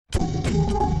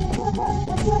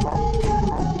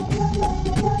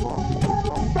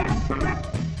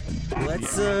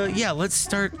let's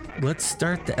start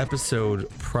the episode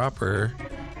proper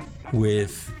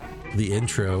with the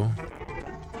intro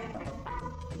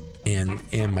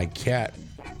and my cat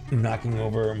knocking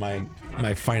over my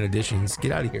fine additions.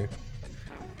 Get out of here.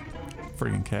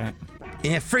 Friggin' cat.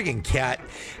 Yeah, friggin' cat.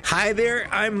 Hi there,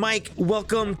 I'm Mike.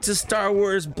 Welcome to Star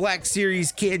Wars Black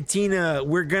Series Cantina.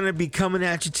 We're going to be coming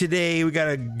at you today. We got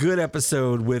a good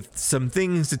episode with some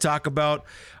things to talk about.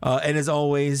 And as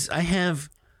always, I have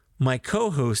my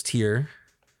co-host here.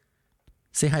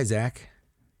 Say hi, Zach.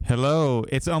 Hello.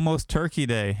 It's almost Turkey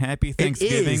Day. Happy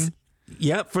Thanksgiving. It is.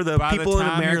 Yep, for the people in America.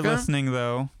 By the time you're listening,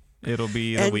 though, it'll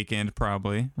be the weekend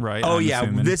probably, right? Oh, yeah.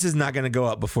 Assuming. This is not going to go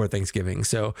up before Thanksgiving.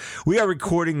 So we are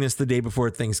recording this the day before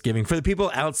Thanksgiving. For the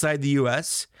people outside the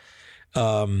U.S.,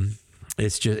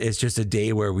 it's just a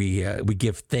day where we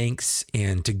give thanks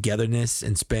and togetherness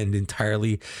and spend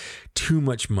entirely too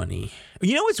much money.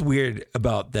 You know what's weird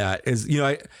about that is,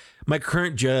 my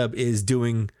current job is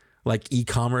doing like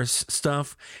e-commerce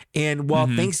stuff. And while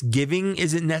Thanksgiving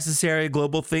isn't necessarily a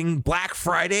global thing, Black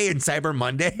Friday and Cyber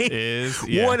Monday is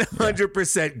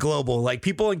 100% global. Like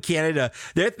people in Canada,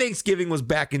 their Thanksgiving was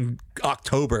back in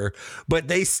October, but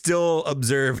they still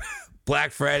observe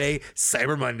Black Friday,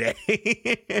 Cyber Monday.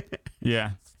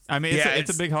 Yeah. I mean,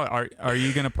 it's a big holiday. Are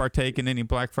you going to partake in any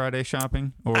Black Friday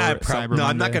shopping or Cyber Monday? No,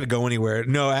 I'm not going to go anywhere.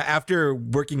 No, after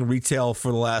working retail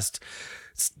for the last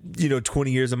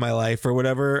 20 years of my life or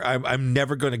whatever, I'm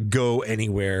never going to go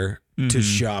anywhere to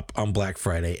shop on Black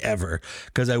Friday ever,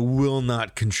 because I will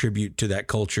not contribute to that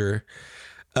culture.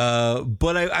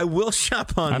 But I will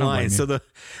shop online. So the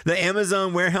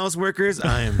Amazon warehouse workers,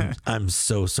 I'm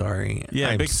so sorry.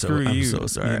 Yeah, screw you. I'm so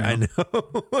sorry. I know.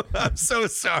 I'm so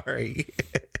sorry.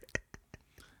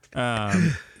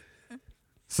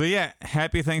 So yeah,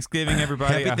 happy Thanksgiving,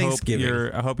 everybody. Happy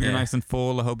Thanksgiving. I hope you're nice and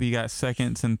full. I hope you got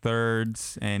seconds and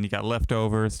thirds and you got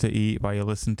leftovers to eat while you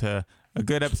listen to a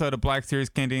good episode of Black Series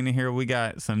Cantina. Here we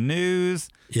got some news.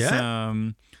 Yeah.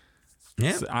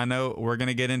 So I know we're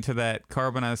gonna get into that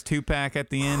carbonized 2-pack at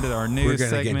the end of our news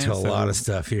segment. We're gonna get into a lot of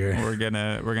stuff here. We're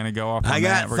gonna go off on I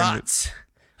got that. thoughts.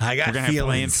 I got feelings. We're gonna have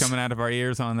flames coming out of our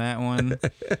ears on that one.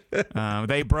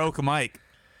 They broke Mike.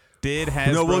 Did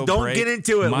Hasbro No, don't break get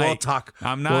into it. Mike? We'll talk.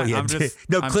 I'm not. I'm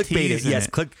clickbait it. Yes,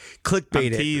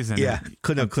 clickbait it. Teasing yeah,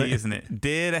 I'm teasing it.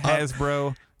 Did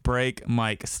Hasbro break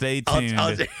Mike? Stay tuned.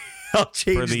 I'll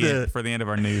change for the end of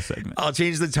our news segment. I'll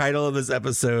change the title of this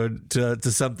episode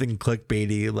to something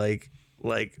clickbaity,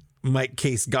 like Mike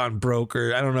Case gone broke,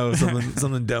 or I don't know,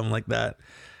 something dumb like that.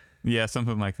 Yeah,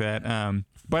 something like that.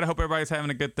 But I hope everybody's having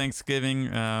a good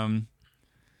Thanksgiving.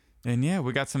 And yeah,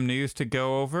 we got some news to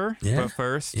go over. Yeah. But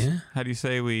first, how do you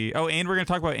say we? Oh, and we're gonna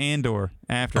talk about Andor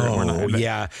after. Oh,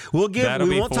 yeah. We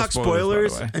won't talk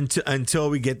spoilers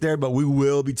until we get there, but we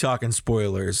will be talking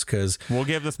spoilers because we'll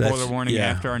give the spoiler warning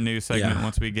after our news segment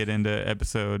once we get into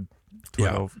episode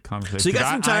 12 conversation. So you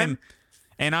got some time.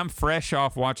 I'm fresh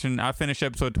off watching. I finished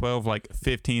episode 12 like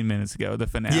 15 minutes ago, the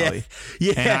finale.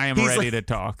 Yeah. And I am ready to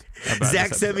talk about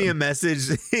Zach sent me a message.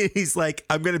 He's like,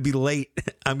 I'm going to be late.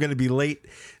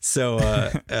 So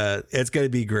it's going to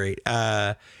be great.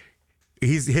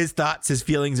 His thoughts, his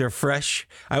feelings are fresh.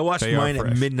 I watched mine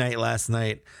at midnight last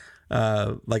night.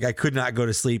 I could not go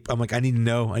to sleep. I'm like, I need to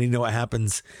know what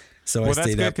happens. So I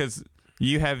stayed up. Because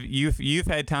you've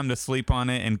had time to sleep on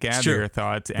it and gather your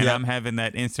thoughts, and I'm having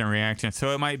that instant reaction.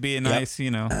 So it might be a nice, we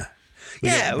got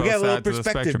a little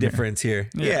perspective difference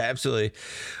here. Yeah, absolutely.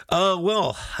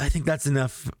 Well, I think that's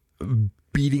enough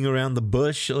beating around the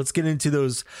bush. Let's get into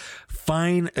those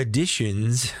fine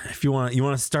additions. If you want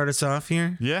to start us off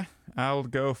here. Yeah, I'll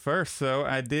go first. So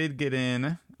I did get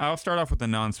in. I'll start off with the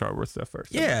non-Star Wars stuff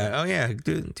first. Yeah. Oh yeah.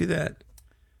 Do that.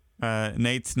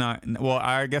 Nate's not. Well,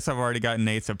 I guess I've already gotten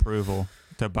Nate's approval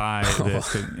to buy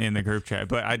this in the group chat,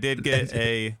 but I did get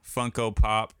a Funko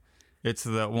Pop. It's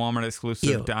the Walmart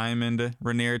exclusive Diamond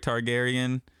Rhaenyra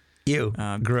Targaryen. Ew.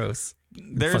 Gross.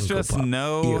 There's Funko just Pop.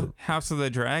 No House of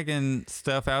the Dragon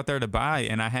stuff out there to buy,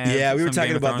 and I have. We were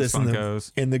talking about this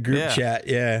in the group chat.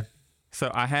 Yeah.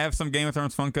 So I have some Game of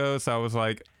Thrones Funkos. So I was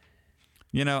like,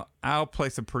 I'll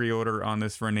place a pre-order on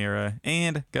this Rhaenyra.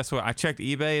 And guess what? I checked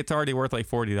eBay. It's already worth like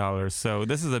 $40. So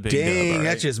this is a big deal. Right?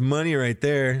 That's just money right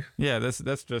there. Yeah,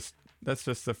 that's just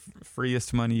the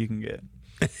freest money you can get.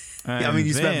 I mean,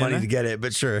 you spent money to get it,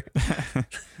 but sure.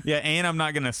 Yeah, and I'm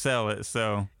not gonna sell it,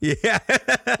 so yeah,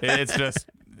 it's just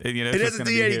it doesn't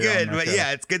do you any good, but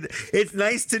yeah, it's good. It's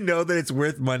nice to know that it's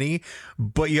worth money,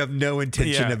 but you have no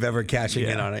intention of ever cashing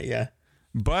in on it. Yeah.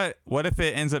 But what if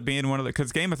it ends up being one of the?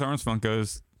 Because Game of Thrones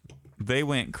Funkos, they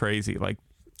went crazy. Like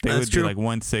they would do like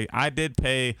 160. I did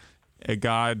pay a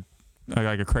god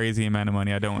like a crazy amount of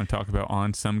money I don't want to talk about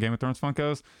on some Game of Thrones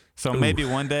Funkos. So maybe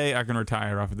one day I can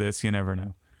retire off of this. You never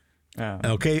know.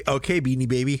 Okay, Beanie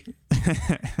Baby.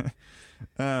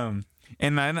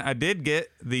 And then I did get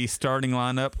the starting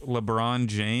lineup LeBron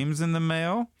James in the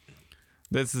mail.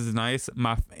 This is nice.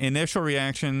 My initial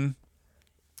reaction,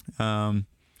 the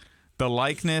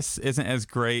likeness isn't as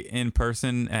great in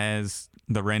person as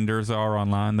the renders are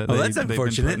online that that's unfortunate.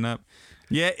 They've been putting up.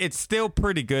 Yeah, it's still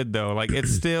pretty good though. Like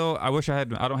it's still. I wish I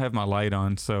don't have my light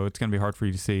on, so it's gonna be hard for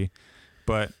you to see.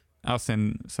 But I'll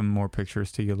send some more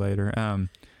pictures to you later.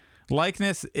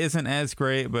 Likeness isn't as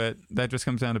great, but that just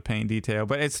comes down to paint detail.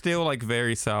 But it's still like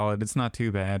very solid. It's not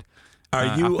too bad.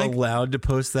 Are you allowed to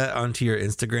post that onto your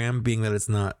Instagram, being that it's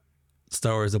not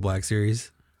Star Wars: The Black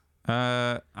Series?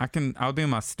 I can. I'll do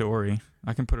my story.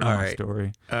 I can put it on my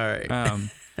story. All right.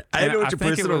 I don't know what your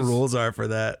personal rules are for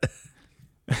that.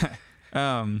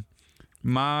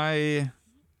 My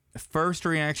first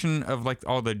reaction of like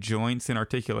all the joints and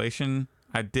articulation,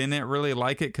 I didn't really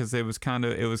like it because it was kind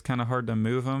of hard to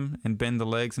move them and bend the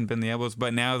legs and bend the elbows.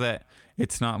 But now that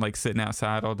it's not like sitting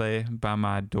outside all day by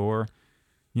my door,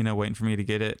 waiting for me to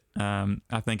get it,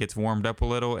 I think it's warmed up a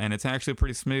little and it's actually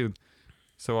pretty smooth.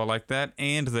 So I like that.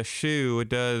 And the shoe, it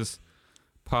does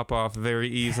pop off very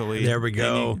easily. There we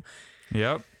go.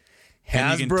 Yep.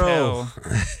 Hasbro. And you can tell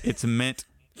it's meant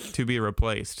to be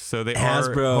replaced. So they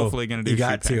are hopefully going to do shoe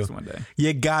packs one day.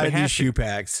 You got to do shoe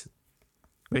packs.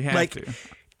 They have to.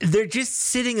 They're just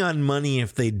sitting on money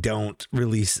if they don't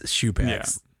release shoe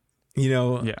packs.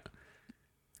 Yeah.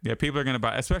 Yeah, people are going to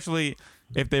buy, especially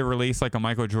if they release like a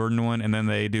Michael Jordan one and then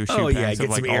they do shoe packs get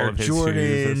of like some all Air of his Jordans,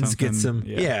 shoes or something. get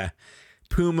some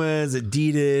Pumas,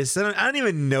 Adidas. I don't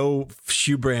even know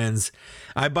shoe brands.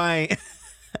 I buy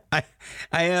I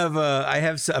have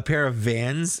a pair of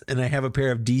Vans and I have a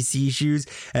pair of DC shoes.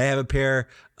 I have a pair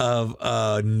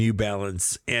of New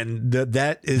Balance, and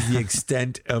that is the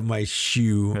extent of my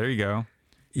shoe. There you go.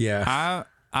 Yeah,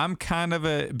 I'm kind of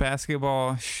a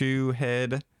basketball shoe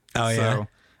head. Oh yeah. So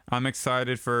I'm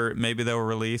excited for maybe they'll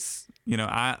release.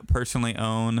 I personally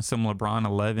own some LeBron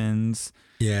 11s.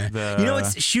 Yeah.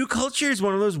 It's shoe culture is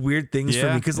one of those weird things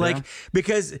for me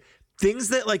because things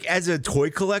that like as a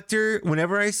toy collector,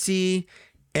 whenever I see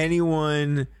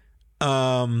anyone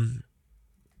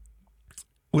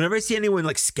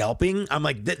like scalping, I'm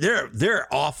like, they're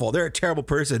awful. They're a terrible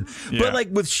person. Yeah. But like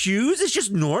with shoes, it's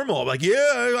just normal. I'm like,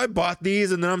 I bought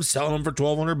these and then I'm selling them for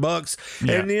 $1,200.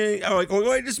 Yeah. And then I'm like,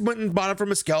 I just went and bought them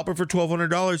from a scalper for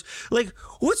 $1,200. Like,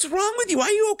 what's wrong with you? Why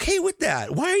are you okay with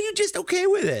that? Why are you just okay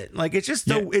with it? Like, it's just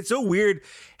it's so weird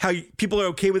how people are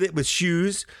okay with it with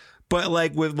shoes, but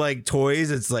like with like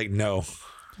toys, it's like no.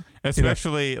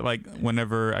 Especially like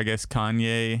whenever I guess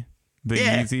Kanye. The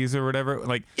Yeezys or whatever,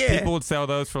 like people would sell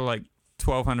those for like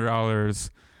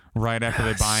 $1,200 right after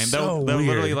they buy them. They'll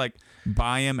literally like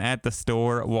buy them at the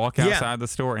store, walk outside the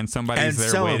store, and somebody's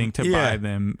there waiting to buy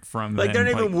them from them. Like they're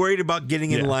not even worried about getting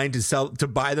in line to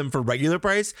buy them for regular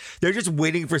price. They're just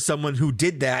waiting for someone who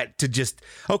did that to just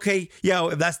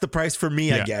if that's the price for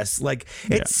me, I guess. Like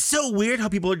it's so weird how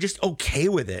people are just okay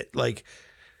with it. Like.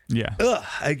 Yeah.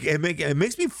 It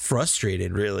makes me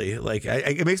frustrated, really. Like,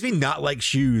 it makes me not like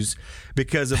shoes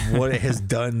because of what it has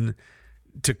done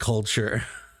to culture.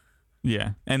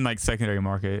 Yeah. And like secondary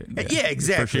market. Yeah,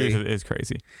 exactly. For shoes is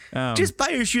crazy. Just buy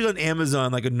your shoes on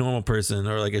Amazon like a normal person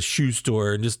or like a shoe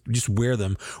store and just wear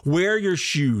them. Wear your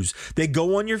shoes. They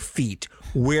go on your feet.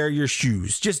 Wear your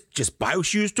shoes. Just buy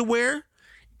shoes to wear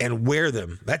and wear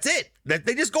them. That's it.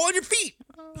 They just go on your feet.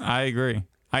 I agree.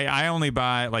 I only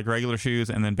buy like regular shoes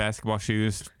and then basketball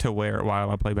shoes to wear while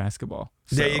I play basketball.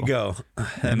 So, there you go.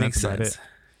 That makes sense.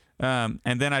 And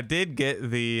then I did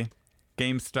get the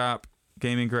GameStop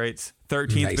Gaming Greats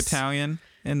 13th Battalion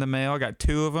in the mail. I got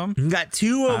 2 of them. Got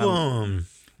 2 of them.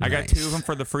 I got 2 of them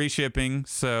for the free shipping.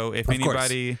 So if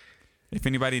anybody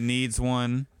needs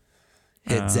one,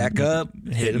 hit Zach up.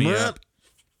 Hit him up.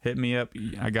 Hit me up.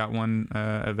 I got one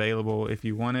available if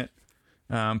you want it.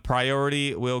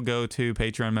 Priority will go to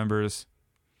Patreon members.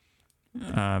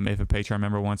 If a Patreon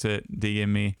member wants it, DM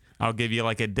me. I'll give you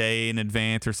like a day in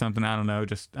advance or something. I don't know.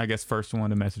 Just, I guess, first one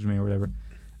to message me or whatever.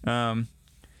 And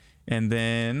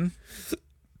then,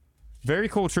 very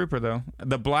cool trooper, though.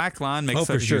 The black line makes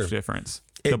such a huge difference.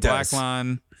 The black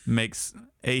line makes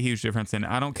a huge difference. And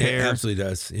I don't care. It absolutely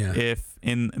does, yeah. If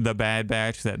in the Bad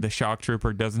Batch that the shock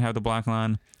trooper doesn't have the black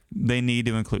line, they need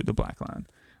to include the black line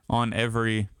on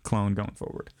every clone going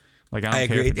forward. Like I don't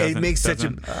care. If it makes such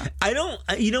a. I don't.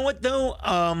 You know what though?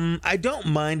 I don't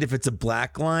mind if it's a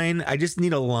black line. I just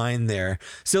need a line there.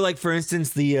 So like for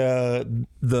instance, the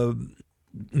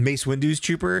Mace Windu's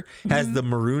trooper has the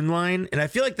maroon line, and I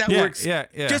feel like that works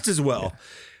just as well. Yeah.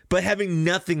 But having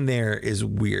nothing there is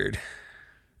weird.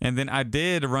 And then I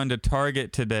did run to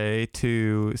Target today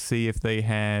to see if they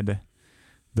had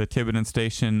the Tiverton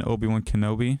Station Obi-Wan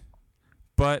Kenobi,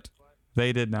 but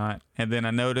they did not. And then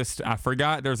I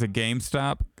forgot there's a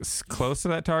GameStop close to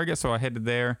that Target, so I headed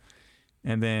there.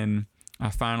 And then I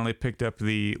finally picked up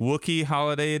the Wookiee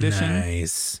Holiday Edition.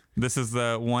 Nice. This is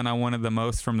the one I wanted the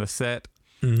most from the set.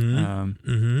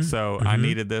 So I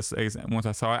needed this once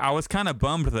I saw it. I was kind of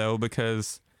bummed though,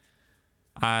 because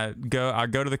I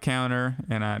go to the counter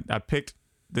and I picked.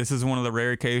 This is one of the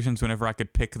rare occasions whenever I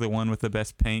could pick the one with the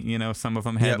best paint. You know, some of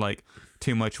them had like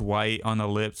too much white on the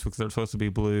lips because they're supposed to be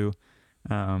blue.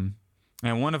 And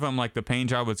one of them, like, the paint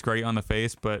job was great on the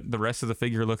face, but the rest of the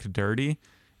figure looked dirty,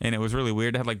 and it was really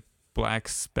weird. It had like black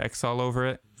specks all over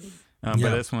it. But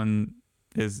this one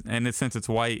is, and since it's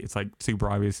white, it's like super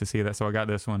obvious to see that. So I got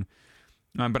this one.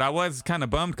 But I was kind of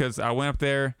bummed because I went up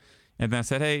there and then I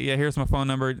said, hey, yeah, here's my phone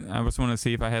number. I just wanted to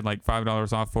see if I had like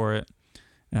 $5 off for it.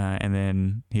 And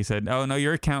then he said, oh, no,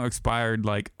 your account expired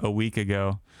like a week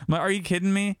ago. I'm like, are you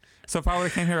kidding me? So if I would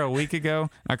have came here a week ago,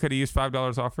 I could have used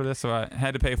 $5 off for this. So I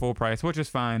had to pay full price, which is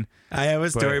fine. I have a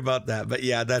story about that. But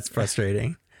yeah, that's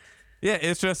frustrating. Yeah,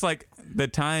 it's just like the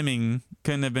timing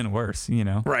couldn't have been worse, you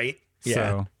know? Right. Yeah.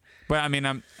 So, but I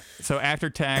mean, so after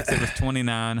tax, it was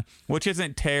 $29, which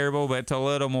isn't terrible, but it's a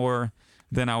little more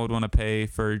than I would want to pay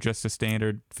for just a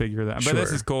standard figure. But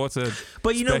this is cool. It's a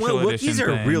But you know what? Wookiees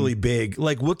are really big.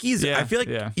 Like Wookiees, I feel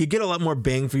like you get a lot more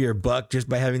bang for your buck just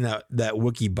by having that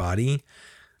Wookiee body.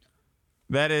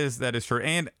 That is true.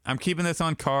 And I'm keeping this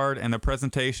on card, and the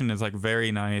presentation is like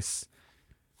very nice.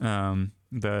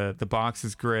 The box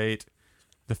is great.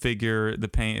 The figure, the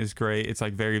paint is great. It's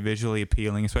like very visually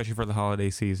appealing, especially for the holiday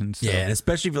season. So, yeah, and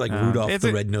especially for like Rudolph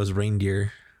the Red-Nosed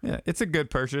Reindeer. Yeah, it's a good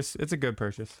purchase.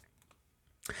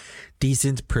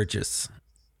 Decent purchase.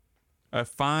 A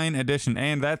fine addition,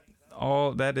 and that's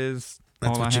all I had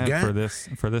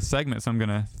for this segment. So I'm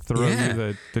gonna throw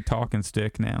you the talking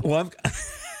stick now. Well,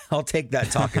 I'll take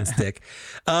that talking stick.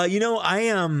 You know,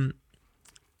 I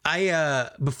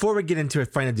before we get into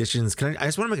fine additions, I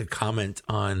just want to make a comment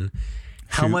on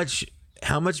how much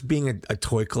being a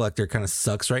toy collector kind of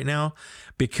sucks right now,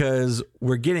 because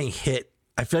we're getting hit.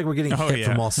 I feel like we're getting hit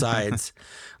from all sides.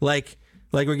 Like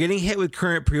we're getting hit with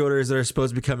current pre-orders that are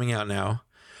supposed to be coming out now.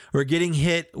 We're getting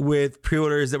hit with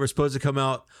pre-orders that were supposed to come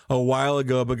out a while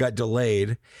ago but got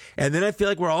delayed. And then I feel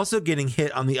like we're also getting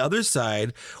hit on the other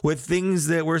side with things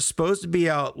that were supposed to be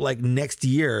out like next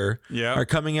year are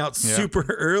coming out super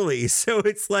early. So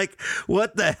it's like,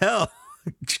 what the hell?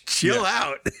 Chill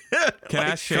out. Can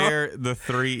I share the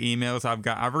 3 emails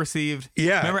I've received?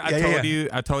 Yeah. Remember I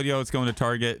told you I was going to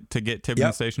Target to get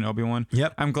Tiverton Station Obi-Wan?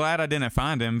 Yep. I'm glad I didn't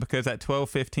find him, because at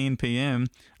 12:15 p.m.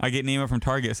 I get an email from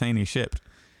Target saying he shipped.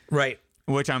 Right.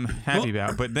 Which I'm happy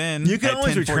about. But then you can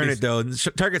always return it though.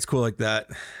 Target's cool like that.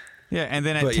 Yeah, and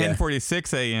then at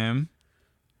 10:46 a.m.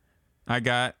 I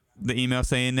got the email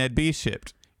saying Ned B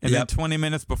shipped. And then 20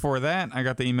 minutes before that, I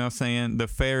got the email saying the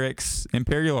Ferrix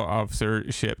Imperial officer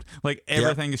shipped. Like,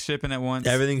 everything is shipping at once.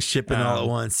 Everything's shipping all at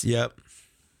once. Yep.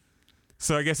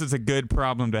 So I guess it's a good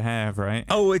problem to have, right?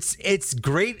 Oh, it's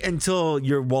great until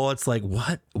your wallet's like,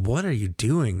 what are you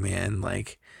doing, man?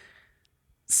 Like,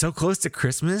 so close to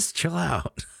Christmas? Chill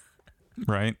out.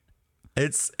 Right.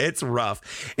 It's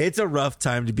rough. It's a rough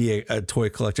time to be a toy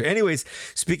collector. Anyways,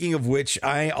 speaking of which,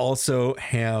 I also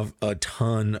have a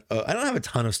ton. I don't have a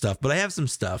ton of stuff, but I have some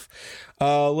stuff.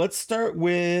 Let's start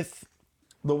with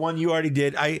the one you already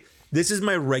did. This is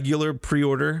my regular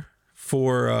pre-order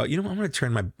for. I'm going to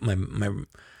turn my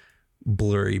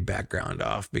blurry background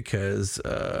off because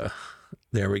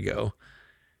there we go.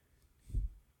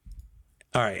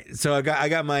 All right, so I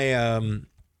got my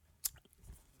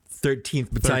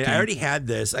 13th battalion. I already had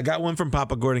this. I got one from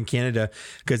Papa Gordon Canada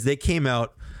because they came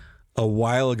out a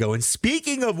while ago. And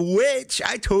speaking of which,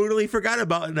 I totally forgot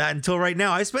about that until right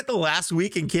now. I spent the last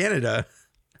week in Canada.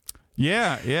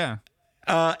 Yeah.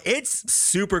 It's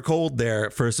super cold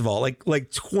there, first of all,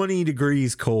 like 20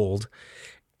 degrees cold.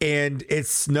 And it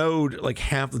snowed like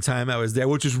half the time I was there,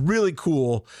 which is really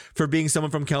cool for being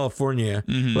someone from California.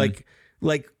 Mm-hmm.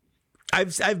 Like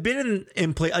I've been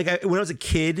in place, like when I was a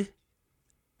kid,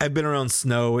 I've been around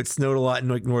snow. It snowed a lot in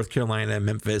like North Carolina,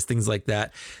 Memphis, things like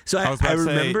that. So I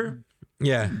remember.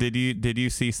 Yeah. Did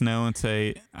you see snow and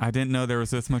say, I didn't know there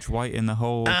was this much white in the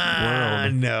whole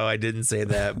world? No, I didn't say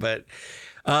that. But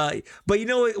you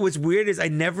know what's weird is I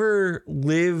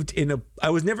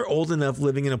was never old enough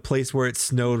living in a place where it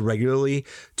snowed regularly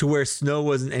to where snow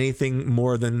wasn't anything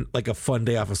more than like a fun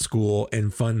day off of school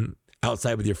and fun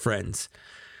outside with your friends.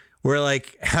 Where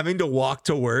like having to walk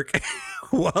to work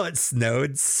while it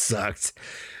snowed sucked.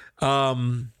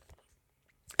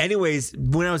 Anyways,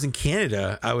 when I was in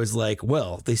Canada, I was like,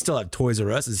 well, they still have Toys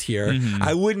R Us here. Mm-hmm.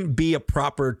 I wouldn't be a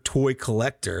proper toy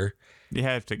collector. You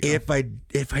have to go. If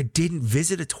I didn't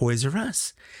visit a Toys R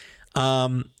Us.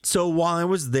 So while I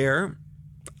was there,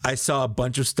 I saw a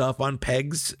bunch of stuff on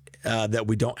pegs that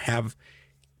we don't have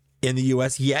in the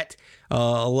US yet.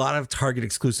 A lot of Target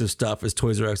exclusive stuff is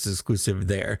Toys R Us exclusive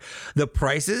there. The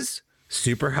prices,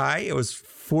 super high. It was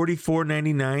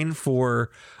 $44.99 for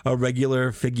a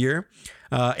regular figure.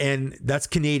 And that's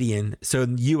Canadian. So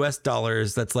in US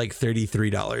dollars, that's like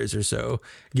 $33 or so,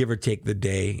 give or take the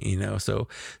day, you know. So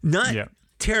not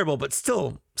terrible, but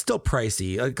still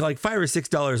pricey. Like $5 or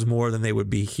 $6 more than they would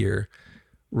be here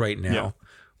right now. Yeah.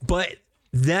 But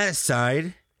that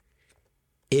aside,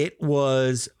 it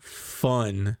was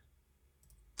fun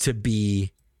to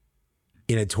be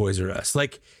in a Toys R Us.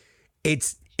 Like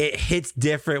it hits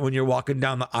different when you're walking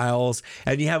down the aisles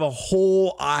and you have a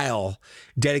whole aisle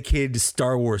dedicated to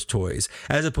Star Wars toys,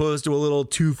 as opposed to a little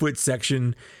 2-foot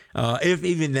section, if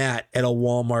even that, at a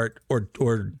Walmart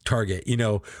or Target, you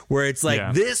know, where it's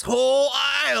like this whole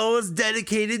aisle is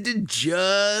dedicated to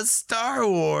just Star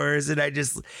Wars. And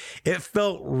it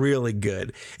felt really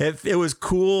good. It was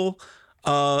cool.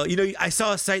 You know, I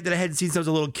saw a site that I hadn't seen since I was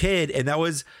a little kid, and that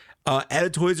was at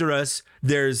a Toys R Us.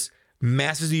 There's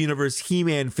Masters of the Universe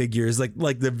He-Man figures,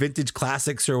 like the vintage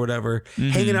classics or whatever,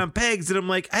 hanging on pegs. And I'm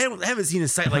like, I haven't seen a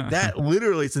site like that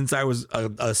literally since I was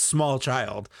a small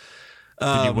child.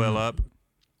 Did you well up?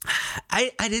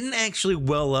 I didn't actually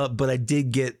well up, but I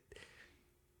did get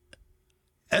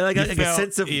a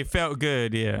sense of. It felt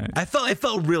good, yeah. It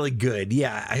felt really good,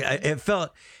 yeah. It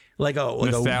felt like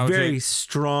a very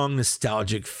strong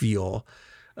nostalgic feel.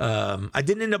 I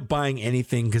didn't end up buying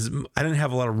anything because I didn't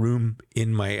have a lot of room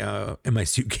in my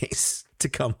suitcase to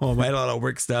come home. I had a lot of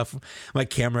work stuff, my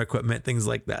camera equipment, things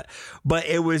like that. But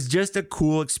it was just a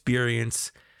cool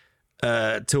experience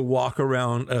to walk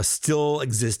around a still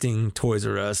existing Toys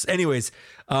R Us. Anyways,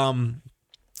 I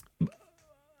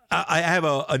have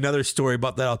another story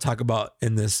about that I'll talk about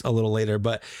in this a little later.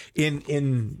 But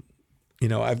in you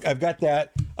know, I've got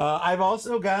that. I've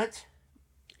also got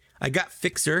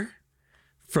Fixer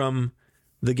from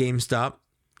the GameStop.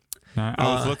 I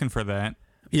was looking for that.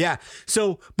 Yeah.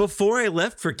 So before I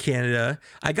left for Canada,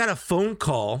 I got a phone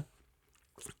call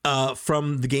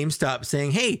from the GameStop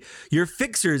saying, hey, your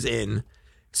Fixer's in.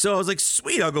 So I was like,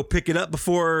 sweet, I'll go pick it up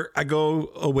before I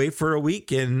go away for a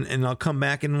week and I'll come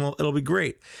back and it'll be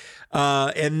great.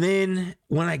 And then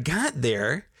when I got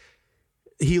there,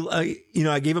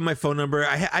 I gave him my phone number.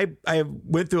 I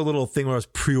went through a little thing where I was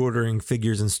pre-ordering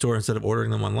figures in store instead of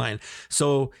ordering them online.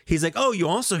 So he's like, oh, you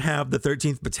also have the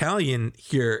 13th Battalion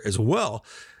here as well.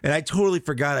 And I totally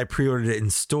forgot I pre-ordered it in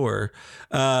store.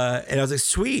 And I was like,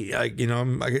 sweet. I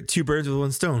get 2 birds with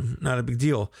 1 stone. Not a big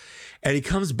deal. And he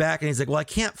comes back and he's like, well, I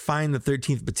can't find the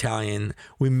 13th Battalion.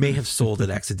 We may have sold it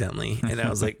accidentally. And I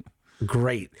was like,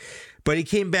 great. But he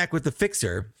came back with the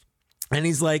Fixer and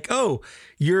he's like, oh,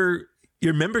 your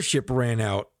membership ran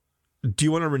out. Do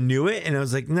you want to renew it? And I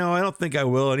was like, no, I don't think I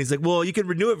will. And he's like, well, you can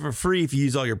renew it for free if you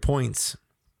use all your points.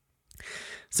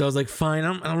 So I was like, fine. I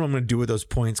don't know what I'm going to do with those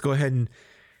points. Go ahead and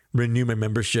renew my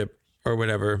membership or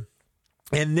whatever.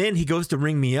 And then he goes to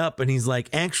ring me up and he's like,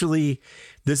 actually,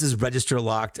 this is register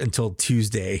locked until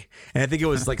Tuesday. And I think it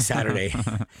was like Saturday.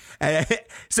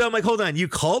 So I'm like, hold on. You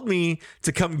called me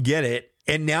to come get it.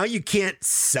 And now you can't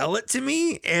sell it to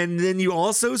me? And then you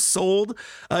also sold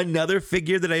another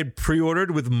figure that I had pre-ordered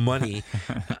with money.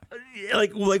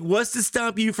 like what's to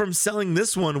stop you from selling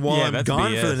this one while I'm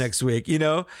gone for the next week, you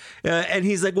know? And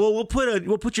he's like, well, we'll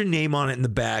put your name on it in the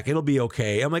back. It'll be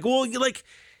okay. I'm like, well,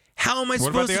 how am I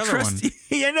supposed to trust you?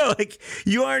 Yeah, no,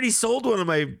 you already sold one of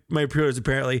my pre-orders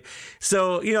apparently.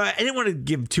 So, I didn't want to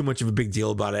give too much of a big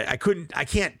deal about it. I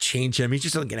can't change him. He's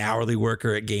just like an hourly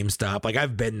worker at GameStop. Like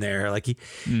I've been there. Like he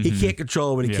can't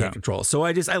control what he can't control. So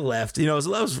I left. I was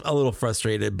a little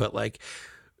frustrated, but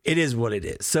it is what it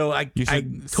is. So you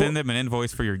should send them an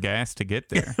invoice for your gas to get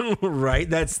there. Right.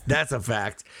 That's a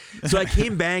fact. So I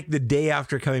came back the day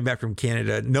after coming back from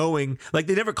Canada, knowing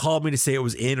they never called me to say it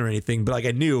was in or anything, but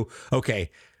I knew,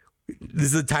 okay, this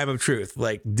is the time of truth.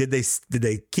 Did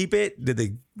they keep it? Did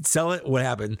they sell it? What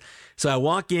happened? So I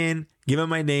walk in, give him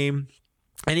my name,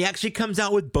 and he actually comes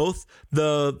out with both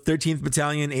the 13th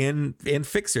Battalion and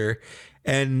Fixer,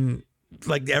 and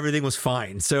everything was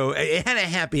fine. So it had a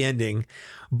happy ending,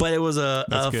 but it was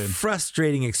a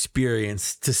frustrating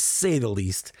experience to say the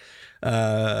least.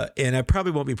 And I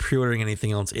probably won't be pre-ordering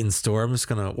anything else in store. I'm just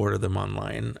going to order them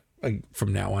online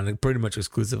from now on, pretty much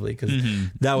exclusively, because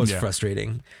that was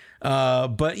frustrating.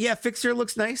 But yeah, Fixer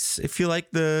looks nice. If you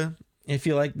like the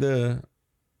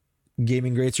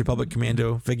Gaming Greats Republic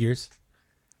Commando figures.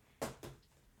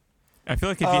 I feel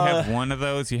like if you have one of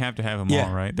those, you have to have them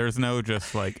all, right? There's no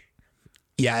just like...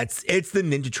 Yeah, it's the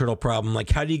Ninja Turtle problem.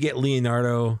 Like, how do you get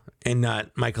Leonardo and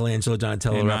not Michelangelo,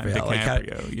 Donatello, Raphael? Like,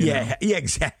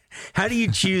 exactly. How do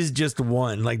you choose just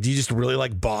one? Like, do you just really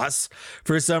like Boss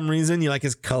for some reason? You like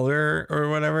his color or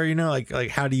whatever, you know?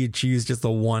 Like how do you choose just the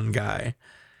one guy?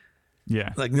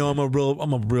 Yeah. Like, no, I'm a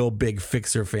real big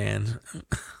Fixer fan.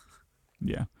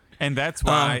 Yeah. And that's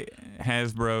why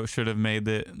Hasbro should have made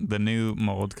the new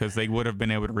mold, because they would have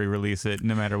been able to re-release it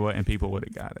no matter what, and people would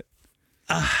have got it.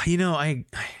 You know, I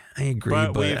agree,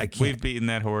 but I can't. We've beaten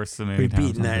that horse a million We've times.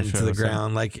 beaten that into the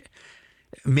ground. Like,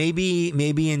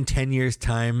 maybe in 10 years'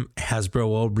 time, Hasbro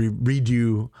will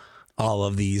redo all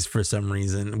of these for some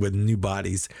reason with new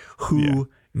bodies. Who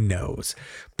knows?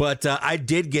 But I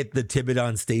did get the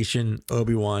Tibidon Station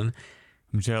Obi-Wan.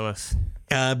 I'm jealous.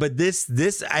 But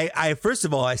this, I first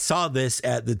of all, I saw this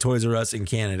at the Toys R Us in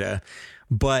Canada,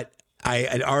 but I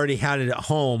had already had it at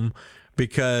home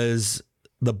because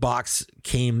the box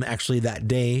came actually that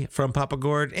day from Papa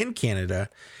Gord in Canada.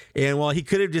 And while he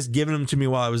could have just given them to me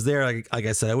while I was there, like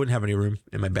I said, I wouldn't have any room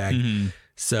in my bag. Mm-hmm.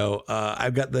 So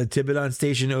I've got the Tibidon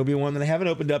Station Obi-Wan that I haven't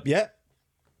opened up yet.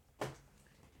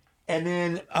 And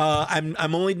then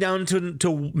I'm only down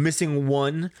to missing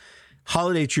one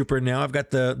Holiday Trooper now. I've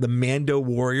got the Mando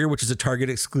Warrior, which is a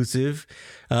Target exclusive,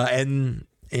 and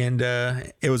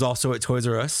it was also at Toys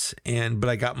R Us, but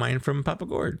I got mine from Papa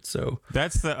Gord. So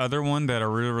that's the other one that I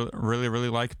really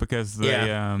like, because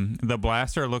the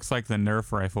blaster looks like the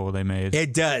Nerf rifle they made.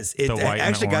 It does. I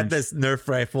actually got this Nerf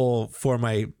rifle for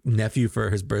my nephew for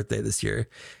his birthday this year.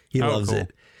 He loves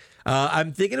it.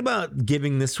 I'm thinking about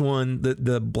giving this one,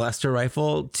 the blaster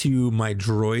rifle, to my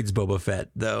droids Boba Fett,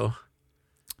 though.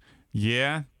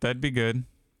 Yeah, that'd be good.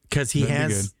 Because he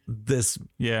has this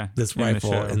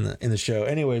rifle in the show.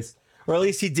 Anyways, or at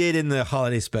least he did in the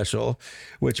holiday special,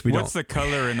 which we don't. What's the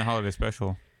color in the holiday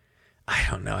special? I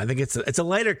don't know. I think it's a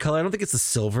lighter color. I don't think it's a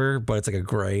silver, but it's like a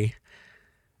gray.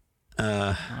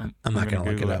 I'm not going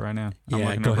to look it up right now.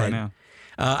 Yeah, go ahead. Right now.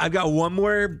 I've got one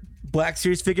more Black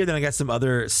Series figure, then I got some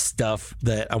other stuff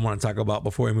that I want to talk about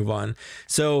before we move on.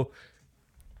 So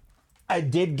I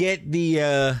did get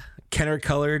the Kenner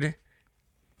colored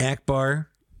Akbar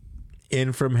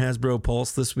in from Hasbro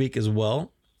Pulse this week as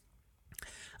well.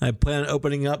 I plan on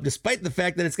opening up, despite the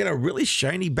fact that it's got a really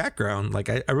shiny background. Like,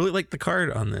 I really like the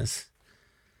card on this.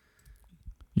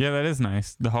 Yeah, that is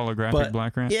nice. The holographic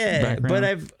background. Yeah,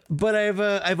 but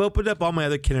I've opened up all my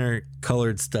other Kenner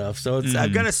colored stuff, so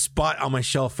I've got a spot on my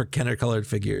shelf for Kenner colored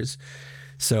figures.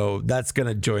 So that's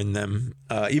gonna join them.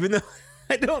 Even though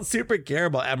I don't super care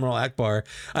about Admiral Akbar,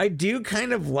 I do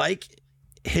kind of like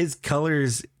his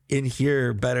colors in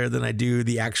here better than I do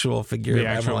the actual figure of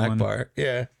Admiral Akbar.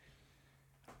 Yeah.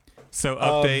 So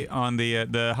update on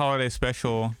the holiday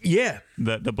special. Yeah.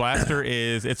 The blaster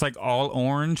it's like all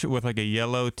orange with like a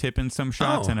yellow tip in some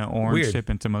shots and an orange tip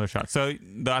in some other shots. So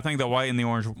I think the white and the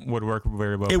orange would work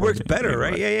very well. It works better,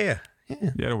 right? Yeah.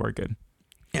 Yeah, it'll work good.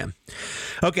 Yeah.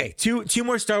 Okay, two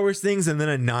more Star Wars things and then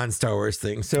a non-Star Wars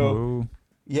thing. So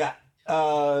yeah.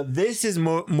 This is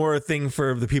more a thing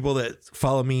for the people that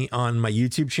follow me on my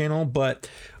YouTube channel, but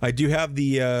I do have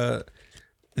the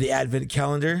Advent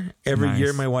calendar. Every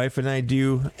year my wife and I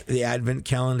do the Advent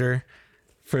calendar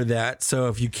for that. So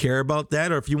if you care about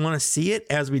that, or if you want to see it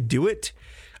as we do it,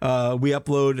 we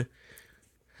upload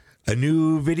a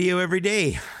new video every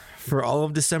day for all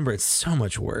of December. It's so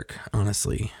much work,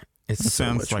 honestly. It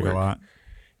sounds like a lot.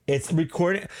 It's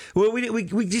recording. Well,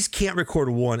 we just can't record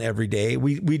one every day.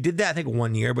 We did that I think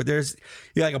one year, but there's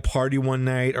like a party one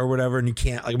night or whatever, and we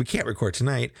can't record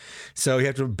tonight, so you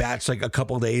have to batch like a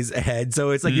couple days ahead. So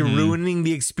it's like you're ruining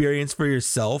the experience for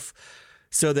yourself,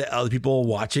 so that other people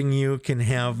watching you can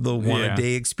have the one a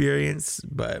day experience.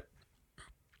 But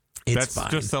that's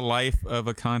fine. Just the life of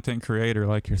a content creator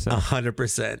like yourself.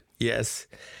 100%. Yes.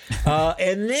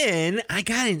 And then I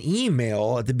got an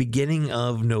email at the beginning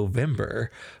of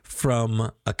November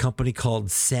from a company called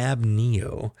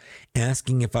Sabneo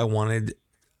asking if I wanted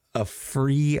a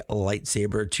free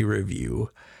lightsaber to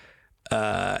review.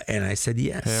 And I said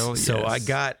yes. Hell yes. So I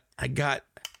got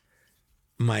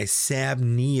my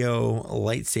Sabneo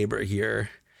lightsaber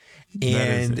here.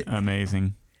 And that is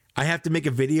amazing. I have to make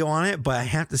a video on it, but I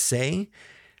have to say,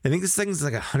 I think this thing's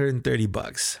like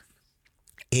 $130,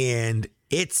 and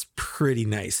it's pretty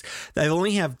nice. I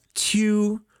only have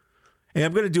two, and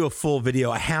I'm going to do a full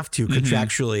video. I have to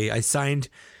contractually. I signed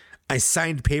I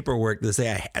signed paperwork to say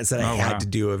I had to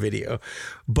do a video.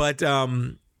 But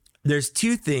there's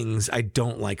two things I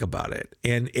don't like about it.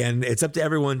 And it's up to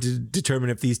everyone to determine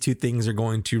if these two things are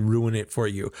going to ruin it for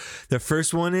you. The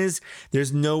first one is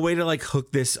there's no way to like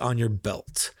hook this on your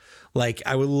belt. Like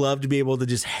I would love to be able to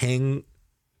just hang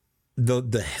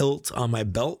the hilt on my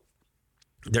belt.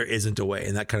 There isn't a way,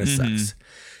 and that kind of sucks.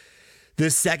 The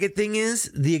second thing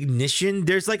is the ignition.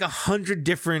 There's like 100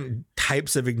 different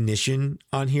types of ignition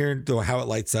on here, though how it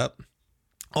lights up.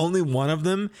 Only one of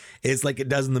them is like it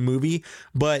does in the movie,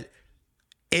 but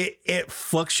it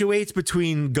fluctuates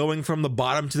between going from the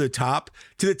bottom to the top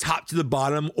to the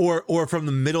bottom, or from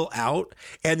the middle out.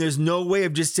 And there's no way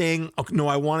of just saying, oh, no,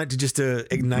 I want it to just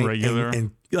ignite regular.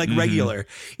 and like regular.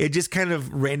 It just kind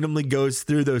of randomly goes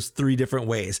through those three different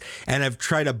ways. And I've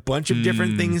tried a bunch of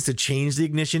different things to change the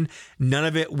ignition. None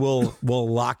of it will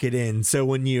lock it in. So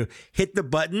when you hit the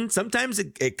button, sometimes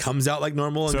it comes out like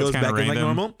normal and goes back in like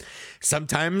normal.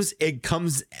 Sometimes it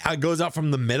goes out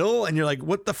from the middle and you're like,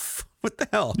 what the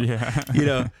hell? Yeah. You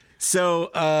know? So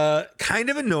kind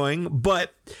of annoying,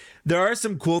 but there are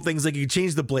some cool things. Like you can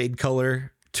change the blade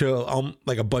color to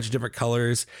like a bunch of different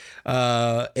colors.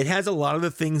 It has a lot of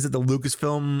the things that the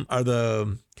Lucasfilm or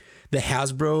the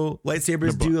Hasbro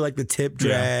lightsabers do, like the tip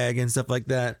drag and stuff like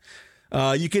that.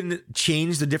 You can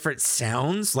change the different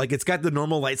sounds. Like it's got the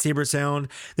normal lightsaber sound.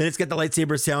 Then it's got the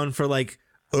lightsaber sound for like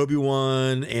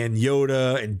Obi-Wan and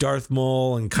Yoda and Darth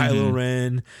Maul and Kylo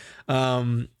Ren.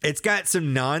 It's got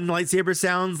some non-lightsaber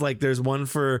sounds. Like there's one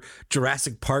for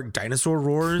Jurassic Park dinosaur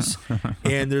roars,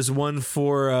 and there's one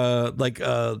for like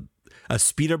a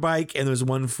speeder bike, and there's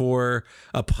one for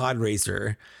a pod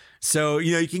racer. So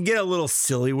you can get a little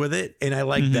silly with it, and I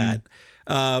like that.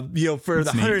 For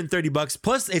the $130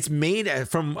 plus, it's made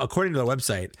from, according to the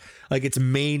website, like it's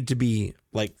made to be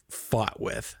like fought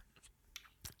with.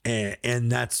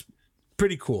 And that's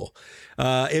pretty cool.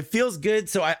 It feels good,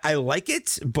 so I like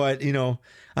it, but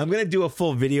I'm gonna do a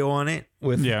full video on it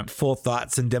with full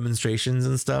thoughts and demonstrations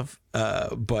and stuff.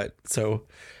 But so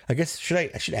I guess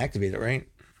I should activate it, right?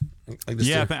 Like this.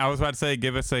 Yeah, I was about to say,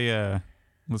 give us a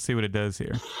let's see what it does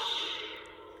here.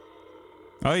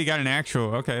 Oh, you got an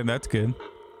actual. Okay, that's good.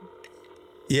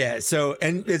 Yeah. So,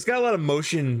 and it's got a lot of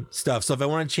motion stuff. So if I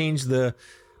want to change the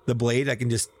blade, I can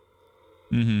just.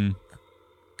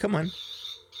 Come on.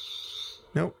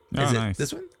 Nope. Is it nice.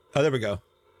 This one? Oh, there we go.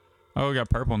 Oh, we got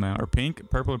purple now. Or pink.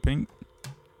 Purple or pink.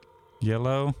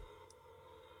 Yellow.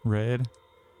 Red.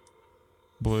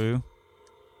 Blue.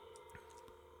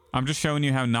 I'm just showing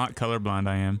you how not colorblind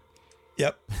I am.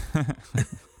 Yep.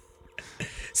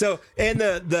 So, and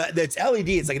it's LED.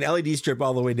 It's like an LED strip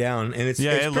all the way down. And it's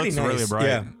it pretty looks nice. really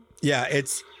bright.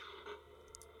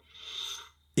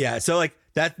 Yeah. So like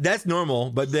that's normal,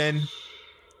 but then.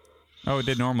 Oh, it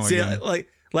did normal See, again. I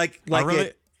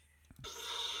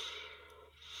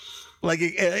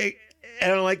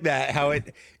don't like that, how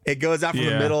it goes out from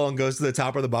the middle and goes to the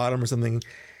top or the bottom or something.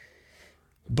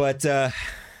 But I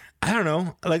don't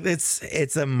know. Like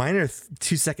it's a minor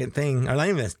 2-second thing, or not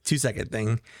even a 2-second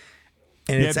thing,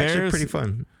 and it's actually pretty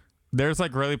fun. There's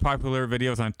like really popular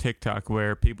videos on TikTok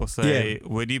where people say,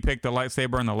 would you pick the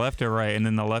lightsaber on the left or right? And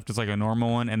then the left is like a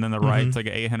normal one, and then the right's like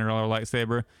an $800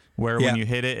 lightsaber, where when you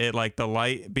hit it like the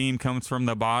light beam comes from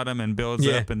the bottom and builds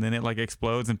up, and then it like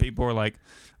explodes. And people are like,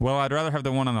 well, I'd rather have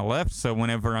the one on the left, so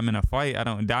whenever I'm in a fight, I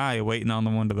don't die waiting on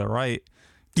the one to the right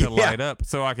to light up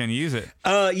so I can use it.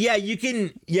 You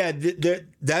can. Yeah,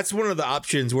 that's one of the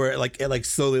options where it like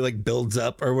slowly like builds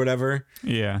up or whatever.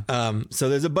 Yeah. So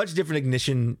there's a bunch of different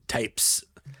ignition types.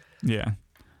 Yeah.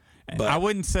 But I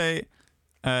wouldn't say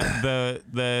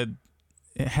the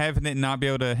having it not be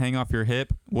able to hang off your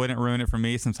hip wouldn't ruin it for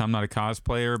me, since I'm not a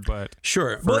cosplayer. But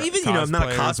sure. Well, even I'm not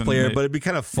a cosplayer, but it'd be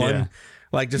kind of fun. Yeah.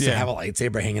 Like just to have a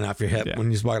lightsaber hanging off your hip when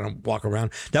you just walk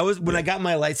around. That was when I got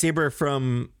my lightsaber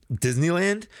from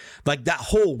Disneyland. Like that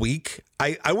whole week,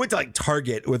 I went to like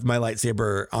Target with my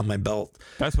lightsaber on my belt.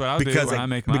 That's what I'll do when I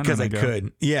make mine. Because I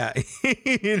could. Yeah.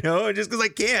 Just because I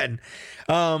can.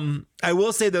 I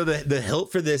will say though, the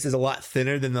hilt for this is a lot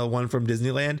thinner than the one from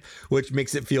Disneyland, which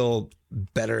makes it feel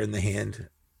better in the hand.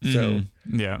 So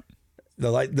the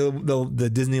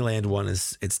Disneyland one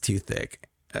it's too thick.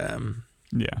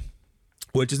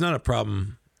 Which is not a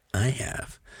problem I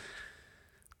have.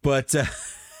 But I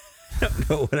don't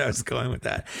know what I was going with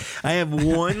that. I have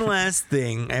one last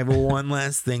thing.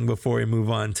 Before we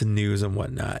move on to news and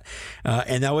whatnot.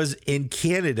 And that was in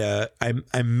Canada.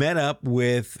 I met up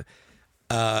with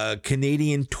a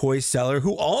Canadian toy seller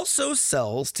who also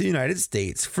sells to the United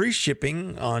States. Free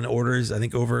shipping on orders, I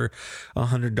think, over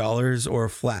 $100, or a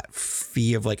flat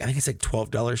fee of I think it's like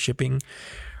 $12 shipping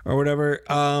or whatever.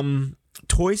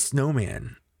 Toy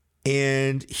Snowman,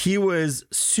 and he was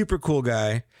super cool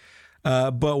guy.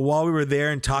 But while we were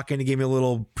there and talking, he gave me a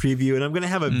little preview, and I'm gonna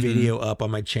have a video up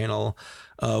on my channel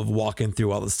of walking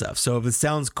through all the stuff. So if it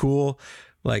sounds cool,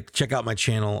 like check out my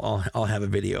channel. I'll have a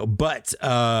video. But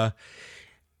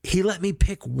he let me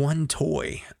pick one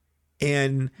toy,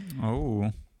 and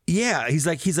yeah, he's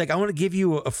like, I want to give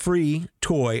you a free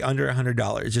toy under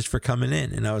 $100 just for coming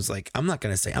in. And I was like, I'm not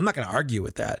gonna argue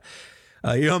with that.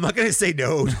 I'm not gonna say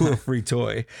no to a free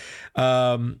toy.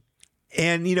 And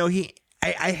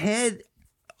I had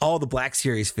all the Black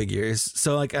Series figures,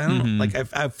 so like I don't like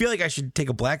I feel like I should take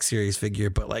a Black Series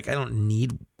figure, but like I don't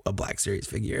need a Black Series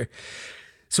figure.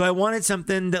 So I wanted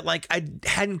something that like I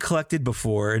hadn't collected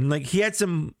before, and like he had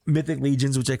some Mythic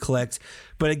Legions which I collect,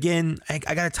 but again I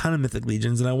got a ton of Mythic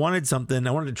Legions, and I wanted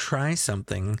to try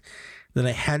something that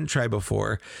I hadn't tried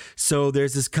before. So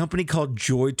there's this company called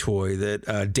Joy Toy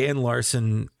that Dan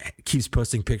Larson keeps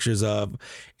posting pictures of,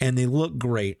 and they look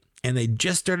great. And they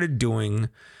just started doing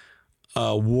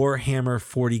Warhammer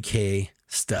 40K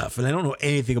stuff. And I don't know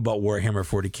anything about Warhammer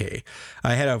 40K.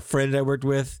 I had a friend I worked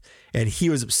with, and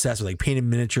he was obsessed with like painted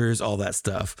miniatures, all that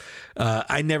stuff.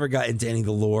 I never got into any of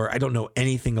the lore. I don't know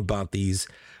anything about these,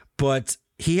 but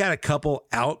he had a couple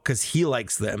out because he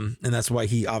likes them, and that's why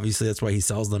he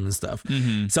sells them and stuff.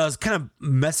 So I was kind of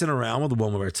messing around with the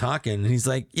one we were talking, and he's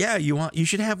like, "Yeah, you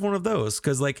should have one of those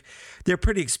because like they're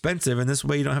pretty expensive, and this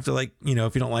way you don't have to like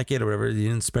if you don't like it or whatever, you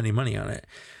didn't spend any money on it."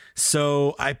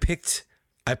 So I picked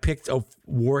a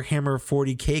Warhammer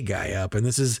 40K guy up, and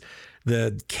this is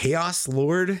the Chaos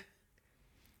Lord.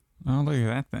 Oh, look at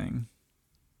that thing!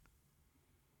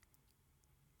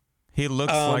 He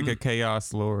looks like a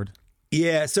Chaos Lord.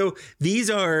 Yeah, so these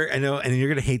are, I know, and you're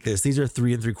going to hate this, these are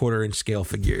 3 3/4 inch scale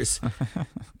figures.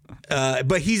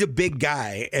 But he's a big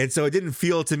guy, and so it didn't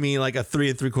feel to me like a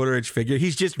 3 3/4 inch figure.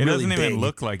 He's just really big. It doesn't even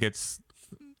look like it's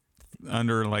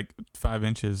under like 5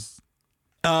 inches.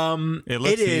 It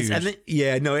looks is, huge. and it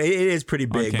is pretty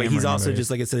big, but he's also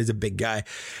just, like I said, he's a big guy.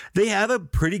 They have a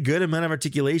pretty good amount of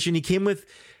articulation. He came with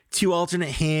 2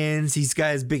 alternate hands. He's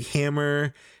got his big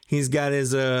hammer. He's got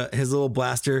his little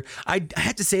blaster. I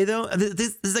have to say though,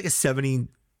 this is like a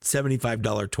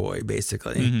 $75 toy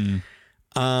basically.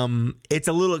 It's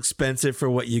a little expensive for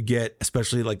what you get,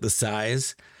 especially like the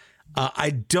size.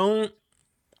 I don't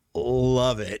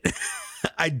love it.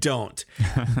 I don't,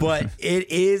 but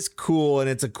it is cool, and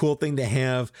it's a cool thing to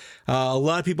have. A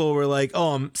lot of people were like,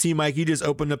 "Oh, see, Mike, you just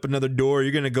opened up another door.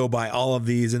 You're gonna go buy all of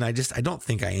these," and I don't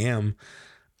think I am.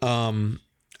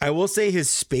 I will say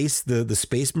his the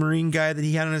Space Marine guy that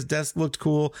he had on his desk looked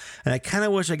cool, and I kind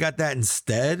of wish I got that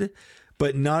instead,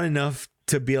 but not enough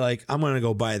to be like, I'm gonna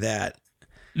go buy that.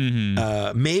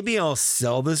 Maybe I'll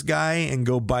sell this guy and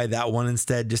go buy that one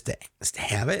instead, just to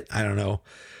have it. I don't know.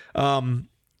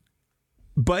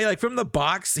 But like from the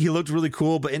box, he looked really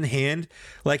cool, but in hand,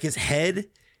 like his head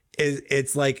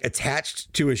it's like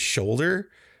attached to his shoulder.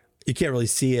 You can't really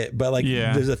see it, but like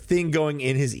there's a thing going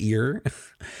in his ear.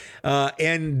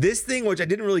 And this thing, which I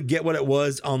didn't really get what it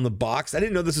was on the box. I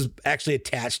didn't know this was actually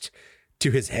attached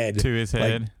to his head.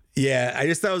 Like, yeah, I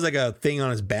just thought it was like a thing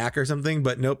on his back or something,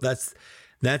 but nope, that's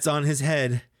on his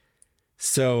head.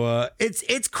 So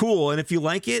it's cool, and if you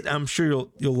like it, I'm sure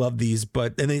you'll love these.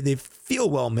 But and they feel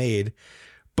well made.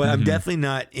 But I'm definitely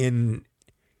not in.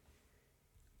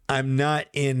 I'm not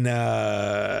in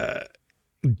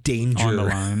danger. On the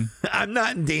line. I'm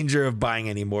not in danger of buying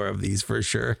any more of these for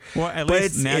sure. Well, at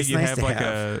least now you have like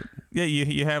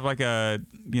you have like a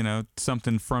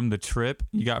something from the trip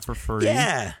you got for free.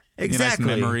 Yeah, exactly.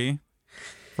 Nice memory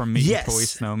from meeting Toy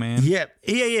Snowman. Yeah.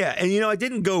 And I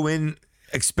didn't go in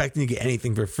expecting to get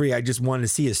anything for free. I just wanted to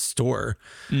see his store.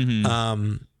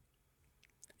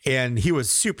 And he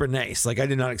was super nice. Like I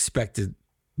did not expect to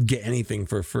get anything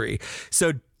for free.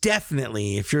 So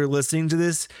definitely, if you're listening to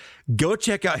this, go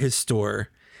check out his store.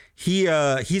 They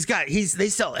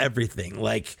sell everything.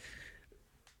 Like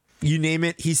you name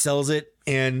it, he sells it,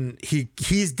 and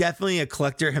he's definitely a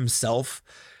collector himself.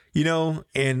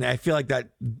 And I feel like that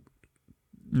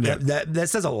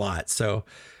says a lot. So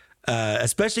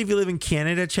especially if you live in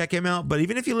Canada, check him out. But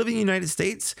even if you live in the United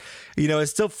States,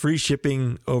 it's still free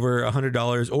shipping over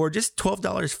 $100 or just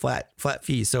 $12 flat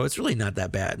fee. So it's really not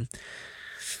that bad.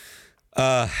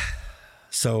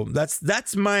 So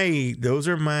those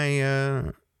are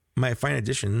my fine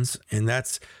additions, and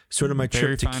that's sort of my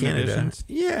trip to Canada. Additions.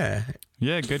 Yeah.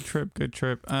 Good trip.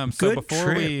 So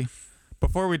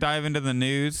before we dive into the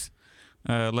news,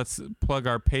 let's plug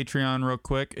our Patreon real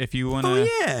quick. If you want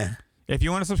to, if you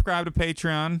want to subscribe to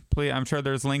Patreon, please, I'm sure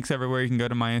there's links everywhere. You can go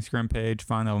to my Instagram page,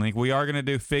 find the link. We are going to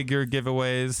do figure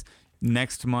giveaways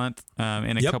next month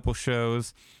in a couple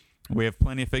shows. We have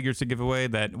plenty of figures to give away.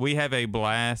 That we have a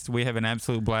blast. We have an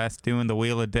absolute blast doing the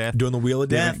Wheel of Death. Doing the Wheel of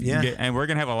Death, yeah. And we're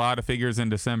going to have a lot of figures in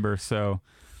December, so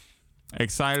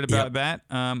excited about that.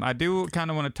 I do kind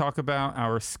of want to talk about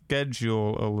our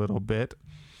schedule a little bit.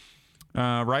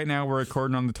 Right now we're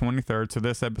recording on the 23rd, so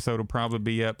this episode will probably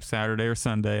be up Saturday or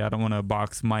Sunday. I don't want to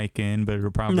box Mike in, but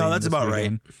it'll probably that's about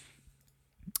weekend.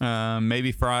 Right.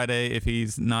 Maybe Friday if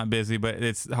he's not busy, but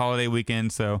it's holiday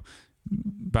weekend, so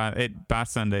by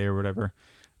Sunday or whatever.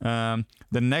 The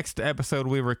next episode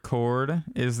we record,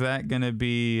 is that going to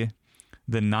be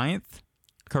the 9th,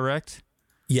 correct?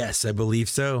 Yes, I believe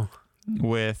so.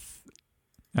 With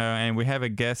and we have a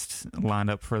guest lined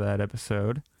up for that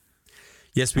episode.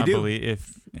 Yes, we do. I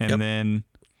believe then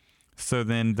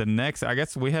the next, I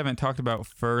guess we haven't talked about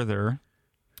further.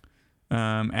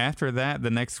 After that, the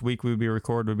next week we would be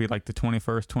recorded would be like the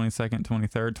 21st, 22nd,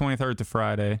 23rd. 23rd to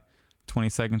Friday,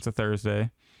 22nd to Thursday.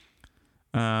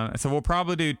 So we'll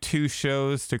probably do 2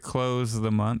 shows to close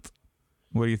the month.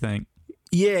 What do you think?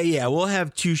 Yeah. We'll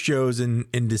have 2 shows in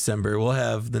December. We'll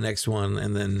have the next one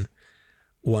and then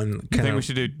one. I think we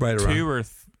should do right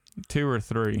 2 or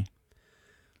 3.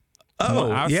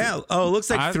 Oh, yeah. Oh, it looks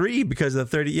like 3 because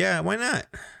of the 30. Yeah, why not?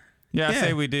 Yeah, I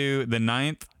say we do the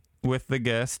 9th with the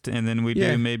guest, and then we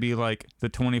do maybe like the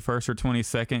 21st or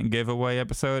 22nd giveaway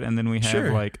episode, and then we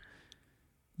have like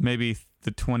maybe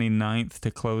the 29th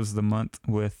to close the month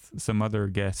with some other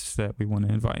guests that we want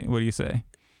to invite. What do you say?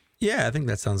 Yeah, I think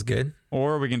that sounds good.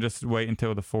 Or we can just wait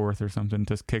until the 4th or something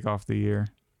to kick off the year,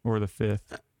 or the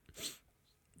 5th.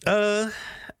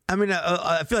 I mean,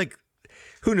 I feel like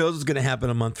who knows what's going to happen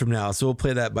a month from now, so we'll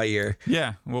play that by ear.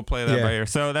 Yeah, we'll play that by ear.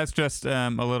 So that's just a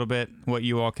little bit what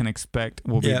you all can expect.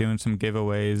 We'll be doing some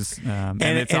giveaways, and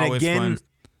it's always fun.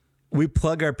 We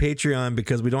plug our Patreon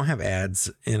because we don't have ads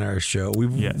in our show.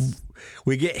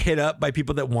 We get hit up by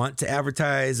people that want to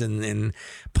advertise, and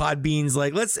Podbean's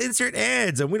like, let's insert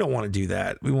ads, and we don't want to do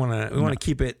that. We want to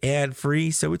keep it ad free,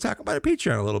 so we talk about our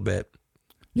Patreon a little bit.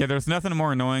 Yeah, there's nothing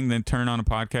more annoying than turning on a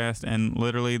podcast, and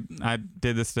literally, I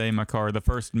did this today in my car. The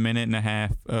first minute and a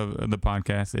half of the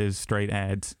podcast is straight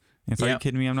ads. And it's like, are you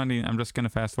kidding me? I'm just going to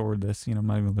fast forward this. I'm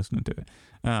not even listening to it.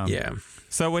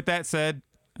 So with that said,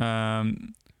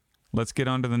 let's get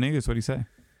on to the news. What do you say?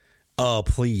 Oh,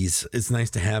 please. It's nice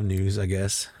to have news, I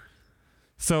guess.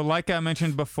 So like I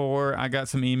mentioned before, I got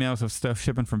some emails of stuff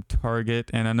shipping from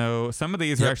Target, and I know some of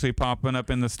these are actually popping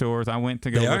up in the stores. I went to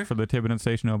go look for the Tibbetts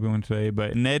Station Obi-Wan today,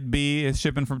 but Ned B is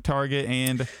shipping from Target,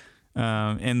 and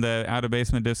in the Out of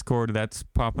Basement Discord, that's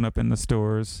popping up in the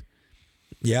stores.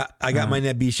 Yeah, I got my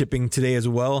Ned B shipping today as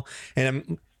well,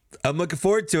 and I'm looking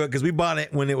forward to it because we bought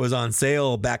it when it was on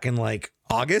sale back in like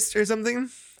August or something.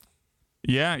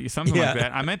 Yeah, something like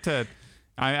that.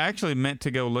 I actually meant to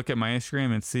go look at my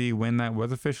Instagram and see when that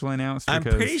was officially announced. I'm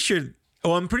pretty sure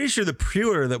the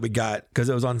pre-order that we got, because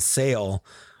it was on sale,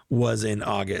 was in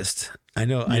August. I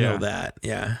know that.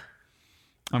 Yeah.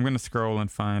 I'm going to scroll and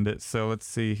find it. So let's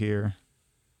see here.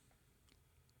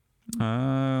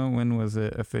 When was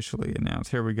it officially announced?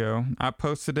 Here we go. I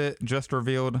posted it, just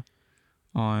revealed,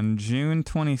 on June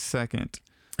 22nd.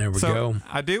 There we go.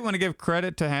 I do want to give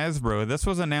credit to Hasbro. This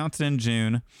was announced in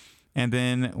June. And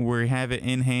then we have it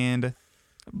in hand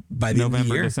by the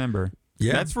November, December.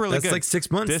 Yeah, that's really good. That's like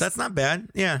 6 months. That's not bad.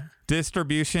 Yeah.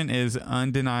 Distribution is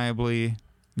undeniably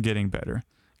getting better.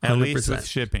 At 100%. Least with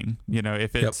shipping.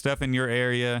 If it's stuff in your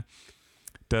area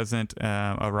doesn't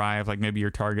arrive, like maybe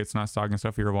your Target's not stocking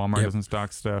stuff, or your Walmart doesn't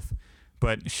stock stuff.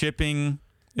 But shipping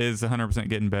is 100%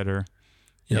 getting better.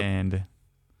 Yep. And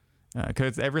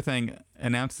because everything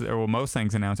announced, most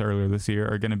things announced earlier this year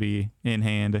are going to be in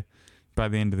hand by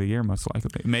the end of the year, most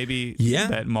likely. Maybe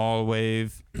that mall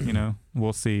wave,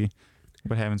 we'll see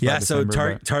what happens. Yeah, so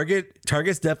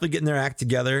Target's definitely getting their act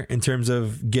together in terms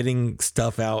of getting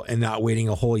stuff out and not waiting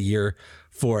a whole year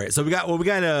for it. So we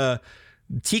got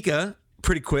Tika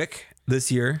pretty quick this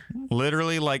year.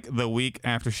 Literally like the week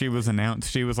after she was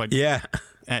announced, she was like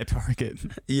at Target.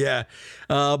 Yeah.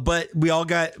 But we all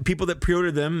got people that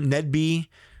pre-ordered them. Ned B,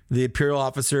 the Imperial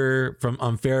Officer from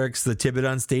Ferrix, the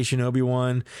Tibbetts Station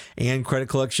Obi-Wan, and Credit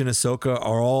Collection Ahsoka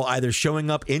are all either showing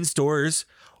up in stores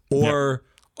or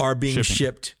are being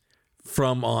shipped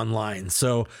from online.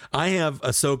 So I have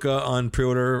Ahsoka on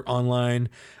pre-order online.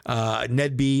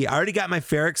 Ned B, I already got my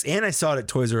Ferrix, and I saw it at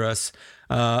Toys R Us.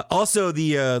 Also,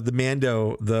 the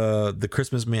Mando, the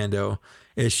Christmas Mando,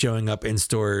 is showing up in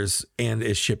stores and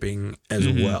is shipping as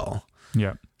well.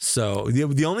 Yeah. So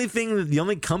the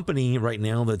only company right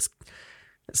now that's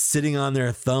sitting on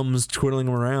their thumbs, twiddling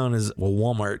them around is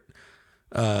Walmart.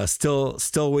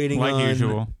 Still waiting like on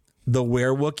usual. the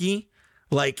Werewookie.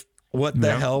 Like, what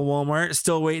the hell, Walmart?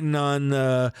 Still waiting on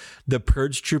the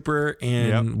Purge Trooper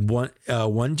and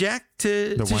One Jack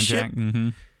to One ship. Jack. Mm-hmm.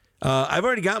 I've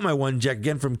already got my One Jack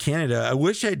again from Canada. I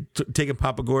wish I'd taken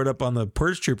Papa Gord up on the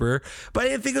Purge Trooper, but I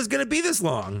didn't think it was going to be this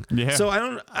long. Yeah. So I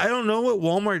don't know what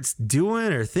Walmart's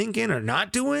doing or thinking or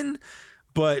not doing,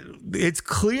 but it's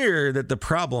clear that the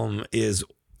problem is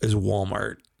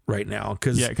Walmart right now.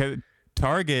 Cause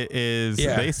Target is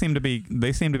they seem to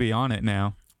be on it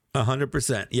now.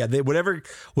 100%. Yeah, they whatever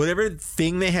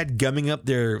thing they had gumming up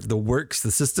the works,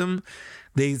 the system,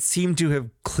 they seem to have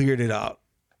cleared it out.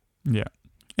 Yeah.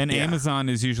 And Amazon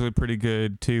is usually pretty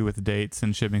good too with dates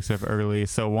and shipping stuff early.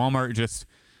 So Walmart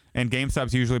and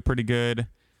GameStop's usually pretty good.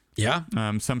 Yeah.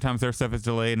 Sometimes their stuff is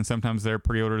delayed and sometimes their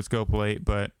pre-orders go up late,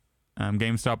 but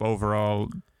GameStop overall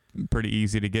pretty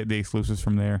easy to get the exclusives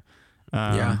from there.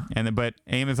 But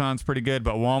Amazon's pretty good,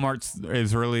 but Walmart's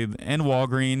is really, and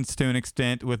Walgreens to an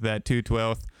extent with that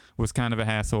 2/12 was kind of a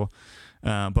hassle.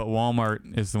 But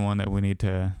Walmart is the one that we need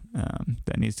to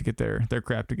that needs to get their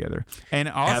crap together. And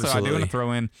also, I do want to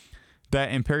throw in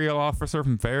that Imperial Officer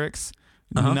from Ferrix.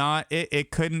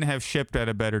 It couldn't have shipped at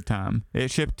a better time. It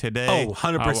shipped today. Oh,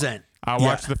 100%. I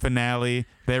watched the finale.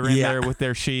 They were in there with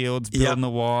their shields, building the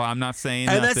wall. I'm not saying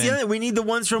and nothing. that's the other. We need the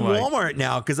ones from Walmart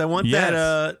now because I want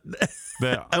that.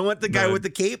 I want the guy with the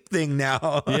cape thing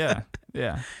now.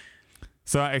 Yeah.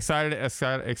 So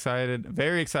excited,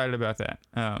 very excited about that.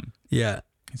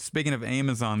 Speaking of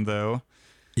Amazon, though,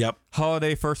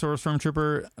 holiday first order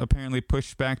Stormtrooper apparently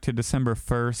pushed back to December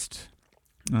 1st.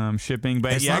 Shipping,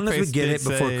 but as long as we get it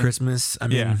before Christmas, I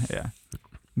mean,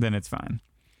 then it's fine.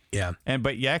 Yeah,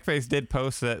 but Yakface did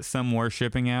post that some were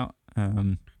shipping out.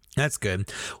 That's good.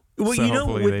 Well,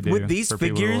 so with these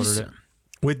figures,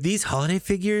 with these holiday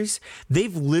figures,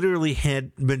 they've literally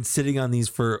been sitting on these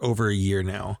for over a year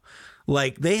now.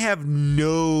 Like, they have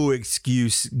no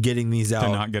excuse getting these out to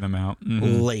not get them out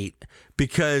late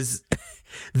because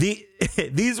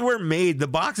these were made. The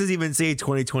boxes even say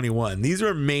 2021. These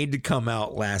were made to come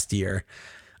out last year,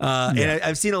 and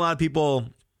I've seen a lot of people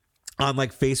on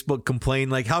like Facebook complain,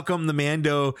 like, how come the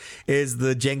Mando is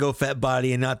the Jango Fett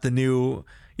body and not the new,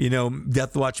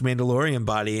 Death Watch Mandalorian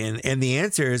body? And the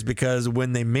answer is because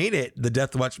when they made it, the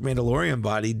Death Watch Mandalorian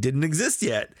body didn't exist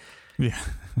yet. Yeah.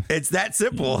 It's that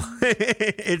simple.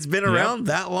 It's been around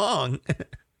that long.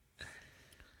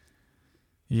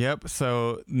 Yep.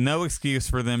 So no excuse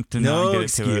for them to not get it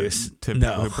to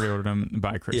people who pre-ordered them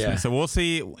by Christmas. Yeah. So we'll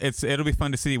see. It'll be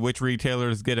fun to see which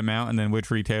retailers get them out and then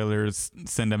which retailers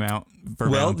send them out for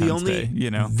Valentine's Day.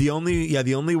 The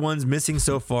only ones missing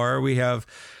so far, we have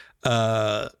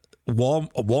Walmart,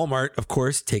 of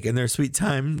course, taking their sweet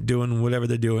time doing whatever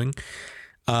they're doing.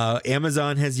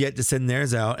 Amazon has yet to send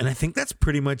theirs out, and I think that's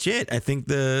pretty much it. I think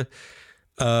have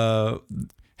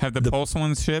the Pulse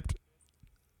ones shipped?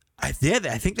 I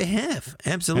think they have.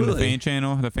 Absolutely. And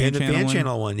the fan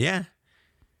channel one, yeah.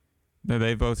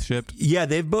 They both shipped? Yeah,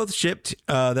 they've both shipped.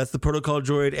 That's the Protocol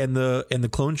Droid and the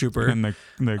Clone Trooper. And the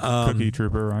Cookie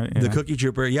Trooper, right? Yeah. The Cookie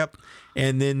Trooper, yep.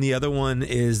 And then the other one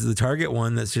is the Target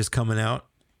one that's just coming out,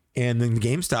 and then the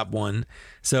GameStop one.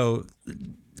 So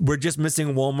we're just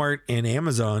missing Walmart and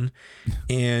Amazon.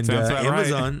 And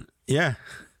Amazon, right.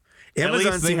 At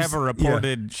least they have a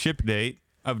reported ship date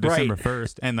of December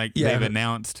 1st, and they've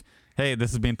announced, hey,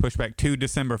 this is being pushed back to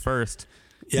December 1st,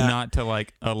 not to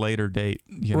like a later date.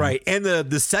 Right. And the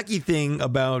sucky thing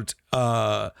about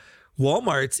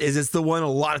Walmart's is it's the one a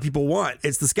lot of people want.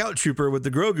 It's the Scout Trooper with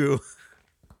the Grogu.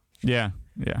 Yeah.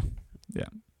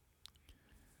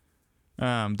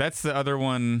 That's the other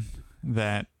one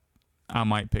that I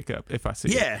might pick up if I see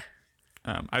it.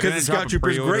 Because the Scout Trooper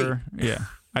is great. Yeah.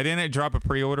 I didn't drop a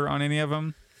pre-order on any of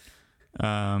them.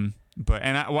 But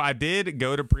I did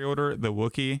go to pre-order the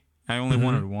Wookiee. I only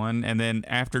wanted one, and then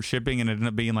after shipping, it ended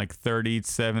up being like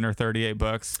 $37 or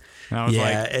 $38, and I was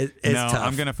it's tough.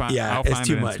 I'm gonna find. I'll find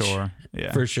too it in much. Store.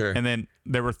 Yeah, for sure. And then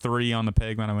there were 3 on the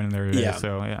peg when I went in there today,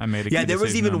 so I made a there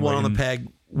was even one on the peg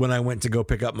when I went to go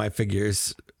pick up my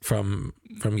figures from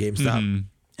GameStop.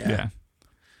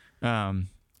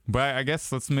 But I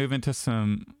guess let's move into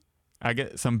some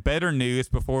better news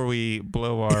before we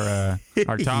blow our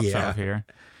tops off here.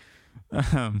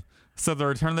 So the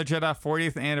Return of the Jedi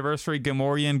 40th anniversary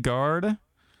Gamorrean Guard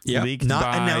leaked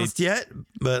announced yet,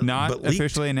 but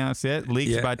officially announced yet.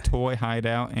 Leaked by Toy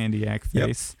Hideout and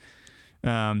Yakface.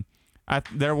 I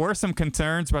There were some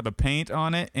concerns about the paint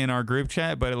on it in our group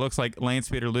chat, but it looks like Lance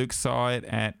Peter Luke saw it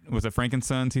was it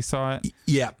Frankensons? He saw it.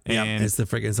 Yeah, And it's the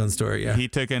Frankenstein story. Yeah, he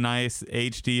took a nice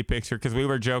HD picture because we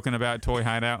were joking about Toy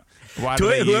Hideout.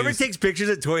 Whoever takes pictures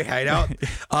at Toy Hideout,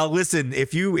 listen.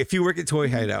 If you work at Toy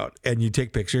Hideout and you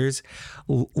take pictures,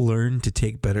 learn to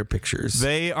take better pictures.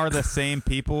 They are the same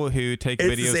people who take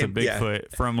videos of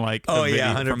Bigfoot from like from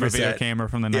a video camera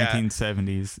from the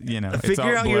 1970s. You know,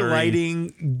 figure out your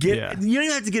lighting. You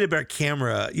don't have to get a better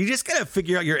camera. You just gotta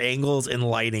figure out your angles and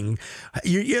lighting.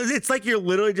 It's like you're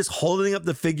literally just holding up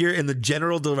the figure in the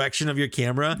general direction of your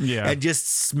camera and just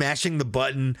smashing the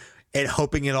button and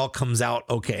hoping it all comes out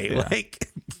okay. Yeah. Like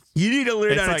you need to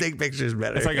learn how to take pictures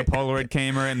better. It's like a Polaroid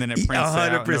camera, and then it prints 100%,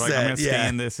 out. And like, I'm gonna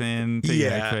scan this in to your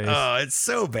face. Oh, it's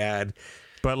so bad.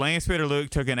 But Lance Peter Luke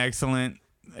took an excellent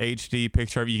HD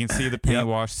picture of it. You can see the paint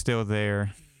wash still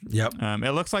there. Yep.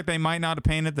 It looks like they might not have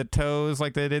painted the toes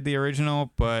like they did the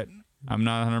original, but I'm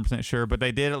not 100% sure. But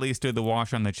they did at least do the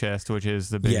wash on the chest, which is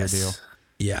the bigger deal.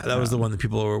 Yeah, that was the one that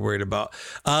people were worried about.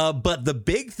 But the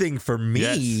big thing for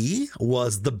me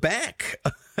was the back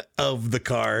of the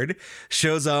card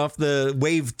shows off the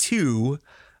Wave 2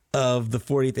 of the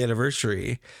 40th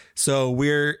anniversary. So we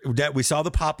saw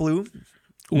the Poplu,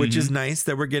 which is nice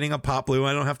that we're getting a Poplu.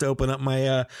 I don't have to open up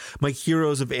my my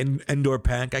Heroes of Endor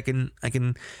pack. I can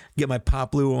get my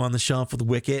Poplu on the shelf with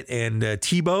Wicket and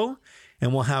Tebow,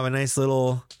 and we'll have a nice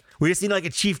little. We just need like a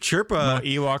Chief Chirpa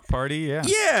Ewok party.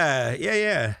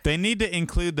 Yeah. They need to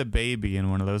include the baby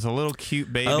in one of those. A little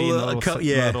cute baby, little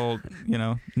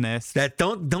nest. That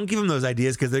don't give them those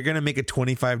ideas because they're gonna make a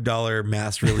 $25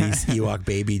 mass release Ewok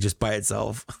baby just by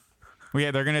itself. Well,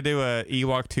 yeah, they're gonna do a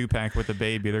Ewok 2-pack with a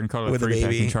baby. They're gonna call it a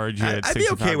 3-pack and charge you $65. I'd be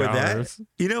okay with that.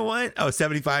 You know what? Oh,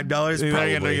 $75?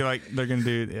 Probably. They're gonna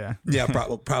do Yeah,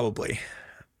 probably.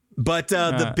 But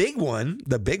the big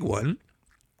one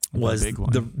was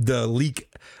the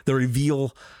leak, the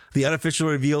reveal, the unofficial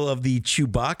reveal of the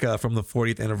Chewbacca from the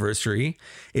 40th anniversary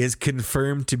is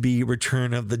confirmed to be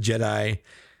Return of the Jedi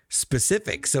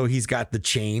specific. So he's got the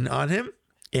chain on him,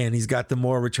 and he's got the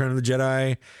more Return of the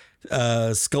Jedi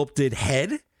sculpted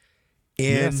head.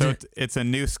 And so it's a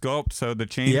new sculpt, so the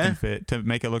chain can fit to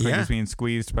make it look like it's being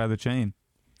squeezed by the chain.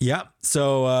 Yeah.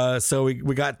 So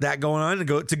we got that going on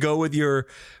to go with your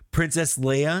Princess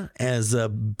Leia as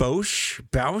Boushh.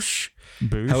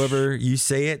 However you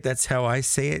say it, that's how I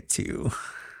say it too.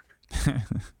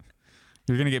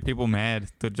 You're gonna get people mad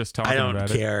to just talking about it. I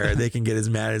don't care. They can get as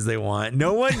mad as they want.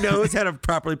 No one knows how to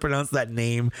properly pronounce that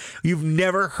name. You've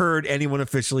never heard anyone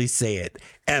officially say it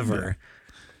ever.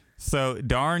 So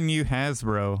darn you,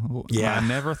 Hasbro. Yeah. I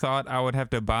never thought I would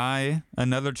have to buy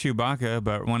another Chewbacca,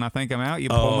 but when I think I'm out, you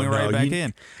pull me right back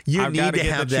in. You need to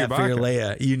have that for your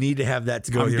Leia. You need to have that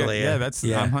to go with your Leia.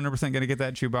 I'm 100% going to get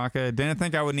that Chewbacca. Didn't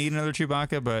think I would need another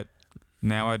Chewbacca, but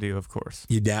now I do, of course.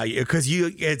 Because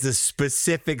it's a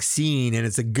specific scene, and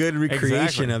it's a good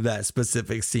recreation of that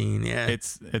specific scene. Yeah,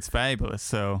 it's fabulous.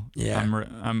 So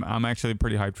I'm actually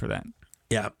pretty hyped for that.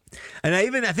 Yeah. And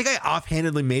I think I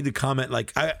offhandedly made the comment,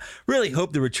 like, I really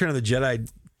hope the Return of the Jedi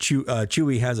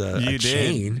Chewie has a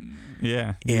chain.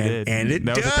 Yeah, you did. And it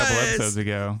does. That was a couple episodes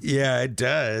ago. Yeah, it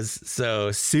does.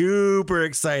 So super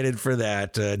excited for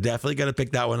that. Definitely going to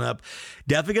pick that one up.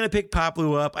 Definitely going to pick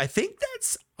Poplu up. I think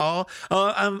that's all.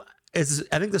 I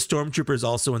think the Stormtrooper is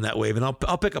also in that wave, and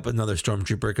I'll pick up another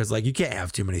Stormtrooper because, like, you can't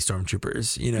have too many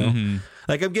Stormtroopers, you know? Mm-hmm.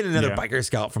 Like, I'm getting another Biker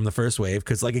Scout from the first wave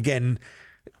because, like, again,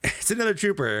 it's another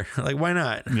trooper. Like, why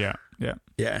not? Yeah.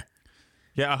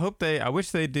 I wish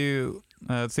they do.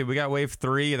 Let's see. We got Wave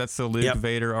 3. That's the Luke,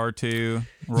 Vader, R2.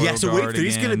 Royal so Guard Wave 3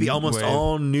 is going to be almost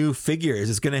all new figures.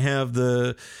 It's going to have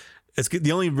the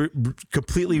only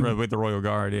completely with the Royal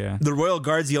Guard. Yeah, the Royal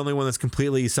Guard's the only one that's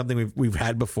completely something we've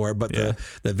had before. But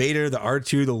the Vader, the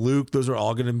R2, the Luke, those are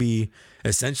all going to be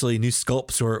essentially new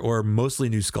sculpts or mostly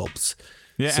new sculpts.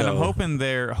 Yeah, and I'm hoping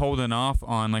they're holding off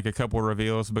on like a couple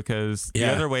reveals because the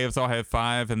other waves all have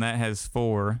 5 and that has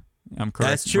 4. I'm correct.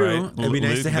 That's true. Right? It'd be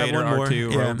nice Luke, to have Vader, one more.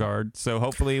 R2, Royal Guard. So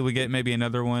hopefully we get maybe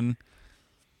another one.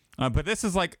 But this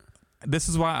is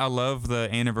why I love the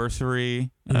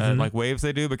anniversary like waves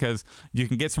they do, because you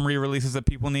can get some re-releases that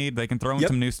people need. They can throw in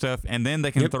some new stuff, and then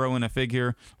they can throw in a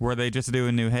figure where they just do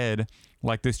a new head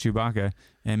like this Chewbacca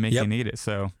and make you need it.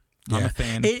 So I'm a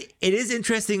fan. It is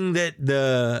interesting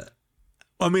that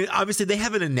obviously they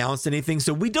haven't announced anything,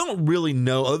 so we don't really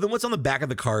know other than what's on the back of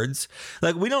the cards.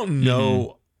 Like, we don't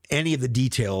know any of the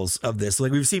details of this.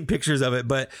 Like, we've seen pictures of it,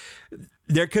 but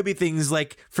there could be things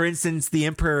like, for instance, the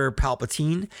Emperor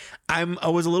Palpatine. I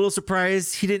was a little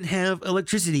surprised he didn't have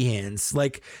electricity hands.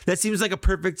 Like, that seems like a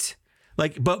perfect,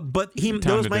 like, but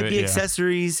those might be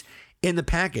accessories in the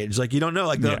package. Like, you don't know.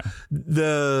 Like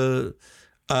the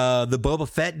Boba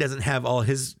Fett doesn't have all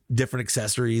his different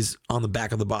accessories on the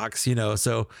back of the box, you know.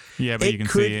 So yeah, but you can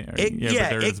see it. But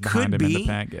there's behind him in the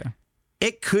pack. Yeah,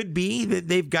 it could be that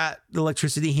they've got the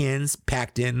electricity hands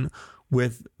packed in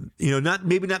with, you know,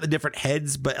 maybe not the different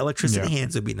heads, but electricity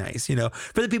hands would be nice, you know,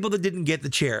 for the people that didn't get the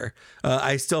chair.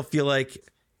 I still feel like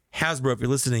Hasbro, if you're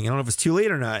listening, I don't know if it's too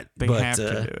late or not, they have to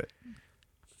do it.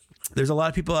 There's a lot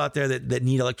of people out there that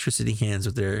need electricity hands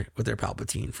with their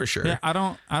Palpatine for sure. Yeah, I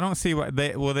don't see why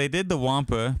they did the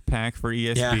Wampa pack for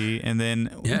ESB and then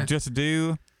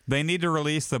they need to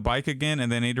release the bike again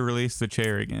and they need to release the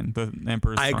chair again, the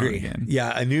Emperor's I agree. Again.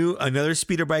 Yeah, another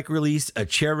speeder bike release, a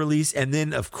chair release, and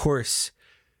then of course,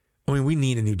 I mean, we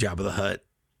need a new Jabba the Hutt.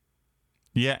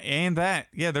 Yeah, and that.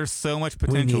 Yeah, there's so much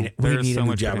potential. We need a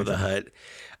new Jabba the Hutt.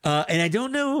 And I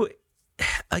don't know,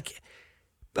 like,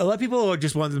 a lot of people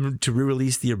just want them to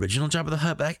re-release the original Jabba the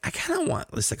Hutt, but I kind of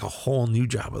want this, like, a whole new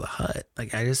Jabba the Hutt.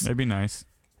 Like, that'd be nice.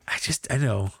 I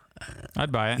know.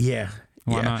 I'd buy it. Yeah.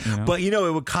 Why not? You know? But, you know,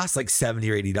 it would cost like $70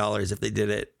 or $80 if they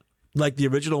did it. Like, the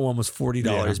original one was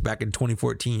 $40 back in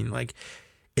 2014. Like,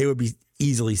 it would be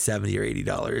easily $70 or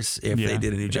 $80 if they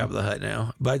did a new Jabba the Hutt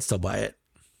now. But I'd still buy it.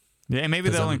 Yeah, and maybe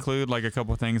they'll include like a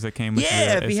couple things that came with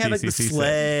the if you had like the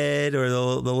sled or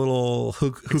the little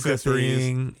hookah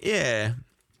thing. Yeah.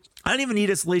 I don't even need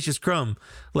a Salacious Crumb.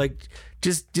 Like,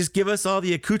 just give us all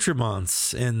the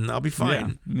accoutrements and I'll be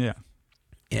fine. Yeah.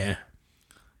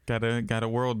 Got a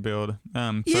world build.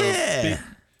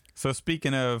 So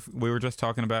speaking of, we were just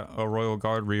talking about a Royal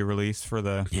Guard re-release for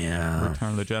the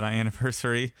Return of the Jedi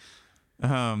anniversary.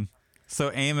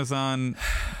 So Amazon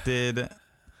did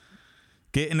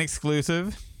get an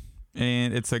exclusive,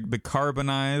 and it's the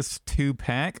carbonized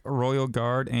 2-pack Royal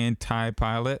Guard and TIE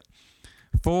Pilot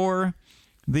for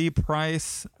the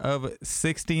price of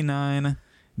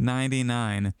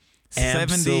 $69.99.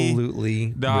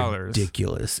 Absolutely $70.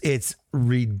 Ridiculous. It's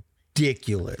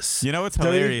ridiculous. You know what's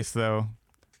hilarious though?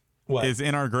 What? Is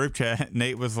in our group chat,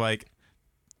 Nate was like,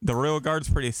 the Royal Guard's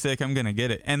pretty sick. I'm gonna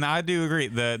get it, and I do agree.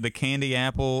 The candy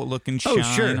apple looking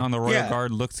shine on the Royal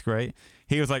Guard looks great.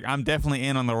 He was like, I'm definitely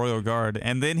in on the Royal Guard,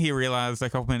 and then he realized a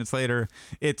couple minutes later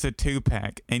it's a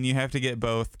 2-pack, and you have to get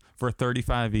both for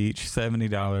 $35 each,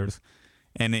 $70,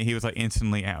 and he was like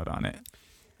instantly out on it.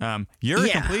 You're a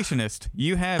completionist.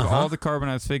 You have all the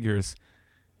carbonized figures.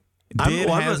 Did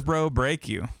Hasbro break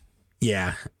you?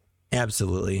 Yeah.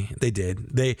 Absolutely. They did.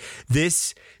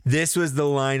 This was the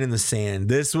line in the sand.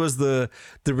 This was the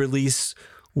release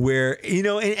where, you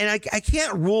know, and I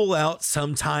can't rule out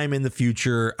sometime in the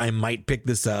future I might pick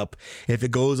this up if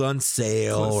it goes on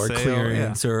sale or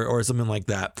clearance or something like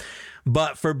that.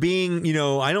 But for being, you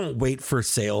know, I don't wait for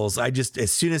sales. I just,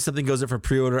 as soon as something goes up for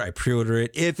pre-order, I pre-order it.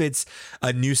 If it's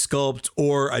a new sculpt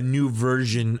or a new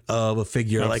version of a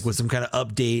figure, like with some kind of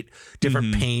update,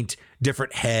 different paint,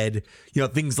 different head, you know,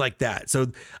 things like that.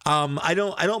 So I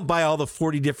don't buy all the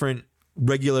 40 different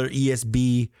regular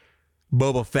ESB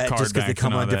Boba Fett just because they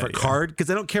come on a different card, because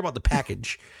I don't care about the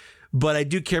package, but I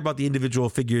do care about the individual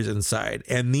figures inside.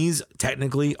 And these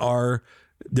technically are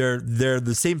they're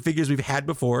the same figures we've had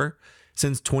before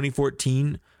since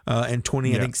 2014 and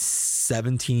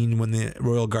 2017 when the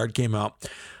Royal Guard came out.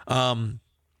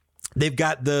 They've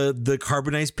got the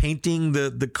carbonized painting.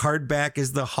 The card back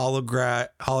is the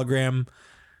hologram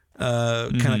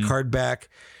kind of card back.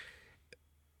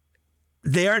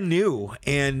 They are new,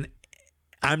 and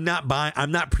I'm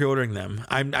not pre-ordering them.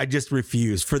 I just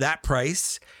refuse. For that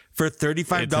price, for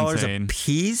 $35 a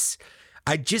piece,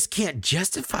 I just can't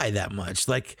justify that much.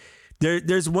 Like,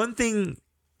 there's one thing,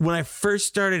 when I first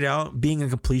started out being a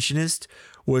completionist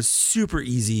was super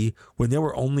easy when there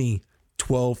were only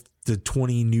 12 to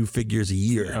 20 new figures a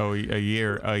year. Oh, a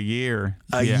year.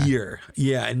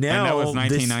 Yeah. And now, and that was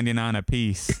 $19.99 a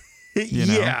piece. You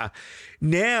know? Yeah.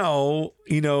 Now,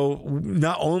 you know,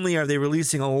 not only are they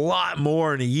releasing a lot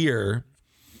more in a year,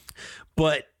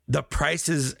 but the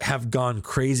prices have gone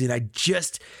crazy. And I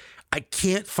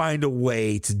can't find a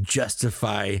way to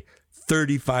justify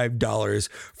 $35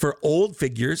 for old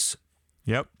figures.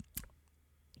 Yep.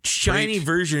 Shiny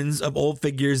versions of old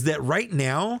figures that right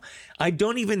now I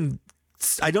don't even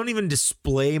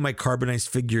display my carbonized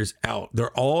figures out.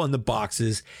 They're all in the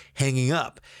boxes hanging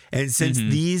up. And since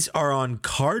these are on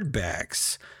card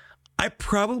backs, I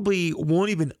probably won't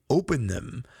even open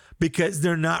them because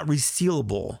they're not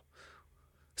resealable.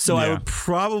 So I would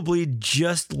probably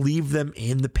just leave them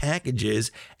in the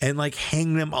packages and like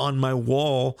hang them on my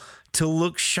wall to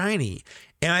look shiny.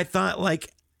 And I thought,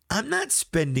 like, I'm not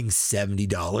spending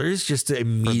 $70 just to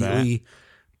immediately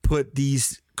put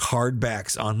these card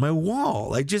backs on my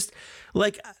wall.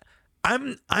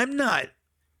 I'm not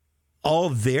all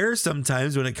there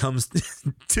sometimes when it comes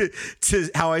to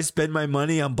how I spend my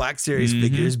money on Black Series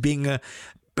figures, being a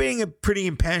pretty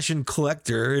impassioned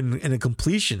collector and a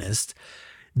completionist.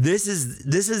 This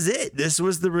is it. This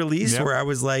was the release where I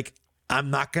was like, I'm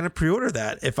not going to pre-order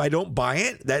that. If I don't buy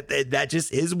it, that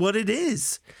just is what it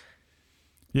is.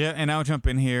 Yeah, and I'll jump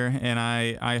in here, and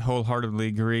I wholeheartedly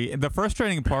agree. The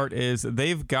frustrating part is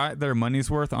they've got their money's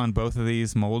worth on both of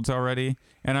these molds already,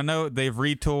 and I know they've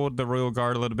retooled the Royal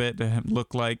Guard a little bit to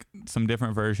look like some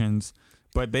different versions,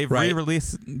 but they've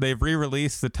re-released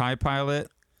the TIE Pilot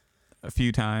a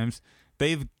few times.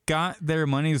 They've got their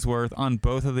money's worth on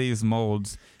both of these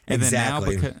molds, and then now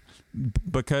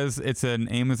because it's an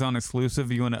Amazon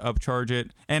exclusive, you want to upcharge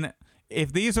it. And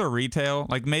if these are retail,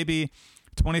 like maybe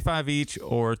 $25 each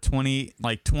or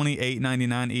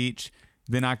 $28.99 each,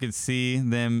 then I could see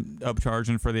them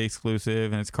upcharging for the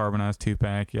exclusive, and it's carbonized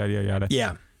 2-pack, yada yada yada.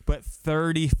 Yeah. But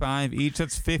 $35 each,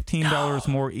 that's $15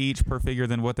 more each per figure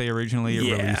than what they originally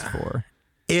released for.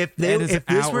 If this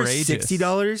were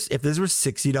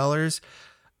 $60,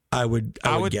 I would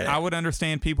get it. I would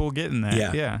understand people getting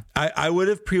that. Yeah. I would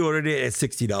have pre-ordered it at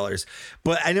 $60,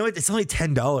 but I know it's only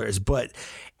 $10, but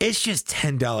it's just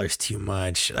 $10 too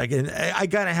much. Like, I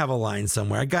gotta have a line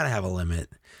somewhere. I gotta have a limit.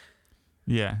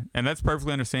 Yeah, and that's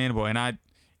perfectly understandable.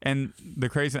 And the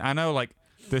crazy, I know like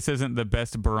this isn't the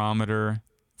best barometer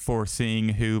for seeing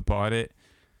who bought it,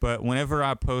 but whenever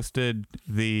I posted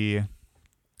the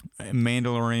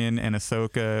Mandalorian and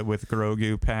Ahsoka with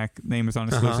Grogu pack, Amazon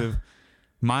exclusive,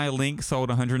 my link sold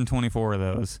 124 of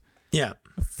those. Yeah.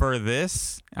 For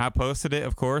this, I posted it,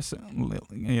 of course,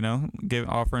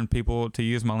 offering people to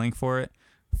use my link for it.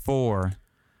 4.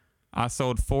 I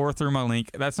sold 4 through my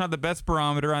link. That's not the best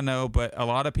barometer, I know, but a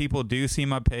lot of people do see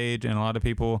my page, and a lot of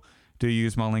people do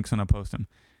use my links when I post them.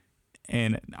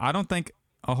 And I don't think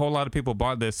a whole lot of people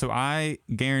bought this, so I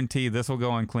guarantee this will go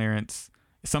on clearance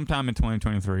sometime in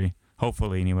 2023,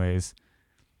 hopefully anyways.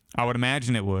 I would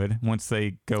imagine it would once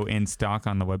they go in stock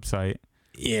on the website.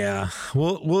 Yeah,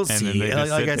 we'll see.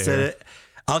 Like I said,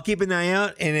 I'll keep an eye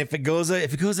out, and if it goes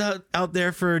out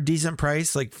there for a decent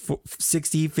price, like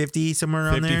 60, 50, somewhere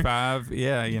around 55,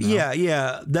 there. Yeah,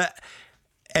 Yeah. That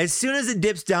as soon as it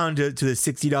dips down to the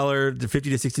 $60, the $50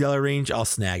 to $60 range, I'll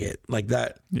snag it like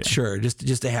that. Yeah. Sure,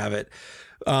 just to have it.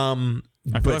 I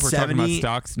feel like we're talking about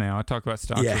stocks now. I talk about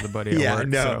stocks with a buddy at work.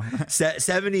 No.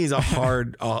 70 is a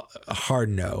hard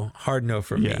no. Hard no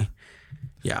for me.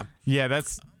 Yeah. Yeah,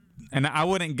 and I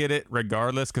wouldn't get it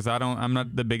regardless because I'm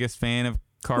not the biggest fan of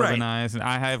carbonized. And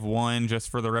I have one just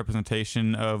for the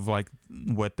representation of like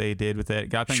what they did with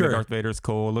it. I think the Darth Vader's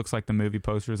cool. It looks like the movie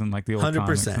posters and like the old 100%.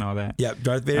 Comics and all that. Yeah,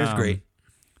 Darth Vader's great.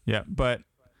 Yeah, but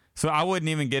so I wouldn't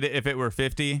even get it if it were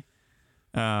 50.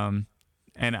 And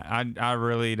I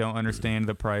really don't understand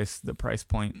the price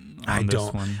point on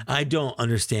this one. I don't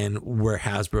understand where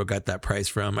Hasbro got that price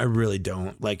from. I really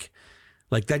don't. Like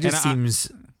that just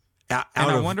seems out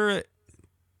I of wonder if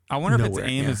it's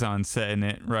Amazon setting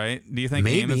it, right? Do you think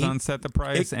Amazon set the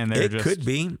price and they're just could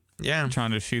be,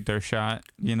 trying to shoot their shot,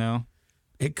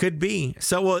 It could be.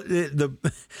 So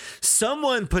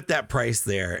someone put that price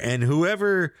there, and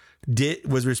whoever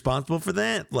was responsible for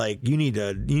that, like you need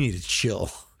to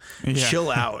chill. Yeah. Chill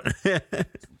out.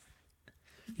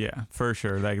 Yeah, for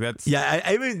sure. Like that's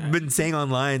I even been saying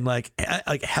online like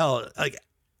hell, like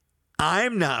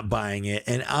I'm not buying it,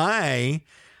 and I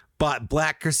bought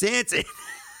Black Chrysanthemum.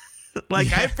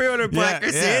 I pre-ordered Black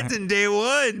Chrysanthemum day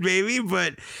one, baby,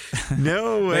 but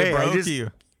no way. They broke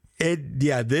you.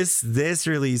 This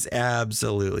release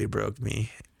absolutely broke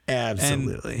me.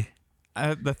 Absolutely.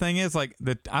 And, the thing is,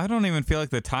 I don't even feel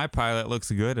like the TIE Pilot looks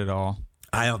good at all.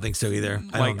 I don't think so either.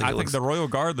 I think the Royal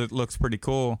Guard looks pretty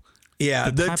cool.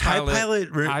 Yeah, the TIE Pilot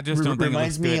I just don't think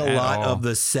reminds me a lot of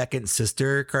the Second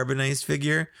Sister carbonized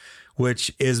figure,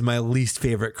 which is my least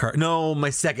favorite my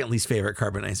second least favorite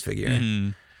carbonized figure. Mm-hmm.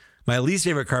 My least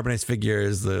favorite carbonized figure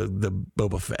is the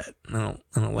Boba Fett. I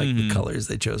don't like the colors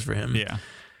they chose for him. Yeah.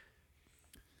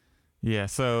 Yeah,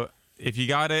 so if you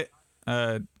got it,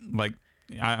 I'm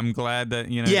glad that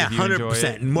if you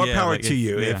 100%. More power to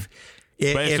you. Yeah.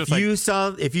 If you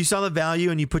saw the value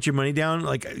and you put your money down,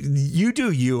 like you do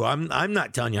you. I'm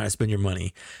not telling you how to spend your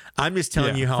money. I'm just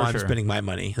telling you how I'm spending my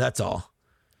money. That's all.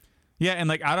 Yeah,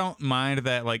 and I don't mind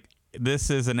that this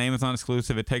is an Amazon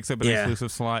exclusive. It takes up an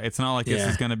exclusive slot. It's not like this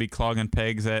is going to be clogging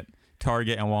pegs at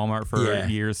Target and Walmart for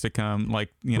years to come.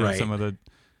 Some of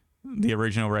the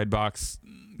original Redbox,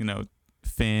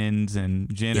 Fins and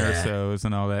Jyn Ersos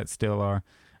and all that still are.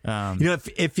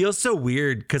 It feels so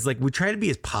weird because like we try to be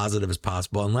as positive as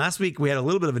possible. And last week we had a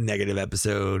little bit of a negative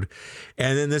episode,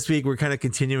 and then this week we're kind of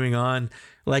continuing on.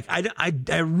 Like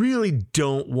I really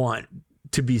don't want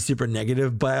to be super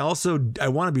negative, but I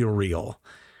want to be real.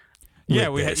 Yeah,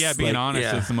 being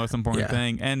honest is the most important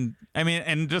thing. And I mean,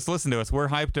 and just listen to us. We're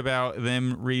hyped about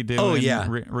them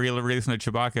redoing, releasing a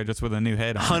Chewbacca just with a new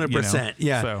head on. 100%.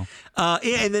 Yeah. So,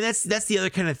 and then that's the other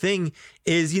kind of thing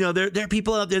is, there are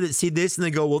people out there that see this and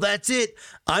they go, well, that's it.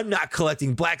 I'm not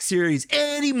collecting Black Series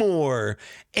anymore.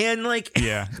 And like,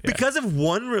 because of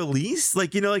one release,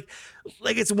 like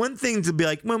it's one thing to be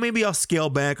like, well, maybe I'll scale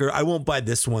back or I won't buy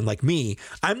this one. Like me,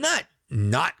 I'm not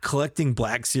collecting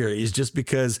Black Series just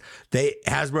because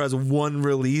Hasbro has one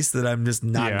release that I'm just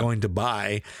not going to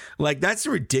buy. Like that's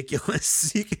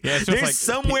ridiculous. There's like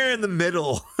somewhere in the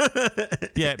middle.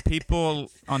 People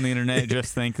on the internet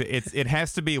just think that it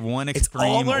has to be one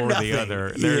extreme or the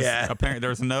other.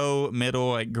 There's no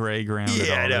middle like gray ground at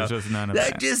all. There's just none of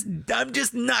that. I'm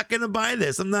just not gonna buy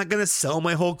this. I'm not gonna sell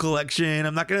my whole collection.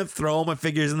 I'm not gonna throw all my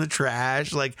figures in the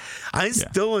trash. Like I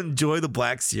still enjoy the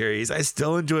Black Series. I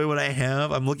still enjoy what I have.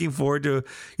 I'm looking forward to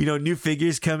new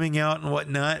figures coming out and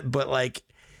whatnot, but like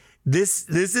this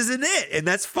isn't it, and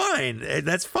that's fine.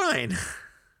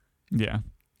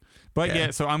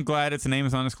 So I'm glad it's an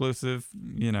Amazon exclusive.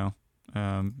 It's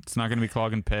not going to be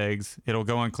clogging pegs. It'll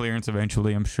go on clearance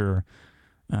eventually, I'm sure.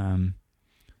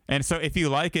 And so if you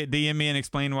like it, DM me and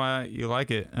explain why you like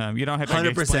it. You don't have to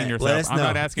explain yourself. I'm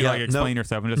not asking explain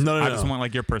yourself. I just want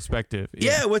like your perspective.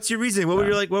 Yeah. What's your reasoning? What were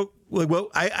you like? Well,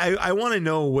 I want to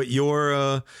know what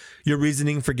your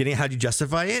reasoning for getting. How'd you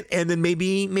justify it? And then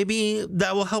maybe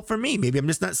that will help for me. Maybe I'm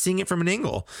just not seeing it from an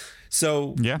angle.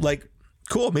 So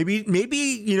cool. Maybe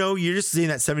you're just seeing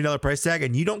that $70 price tag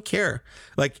and you don't care.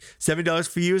 Like $70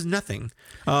 for you is nothing.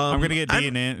 I'm gonna get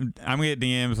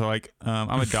DMs like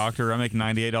I'm a doctor. I make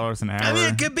 $98 an hour. I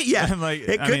mean, it could be. Yeah, I'm like,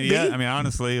 it could be. Yeah, I mean,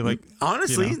 honestly,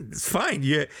 it's fine.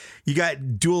 You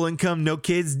got dual income, no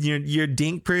kids. You're a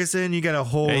dink person. You got a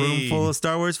whole room full of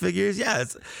Star Wars figures. Yeah,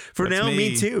 that's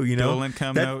me too. Dual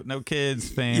income, no kids.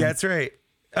 Fan. Yeah, that's right.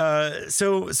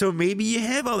 So maybe you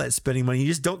have all that spending money, you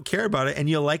just don't care about it, and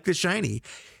you like the shiny.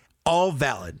 All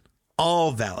valid.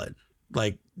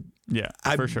 Like,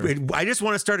 for sure. I just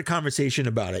want to start a conversation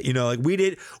about it. Like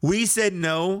we said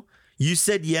no, you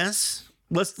said yes.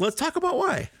 Let's talk about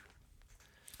why.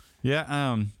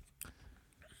 Yeah.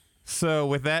 So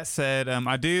with that said,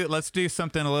 let's do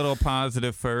something a little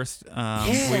positive first.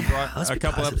 We brought a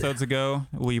couple episodes ago.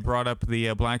 We brought up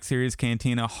the Black Series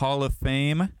Cantina Hall of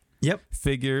Fame.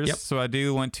 Figures. So I'm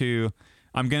going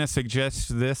to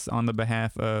suggest this on the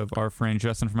behalf of our friend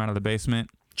Justin from Out of the Basement.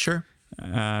 Sure.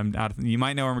 You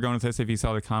might know where we're going with this if you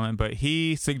saw the comment, but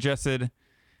he suggested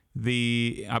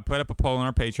I put up a poll on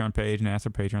our Patreon page and asked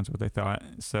our patrons what they thought.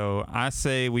 So I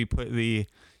say we put the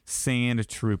Sand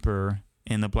Trooper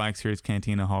in the Black Series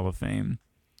Cantina Hall of Fame.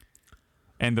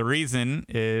 And the reason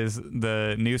is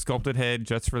the new sculpted head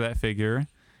just for that figure,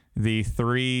 the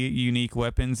 3 unique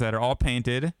weapons that are all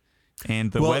painted,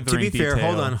 and the weathering detail. To be fair,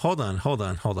 hold on.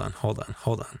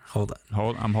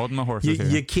 I'm holding my horses here.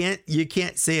 You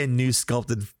can't say a new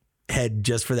sculpted head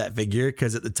just for that figure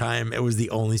because at the time it was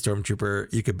the only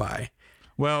Stormtrooper you could buy.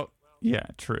 Well, yeah,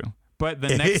 true. But the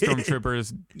next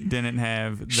Stormtroopers didn't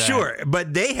have that. Sure,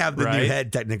 but they have the new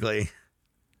head technically.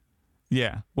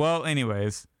 Yeah. Well,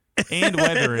 anyways, and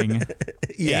weathering.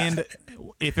 And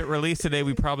if it released today,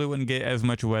 we probably wouldn't get as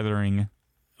much weathering.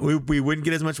 We wouldn't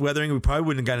get as much weathering. We probably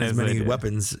wouldn't have gotten as many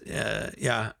weapons.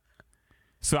 Yeah.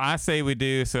 So I say we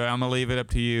do. So I'm gonna leave it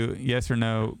up to you. Yes or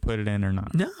no? Put it in or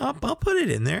not? No, I'll put it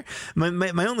in there.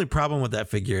 My only problem with that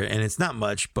figure, and it's not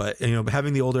much, but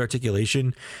having the older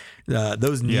articulation,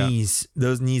 those knees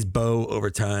bow over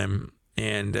time,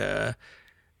 and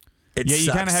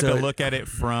you kind of have to look at it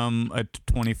from a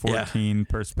 2014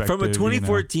 perspective. From a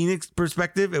 2014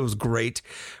 perspective, it was great.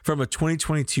 From a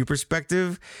 2022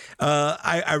 perspective,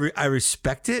 I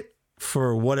respect it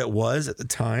for what it was at the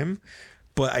time,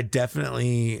 but I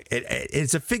definitely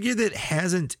it's a figure that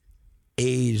hasn't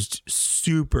aged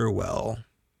super well.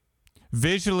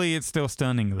 Visually, it's still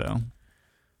stunning though,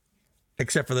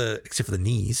 except for the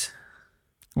knees.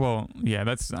 Well, yeah,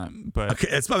 that's but okay.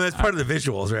 That's part of the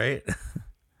visuals, right?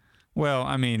 Well,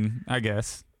 I mean, I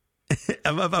guess.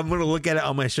 I'm going to look at it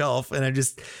on my shelf and I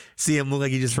just see him look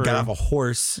like he just got off a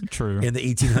horse in the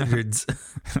 1800s.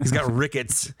 He's got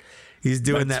rickets. He's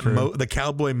doing the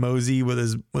cowboy mosey with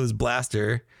his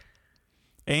blaster.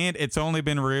 And it's only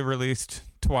been re-released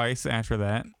twice after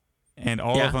that. And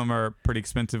all of them are pretty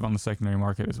expensive on the secondary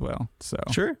market as well. So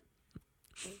sure.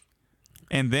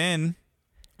 And then,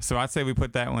 so I'd say we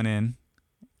put that one in.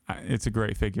 It's a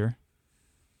great figure.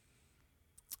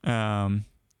 I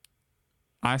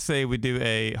say we do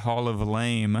a Hall of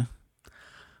Lame.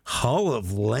 Hall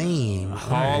of Lame.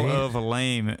 Hall of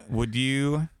Lame.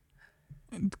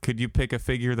 Could you pick a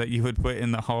figure that you would put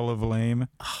in the Hall of Lame?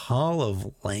 Hall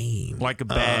of Lame. Like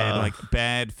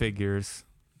bad figures.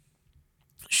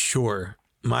 Sure.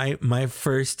 My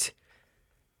first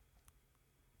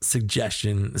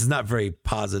suggestion is not very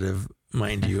positive,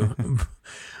 mind you,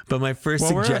 but my first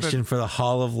suggestion for the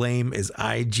Hall of Lame is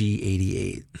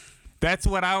IG-88. That's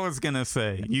what I was gonna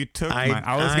say. You took mine.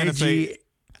 I was gonna say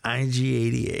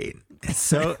IG-88.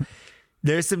 So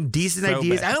there's some decent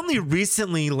ideas. bad. I only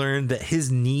recently learned that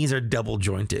his knees are double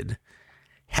jointed.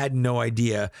 Had no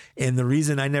idea. And the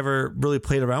reason I never really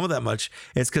played around with that much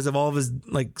is because of all of his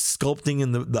like sculpting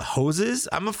and the hoses.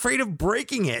 I'm afraid of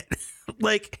breaking it.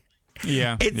 Like,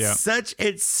 it's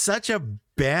such a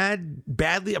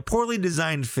poorly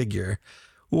designed figure.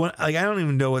 Like, I don't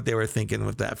even know what they were thinking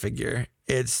with that figure.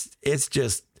 It's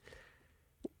just,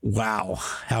 wow,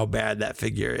 how bad that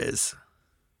figure is.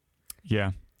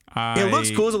 Yeah. It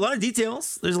looks cool. There's a lot of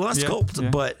details. There's a lot of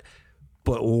sculpt, but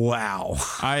wow.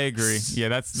 I agree. Yeah,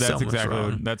 that's So much exactly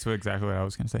wrong. that's exactly what I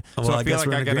was gonna say. Well, so I feel guess like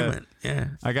we're I in gotta agreement. Yeah.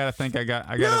 I gotta think I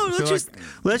got No,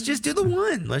 let's just do the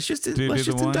one. Let's just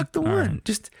induct the All one.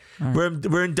 right.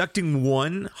 We're inducting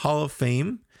one Hall of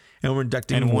Fame, and we're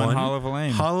inducting one Hall of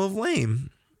Lame. Hall of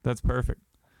Lame. That's perfect.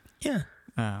 Yeah.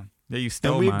 Yeah, you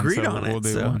stole we mine, agreed so on we'll it,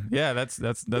 do so. one. Yeah, that's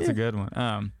a good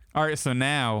one. All right, so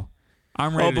now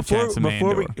I'm ready to chat some before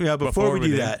Andor. we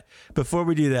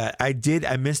do that, I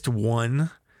missed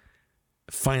one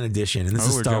fine edition, and this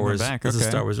is we're Star jumping Wars. back. This is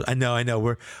Okay. Star Wars. I know.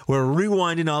 We're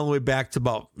rewinding all the way back to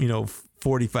about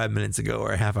 45 minutes ago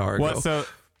or a half hour ago. Well, so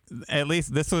at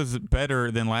least this was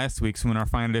better than last week's when our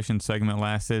fine edition segment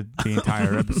lasted the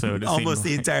entire episode. Almost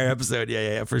the entire episode.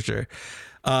 Yeah, for sure.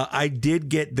 I did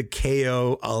get the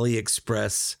KO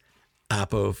AliExpress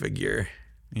Apo figure.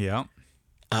 Yeah.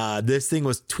 This thing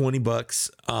was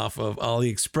 $20 off of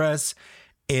AliExpress,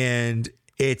 and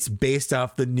it's based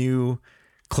off the new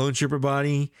Clone Trooper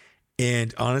body.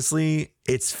 And honestly,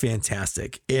 it's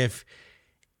fantastic. If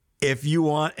you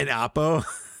want an Apo,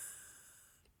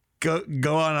 go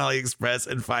on AliExpress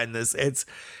and find this. It's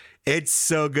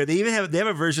so good. They have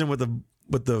a version with the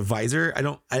visor. I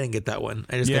didn't get that one.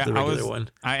 I just got the regular one.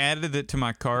 I added it to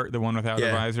my cart, the one without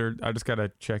the visor. I just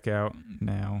gotta check out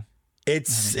now. It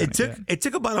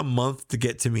took about a month to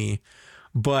get to me,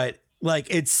 but like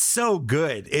it's so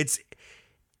good.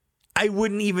 I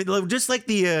wouldn't even just like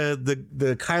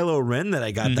the Kylo Ren that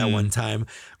I got that one time.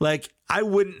 Like I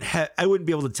wouldn't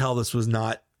be able to tell this was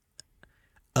not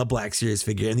a Black Series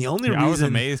figure. And the only reason I was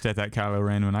amazed at that Kylo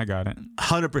Ren when I got it.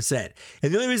 100%.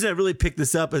 And the only reason I really picked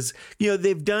this up is,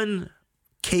 they've done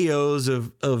KOs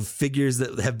of figures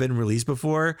that have been released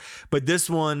before, but this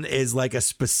one is like a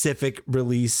specific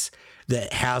release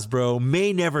that Hasbro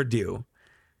may never do.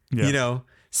 Yeah.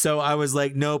 So I was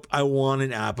like, nope, I want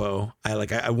an Apo.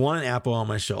 I want an Apo on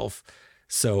my shelf.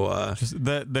 So just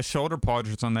the shoulder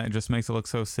quadrants on that just makes it look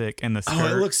so sick, and the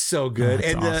skirt. It looks so good.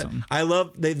 And awesome. I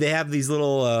love they have these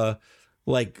little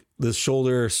like the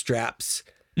shoulder straps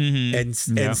and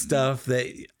stuff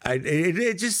that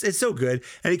it's so good.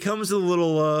 And he comes with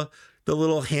the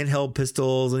little handheld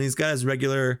pistols, and he's got his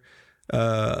regular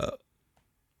Clone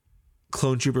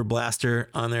Trooper blaster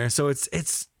on there. So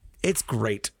it's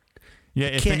great. Yeah,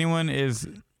 if anyone is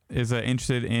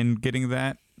interested in getting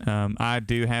that, I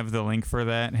do have the link for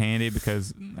that handy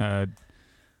because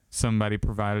somebody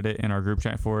provided it in our group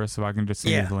chat for us, so I can just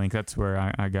send you the link. That's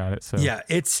where I got it. So yeah,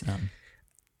 it's.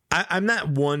 I'm not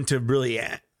one to really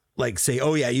like say,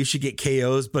 oh yeah, you should get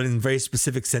KOs, but in very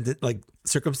specific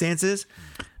circumstances,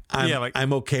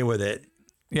 I'm okay with it.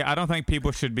 Yeah, I don't think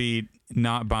people should be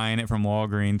not buying it from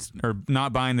Walgreens or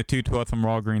not buying the 212 from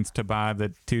Walgreens to buy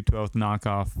the 212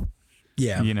 knockoff.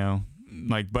 Yeah,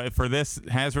 but for this,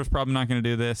 Hasbro's probably not going to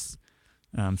do this.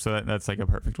 So that's like a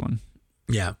perfect one.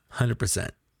 Yeah, 100%.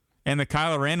 And the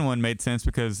Kylo Ren one made sense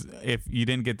because if you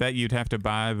didn't get that, you'd have to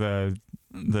buy the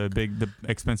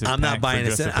expensive. I'm not buying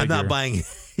I'm not buying.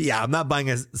 Yeah, I'm not buying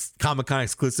a Comic-Con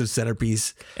exclusive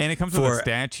centerpiece. And it comes with a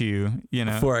statue,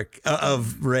 for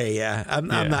of Rey. Yeah, I'm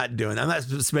not doing that. I'm not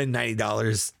spending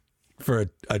 $90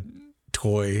 for a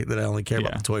toy that I only care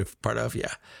about the toy part of.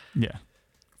 Yeah, yeah,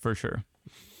 for sure.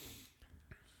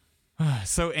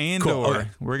 So Andor, cool. Okay.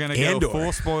 We're gonna go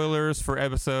full spoilers for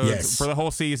episodes for the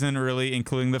whole season, really,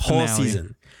 including the finale. Whole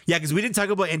season. Yeah, because we didn't talk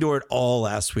about Andor at all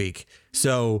last week,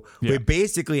 so we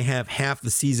basically have half the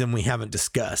season we haven't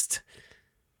discussed.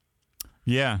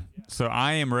 Yeah. So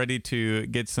I am ready to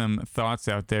get some thoughts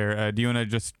out there. Do you want to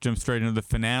just jump straight into the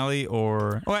finale,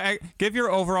 or give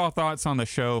your overall thoughts on the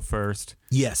show first?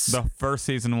 Yes. The first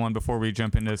season one before we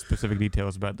jump into specific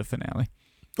details about the finale.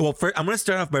 Well, I'm going to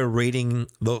start off by rating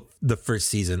the first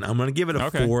season. I'm going to give it a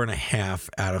 4.5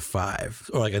 out of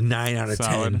 5, or like a 9 out of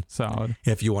 10. Solid.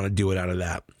 If you want to do it out of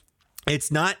that.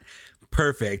 It's not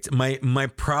perfect. My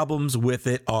problems with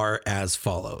it are as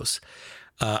follows.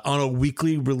 On a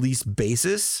weekly release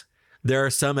basis, there are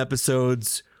some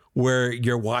episodes where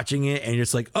you're watching it and you're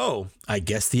just like, oh, I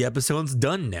guess the episode's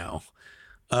done now.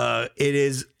 It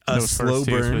is a slow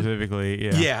burn. Specifically,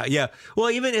 yeah.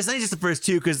 Well, even it's not just the first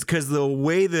two, because the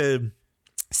way the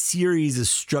series is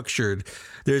structured,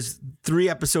 there's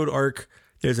 3-episode arc.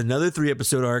 There's another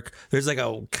 3-episode arc. There's like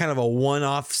a kind of a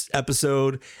one-off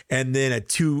episode, and then a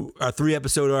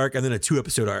 3-episode arc, and then a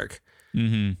 2-episode arc.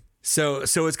 Mm-hmm. So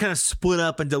it's kind of split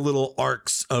up into little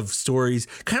arcs of stories,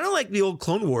 kind of like the old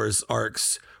Clone Wars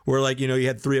arcs, where like, you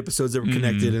had 3 episodes that were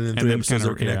connected, and then 3 episodes that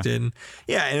were connected.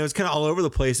 Yeah, and it was kind of all over the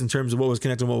place in terms of what was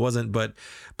connected and what wasn't. But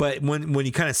when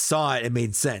you kind of saw it, it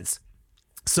made sense.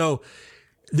 So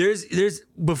there's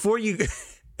before you,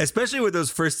 especially with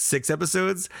those first 6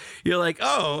 episodes, you're like,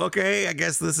 oh, okay, I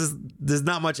guess there's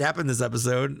not much happened this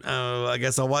episode. I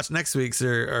guess I'll watch next week's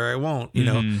or I won't, you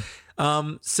know.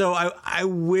 So I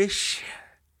wish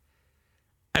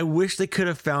they could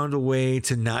have found a way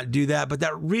to not do that, but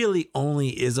that really only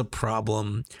is a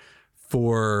problem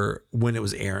for when it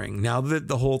was airing. Now that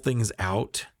the whole thing's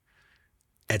out,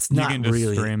 it's not really. You can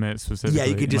just stream it specifically. Yeah,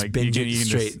 you could just binge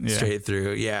it straight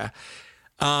through. Yeah.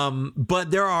 But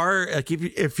there are, like,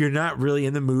 if you're not really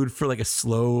in the mood for like a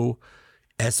slow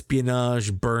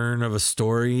espionage burn of a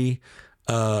story,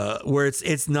 where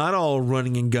it's not all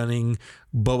running and gunning,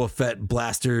 Boba Fett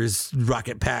blasters,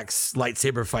 rocket packs,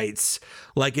 lightsaber fights.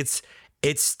 Like it's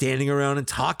standing around and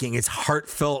talking. It's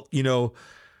heartfelt.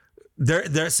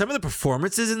 There some of the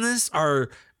performances in this are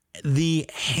the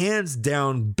hands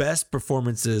down best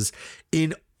performances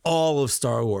in all of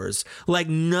Star Wars. Like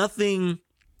nothing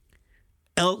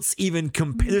else even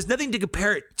there's nothing to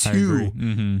compare it to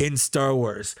in Star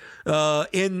Wars.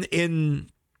 In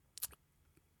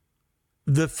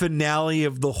the finale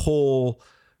of the whole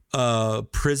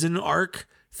prison arc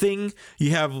thing,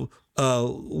 you have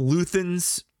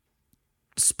Luthen's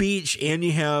speech, and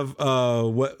you have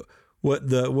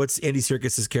what's Andy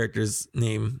Serkis's character's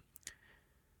name?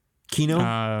 Kino?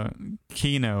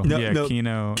 Kino. No,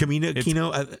 Kino.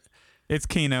 Kino. It's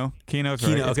Kino. Kino's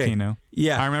Kino, right. It's okay. Kino.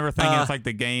 Yeah. I remember thinking it's like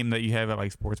the game that you have at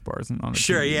like sports bars and on the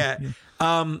Sure, TV.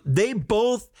 yeah. They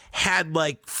both had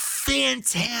like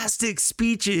fantastic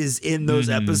speeches in those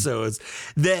episodes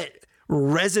that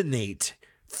resonate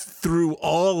through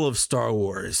all of Star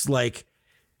Wars. Like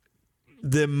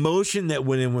the emotion that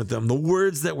went in with them, the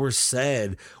words that were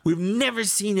said. We've never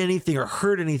seen anything or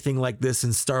heard anything like this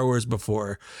in Star Wars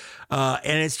before.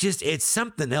 And it's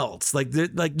something else. Like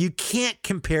you can't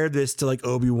compare this to like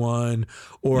Obi-Wan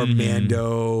or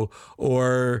Mando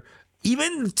or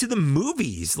even to the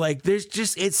movies. Like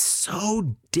it's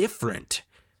so different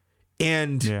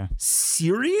and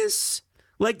serious.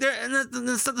 Like and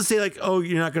that's not to say like, oh,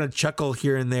 you're not going to chuckle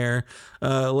here and there.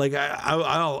 Like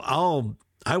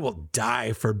I will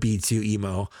die for B2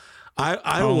 emo.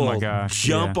 I will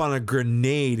jump on a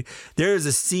grenade. There is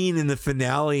a scene in the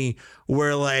finale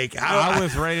where like I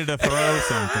was ready to throw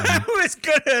something. I was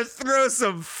gonna throw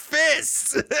some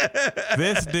fists.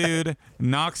 This dude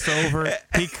knocks over.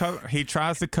 He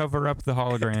tries to cover up the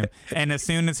hologram, and as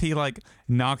soon as he like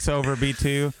knocks over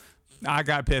B2, I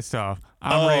got pissed off. You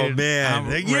don't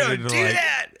do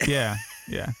that. Yeah.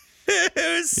 It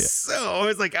was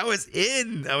I was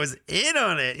in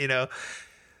on it,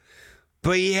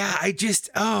 But yeah, I just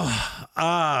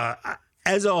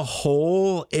as a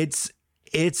whole, it's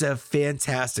a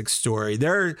fantastic story.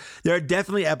 There are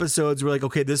definitely episodes where like,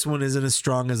 okay, this one isn't as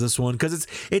strong as this one because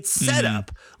it's set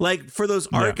up. Like for those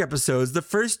arc episodes, the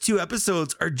first 2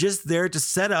 episodes are just there to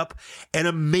set up an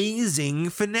amazing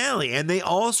finale, and they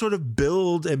all sort of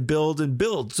build and build and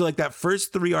build. So like that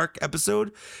first 3 arc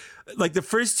episode, like the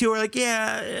first 2 are like,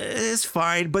 yeah, it's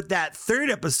fine. But that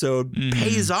 3rd episode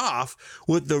pays off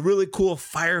with the really cool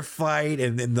firefight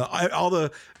and all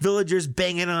the villagers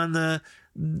banging on the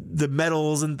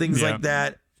metals and things like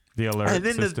that. The alert and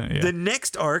then system, the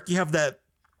next arc, you have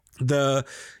the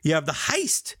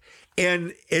heist.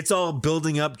 And it's all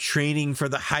building up training for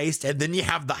the heist. And then you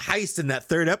have the heist in that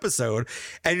 3rd episode.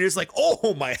 And you're just like,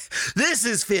 oh my, this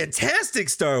is fantastic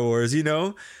Star Wars,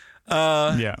 And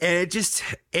it just,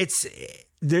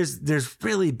 there's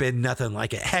really been nothing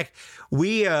like it. Heck,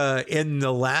 we in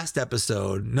the last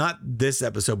episode, not this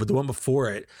episode, but the one before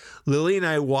it, Lily and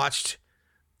I watched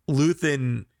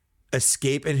Luthen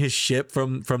escape in his ship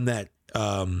from that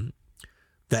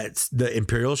that's the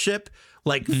Imperial ship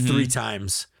like 3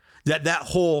 times. That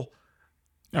whole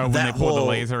when they pulled the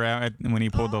laser out, when he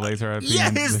pulled the laser out.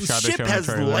 Yeah, his ship has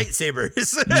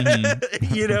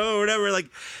lightsabers, you know, or whatever.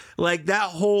 Like that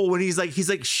whole when he's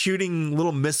like shooting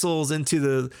little missiles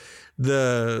into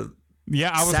the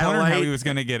yeah. I was satellite. wondering how he was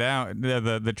going to get out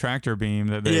the tractor beam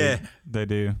that they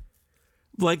do.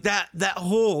 Like that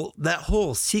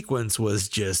whole sequence was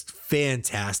just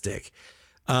fantastic.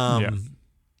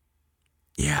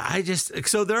 Yeah,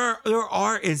 so there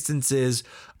are instances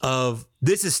of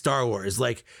this is Star Wars,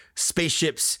 like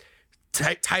spaceships,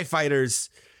 TIE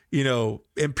fighters, you know,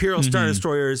 Imperial Star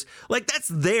Destroyers, like that's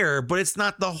there, but it's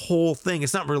not the whole thing.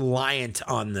 It's not reliant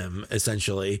on them,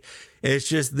 essentially. It's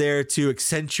just there to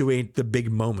accentuate the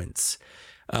big moments.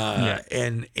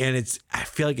 And I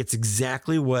feel like it's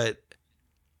exactly what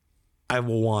I've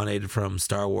wanted from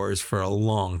Star Wars for a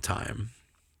long time.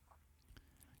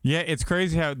 Yeah, it's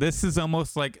crazy how this is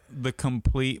almost like the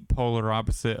complete polar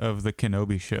opposite of the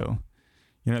Kenobi show.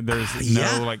 You know, there's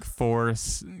no like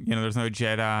Force, you know, there's no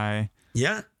Jedi.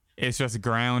 Yeah. It's just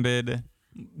grounded,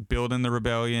 building the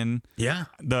rebellion. Yeah.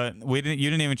 You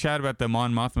didn't even chat about the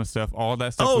Mon Mothma stuff. All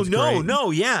that stuff was great.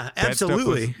 That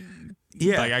absolutely.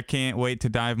 Like I can't wait to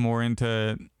dive more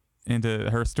into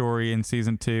her story in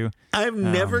season 2. I've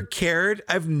never cared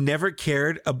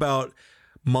about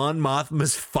Mon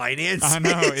Mothma's finances. I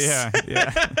know, yeah.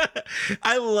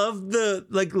 I love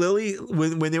Lily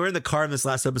when they were in the car in this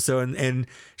last episode and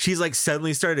she's like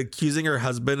suddenly started accusing her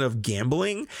husband of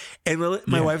gambling, and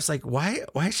my wife's like, why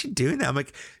is she doing that? I'm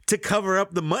like, to cover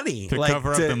up the money,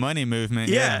 cover up the money movement.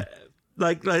 Yeah.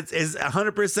 Like it's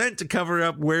 100% to cover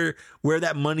up where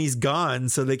that money's gone,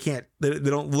 so they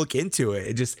don't look into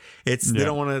it. They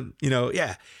don't want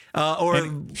to, or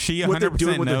and she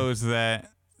 100% knows that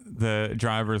the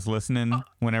driver's listening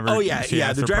whenever.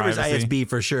 The driver's privacy. ISB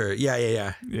for sure.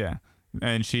 Yeah.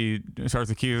 And she starts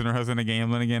accusing her husband of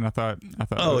gambling again. I thought.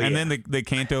 Then the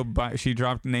Canto bite. She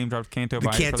name dropped Canto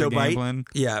bite for the gambling.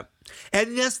 Yeah,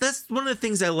 and that's one of the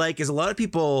things I like is a lot of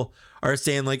people are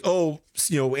saying like,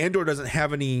 Andor doesn't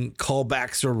have any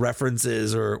callbacks or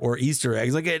references or Easter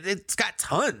eggs. Like it's got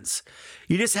tons.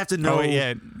 You just have to know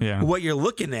what you're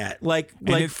looking at.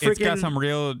 It's got some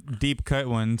real deep cut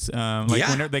ones.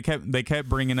 When they kept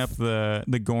bringing up the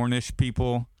Gornish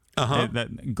people.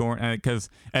 Because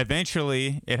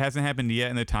eventually it hasn't happened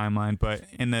yet in the timeline, but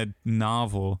in the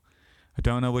novel, I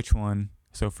don't know which one,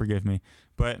 so forgive me.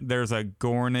 But there's a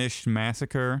Gornish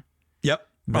massacre. Yep,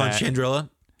 on Chandrila.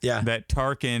 Yeah, that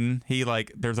Tarkin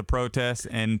there's a protest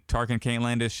and Tarkin can't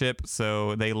land his ship,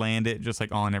 so they land it just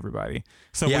like on everybody.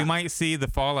 So we might see the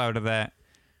fallout of that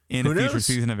in a future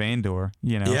season of Andor.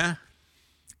 You know, yeah,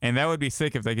 and that would be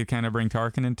sick if they could kind of bring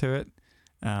Tarkin into it.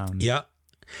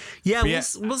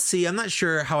 We'll see. I'm not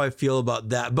sure how I feel about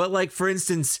that, but like for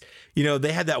instance,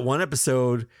 they had that one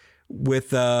episode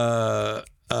with Admiral,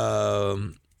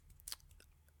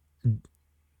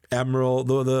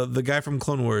 the guy from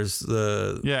Clone Wars,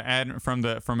 from A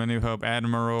New Hope,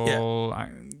 Admiral.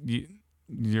 Yeah.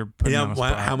 You're putting on the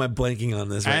spot. How am I blanking on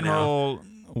this Admiral right now?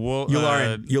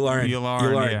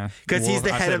 Yularen, because he's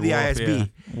the head of the ISB.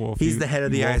 Yeah. He's the head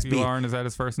of the ISB. Yularen, is that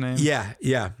his first name?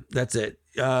 Yeah, that's it.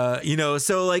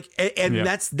 So like,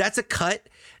 that's a cut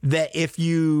that if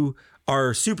you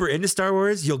are super into Star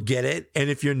Wars, you'll get it, and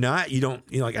if you're not, you don't.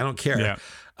 I don't care. Yeah.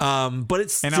 But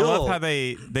it's still. And I love how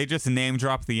they just name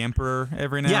drop the Emperor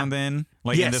every now and then.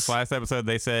 Like in this last episode,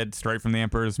 they said straight from the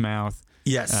Emperor's mouth.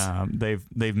 Yes.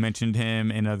 They've mentioned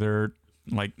him in other,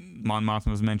 like Mon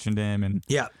Mothma's mentioned him, and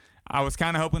I was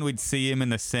kind of hoping we'd see him in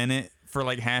the Senate for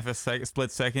like half a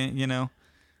split second,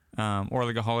 or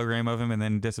like a hologram of him and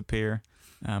then disappear.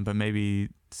 But maybe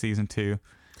season 2.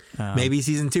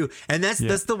 And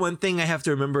that's the one thing I have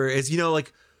to remember is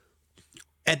like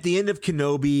at the end of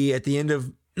Kenobi, at the end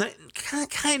of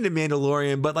kind of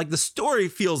Mandalorian, but like the story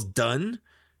feels done,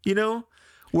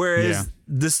 whereas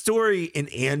the story in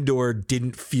Andor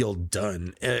didn't feel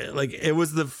done. Like it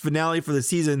was the finale for the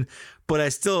season, but I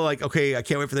still I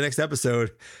can't wait for the next episode.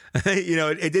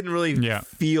 It didn't really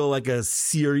feel like a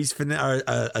series finale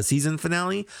or a season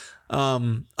finale.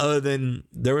 Other than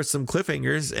there were some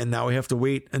cliffhangers, and now we have to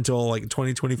wait until like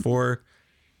 2024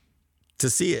 to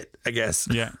see it, I guess.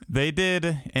 Yeah, they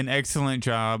did an excellent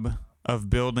job of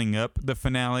building up the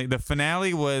finale. The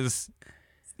finale was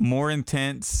more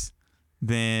intense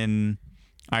than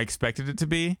I expected it to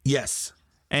be. Yes.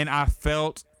 And I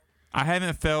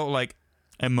haven't felt like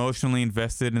emotionally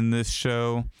invested in this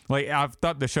show. Like, I've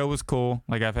thought the show was cool.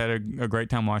 Like, I've had a great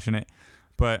time watching it.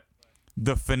 But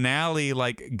the finale,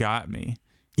 like, got me.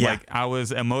 Yeah. Like, I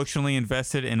was emotionally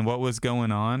invested in what was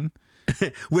going on.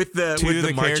 with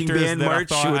the marching band march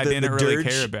with I the didn't really dirge.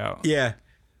 care about. Yeah.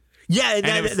 Yeah,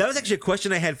 and was- that was actually a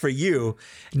question I had for you.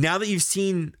 Now that you've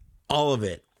seen all of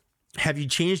it, have you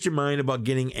changed your mind about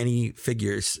getting any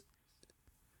figures?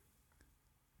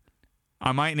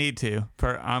 I might need to.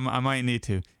 I might need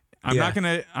to. I'm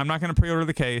Yeah. not gonna pre-order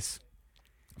the case,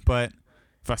 but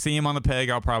if I see him on the peg,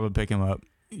 I'll probably pick him up.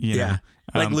 You know?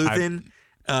 Like Luthen.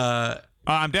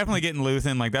 I'm definitely getting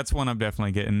Luthen. Like, that's one I'm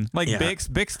definitely getting. Like, Yeah.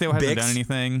 Bix still hasn't Bix? done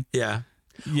anything. Yeah.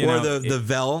 You Or know, the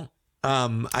Vel.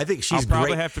 I think she's I'll probably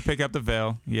great. have to pick up the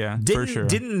Veil. Yeah, for sure.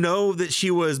 Didn't know that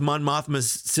she was Mon Mothma's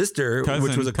sister,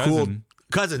 which was a cool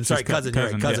cousin. Sorry, cousin.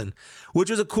 You're right, cousin. Which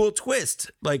was a cool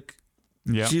twist. Like,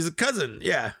 Yeah. she's a cousin.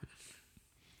 Yeah.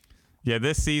 Yeah,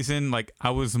 this season, like, I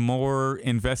was more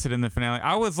invested in the finale.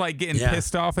 I was, like, getting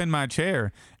pissed off in my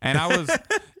chair. And I was,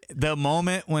 the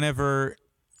moment whenever,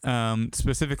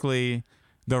 specifically,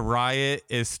 the riot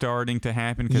is starting to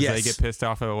happen because they get pissed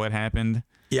off at what happened.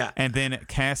 Yeah. And then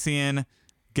Cassian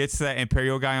gets that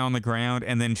Imperial guy on the ground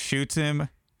and then shoots him.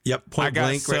 Yep. Point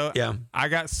blank. Right? Yeah. I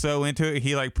got so into it.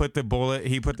 He like put the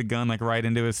gun like right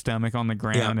into his stomach on the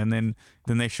ground, and then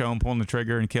they show him pulling the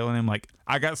trigger and killing him. Like,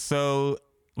 I got so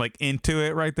like into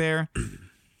it right there.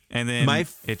 And then my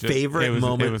favorite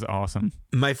moment. It was awesome.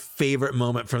 My favorite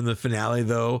moment from the finale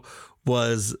though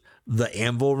was the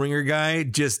anvil ringer guy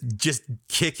just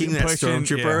kicking that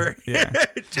stormtrooper. Yeah.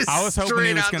 Just I was hoping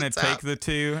he was going to take the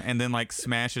two and then like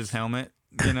smash his helmet,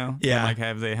 you know? Yeah. And like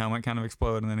have the helmet kind of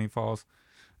explode and then he falls.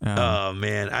 Oh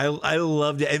man, I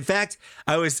loved it. In fact,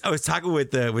 I was talking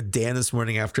with Dan this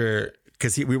morning after,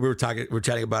 because we were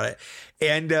chatting about it,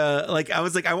 and like I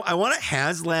was like, I want a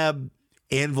HasLab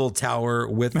anvil tower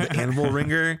with the anvil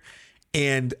ringer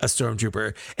and a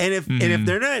stormtrooper. And if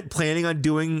they're not planning on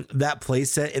doing that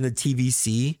playset in the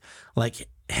TVC, like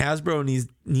Hasbro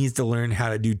needs to learn how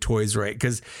to do toys right,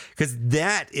 because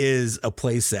that is a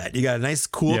playset. You got a nice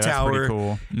cool tower. That's pretty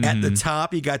cool. At the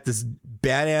top. You got this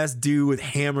badass dude with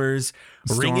hammers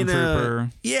ringing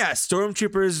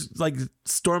stormtroopers like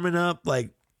storming up. Like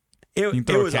you can it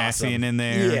throw was Cassian awesome. in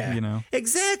there. Yeah, you know,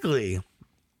 exactly.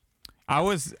 I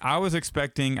was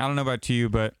expecting. I don't know about you,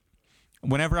 but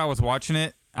whenever I was watching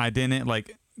it, I didn't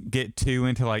like get too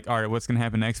into like, all right, what's gonna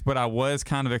happen next, but I was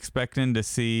kind of expecting to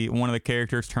see one of the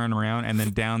characters turn around and then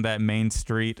down that main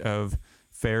street of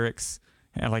Ferrix,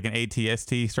 and like an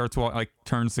ATST starts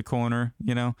turns the corner,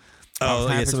 you know. Oh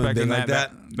yeah, something big like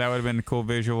that. That would have been a cool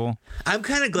visual. I'm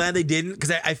kind of glad they didn't,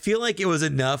 because I feel like it was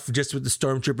enough just with the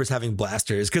stormtroopers having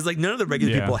blasters, because like none of the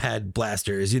regular people had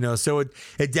blasters, you know. So it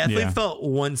definitely felt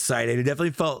one-sided. It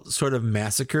definitely felt sort of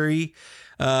massacre-y,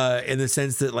 in the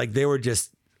sense that like they were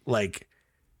just like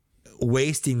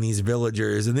wasting these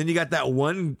villagers. And then you got that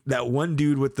one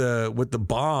dude with the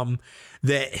bomb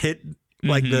that hit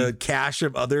like the cache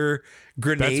of other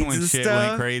grenades. That's when and shit stuff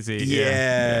went crazy.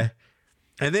 Yeah.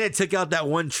 And then it took out that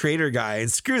one traitor guy,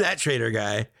 and screw that traitor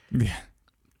guy. Yeah.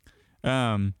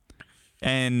 And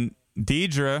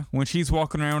Deidre, when she's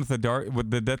walking around with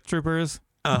the Death Troopers,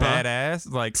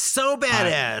 badass, like so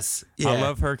badass. I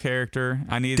love her character.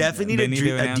 Definitely need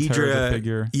a Deidre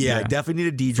figure. Yeah, definitely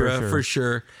need a Deidre for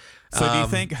sure. So do you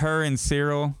think her and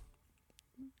Cyril?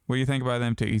 What do you think about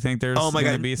them too? You think there's going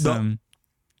to be some?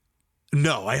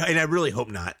 No, I really hope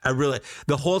not.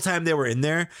 The whole time they were in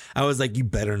there, I was like, you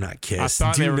better not kiss. I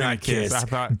thought they were going to kiss.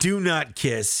 Do not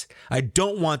kiss. I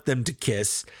don't want them to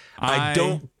kiss.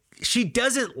 She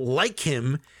doesn't like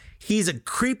him. He's a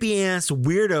creepy ass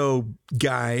weirdo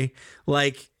guy.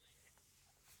 Like,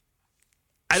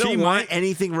 I don't want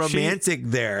anything romantic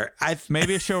there.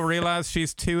 Maybe she'll realize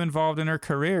she's too involved in her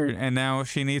career, and now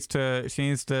she needs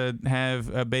to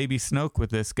have a baby Snoke with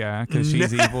this guy, because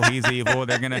she's evil, he's evil.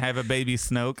 They're gonna have a baby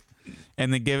Snoke,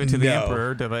 and then give it to the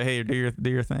Emperor to like, hey, do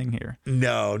your thing here.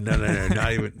 No, not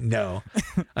even. No,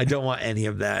 I don't want any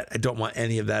of that. I don't want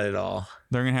any of that at all.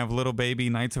 They're gonna have little baby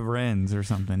Knights of Rens or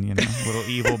something, you know, little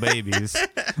evil babies.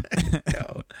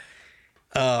 No.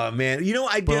 Oh man, you know,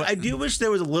 I do wish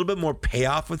there was a little bit more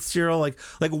payoff with Cyril. Like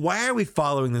why are we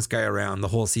following this guy around the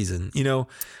whole season? You know,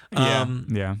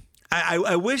 yeah.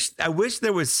 I wish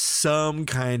there was some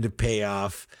kind of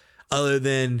payoff other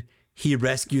than he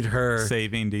rescued her,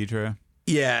 saving Deidre.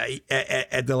 Yeah,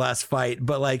 at the last fight.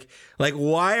 But like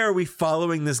why are we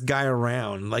following this guy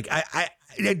around? Like I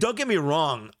don't get me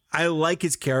wrong, I like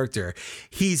his character.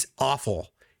 He's awful.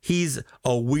 He's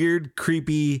a weird,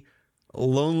 creepy,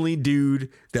 lonely dude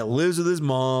that lives with his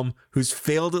mom who's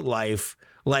failed at life.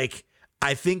 Like,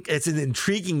 I think it's an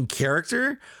intriguing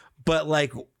character, but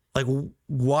like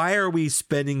why are we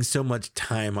spending so much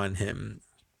time on him?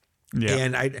 Yeah.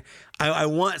 And I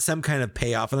want some kind of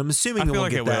payoff, and I'm assuming that we'll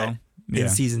get that in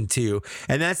season 2.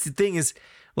 And that's the thing is,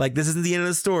 like, this isn't the end of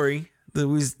the story.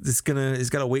 He's got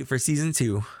to wait for season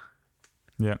 2.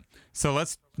 Yeah. So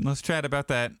let's chat about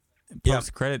that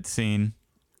post-credit scene.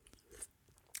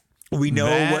 We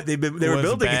know what they were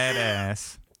building.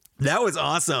 Badass. That was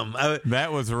awesome.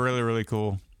 That was really, really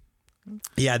cool.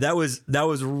 Yeah, that was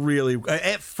really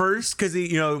at first, because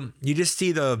you just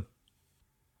see the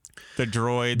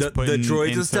droids, the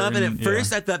droids and stuff, and at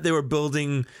first I thought they were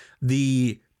building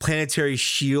the planetary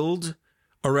shield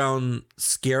around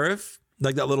Scarif,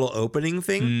 like that little opening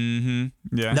thing.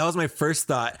 Mm-hmm. Yeah, that was my first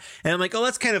thought, and I'm like, oh,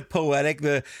 that's kind of poetic.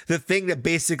 The thing that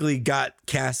basically got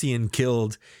Cassian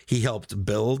killed, he helped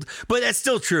build, but that's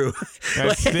still true.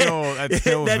 That's still very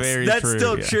true. That's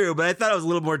still true, but I thought it was a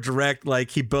little more direct. Like,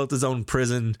 he built his own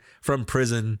prison from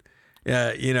prison.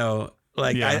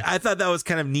 I thought that was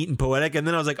kind of neat and poetic, and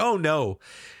then I was like, oh no.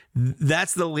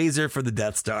 That's the laser for the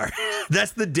Death Star.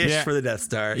 That's the dish for the Death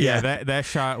Star. Yeah, that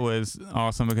shot was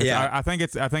awesome because I think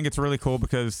it's really cool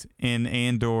because in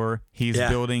Andor he's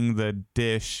building the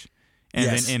dish, and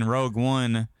then in Rogue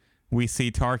One we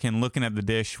see Tarkin looking at the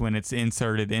dish when it's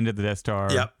inserted into the Death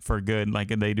Star for good. Like,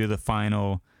 they do the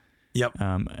final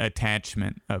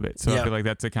attachment of it. So I feel like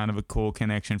that's a kind of a cool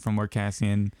connection from where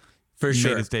Cassian made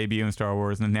his debut in Star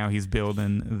Wars, and now he's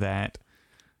building that.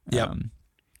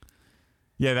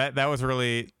 That was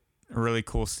really, really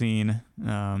cool scene.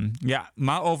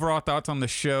 My overall thoughts on the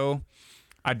show,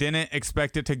 I didn't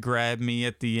expect it to grab me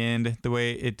at the end the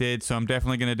way it did, so I'm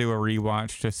definitely going to do a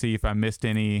rewatch to see if I missed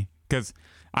any, because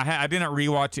I didn't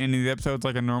rewatch any of the episodes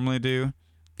like I normally do.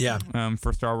 Yeah.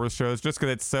 For Star Wars shows, just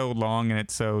because it's so long and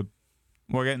it's so,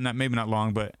 maybe not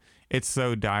long, but it's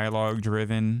so dialogue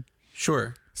driven.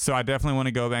 Sure. So I definitely want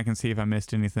to go back and see if I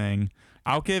missed anything.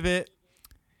 I'll give it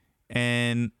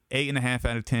an 8.5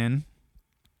 out of 10.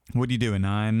 What do you do? A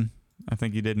 9? I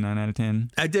think you did 9 out of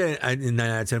 10. I did 9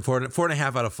 out of 10. 4.5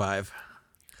 out of 5.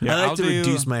 Yeah, I like to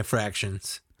reduce my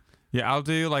fractions. Yeah, I'll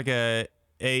do like a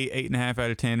 8.5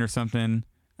 out of 10 or something,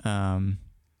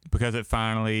 because it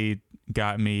finally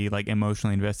got me like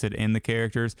emotionally invested in the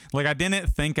characters. Like, I didn't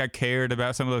think I cared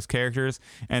about some of those characters,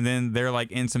 and then they're like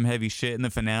in some heavy shit in the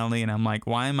finale, and I'm like,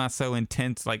 why am I so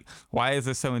intense? Like, why is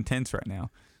this so intense right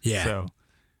now? Yeah. So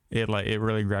it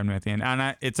really grabbed me at the end,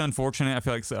 and it's unfortunate. I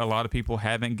feel like a lot of people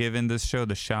haven't given this show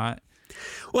the shot.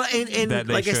 Well, and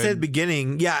like I said at the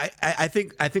beginning, I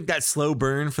think that slow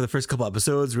burn for the first couple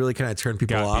episodes really kind of turned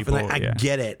people off, and I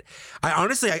get it. I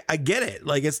honestly get it.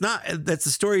 Like, that's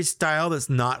a story style that's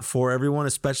not for everyone,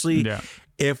 especially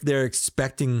if they're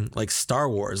expecting like Star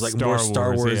Wars, like more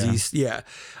Star Wars. Yeah.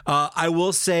 I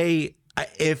will say,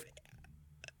 if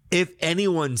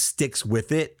anyone sticks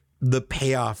with it, the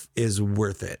payoff is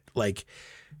worth it. Like,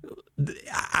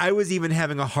 I was even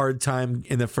having a hard time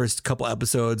in the first couple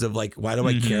episodes of like, why do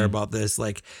I care about this?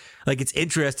 Like it's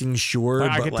interesting, sure.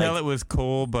 I could tell it was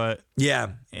cool, but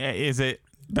is it?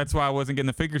 That's why I wasn't getting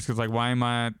the figures, because like, why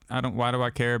do I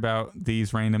care about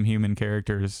these random human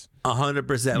characters?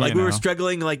 100%. Like, we were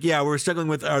struggling. Like, we're struggling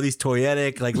with, are these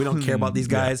toyetic? Like, we don't care about these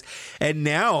guys. And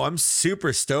now I'm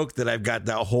super stoked that I've got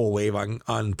that whole wave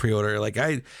on pre-order. Like,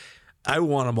 I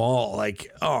want them all.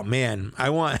 Like, oh man,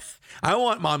 I want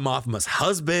Mon Mothma's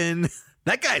husband.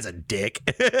 That guy's a dick.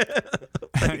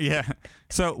 Yeah.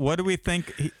 So what do we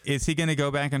think? Is he going to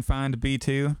go back and find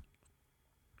B2?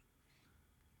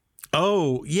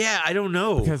 Oh yeah, I don't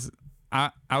know. Because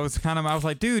I was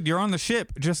like, dude, you're on the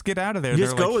ship. Just get out of there.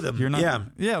 Just go with him. You're not,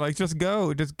 yeah, like, just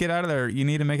go. Just get out of there. You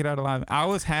need to make it out alive. I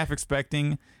was half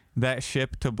expecting that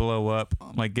ship to blow up,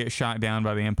 like get shot down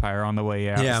by the Empire on the way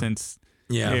out, since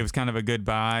it was kind of a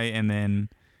goodbye, and then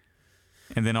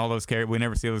all those characters, we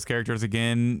never see those characters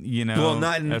again, Well,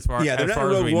 not in, as far, they're as not far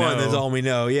in as Rogue we One, know. that's all we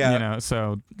know,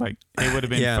 so like, it would have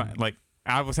been fun. Like,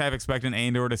 I was half expecting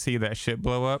Andor to see that ship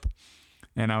blow up,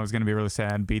 and I was going to be really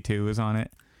sad B2 was on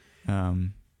it,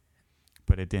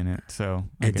 but it didn't, so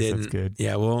I guess that's good.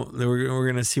 Yeah, well, we're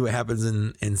going to see what happens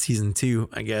in season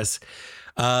 2, I guess.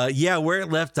 Where it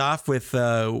left off with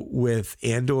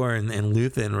Andor and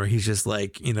Luthen, where he's just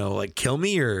like, like, kill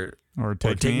me or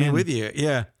take me with you.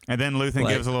 Yeah. And then Luthen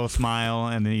gives a little smile,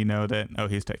 and then you know that,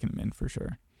 he's taking him in for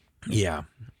sure. Yeah.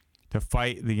 To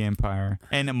fight the Empire.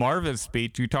 And Marva's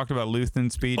speech, you talked about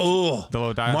Luthen's speech. Oh, the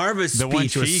little Marva's speech one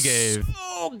she gave.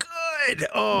 So good.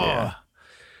 Oh.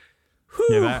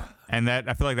 Yeah. That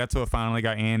I feel like that's what finally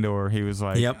got Andor. He was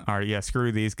like, all right,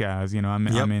 screw these guys. I'm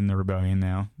in the rebellion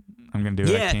now. I'm gonna do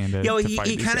what I can to, well, to he fight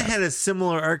these kind of guys. had a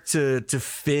similar arc to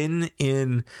Finn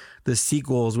in the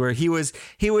sequels, where he was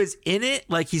in it,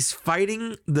 like he's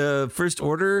fighting the First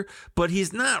Order, but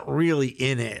he's not really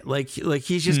in it. Like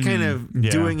he's just kind of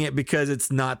doing it because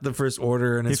it's not the First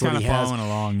Order, and it's He's what kind he of has. following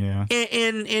along, yeah.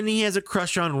 And he has a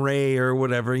crush on Rey or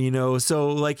whatever, So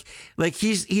like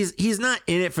he's not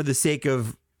in it for the sake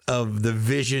of the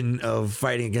vision of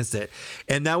fighting against it.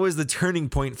 And that was the turning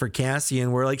point for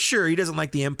Cassian, where like, sure, he doesn't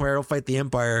like the Empire, he'll fight the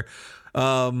Empire.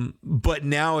 But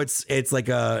now it's like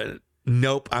a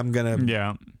nope, I'm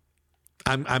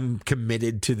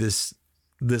committed to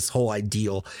this whole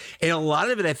ideal. And a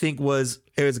lot of it, I think, was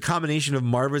a combination of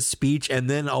Marva's speech, and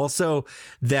then also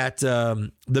that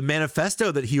the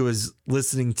manifesto that he was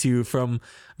listening to from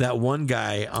that one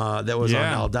guy that was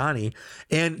on Aldhani.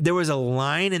 And there was a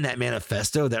line in that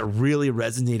manifesto that really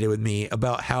resonated with me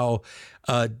about how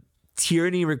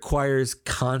tyranny requires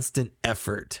constant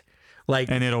effort.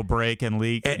 And it'll break and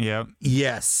leak. Yep.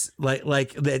 Yes.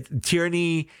 Like that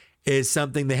tyranny is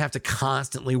something they have to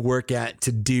constantly work at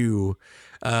to do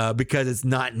because it's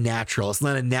not natural. It's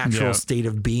not a natural state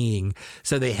of being.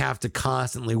 So they have to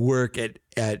constantly work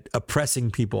at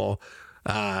oppressing people.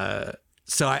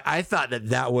 So I thought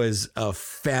that was a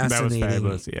fascinating. That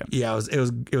was fabulous, yeah.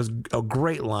 It was a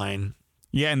great line.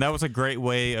 Yeah, and that was a great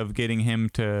way of getting him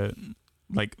to,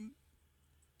 like,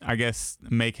 I guess,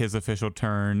 make his official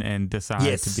turn and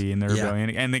decide to be in the rebellion.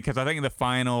 And because I think the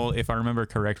final, if I remember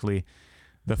correctly,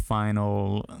 the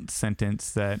final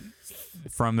sentence that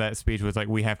from that speech was like,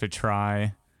 "We have to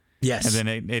try." Yes. And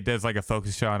then it does like a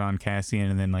focus shot on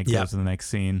Cassian, and then like goes to the next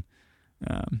scene.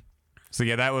 So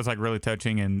yeah, that was like really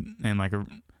touching, and like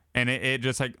it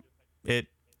just like it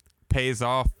pays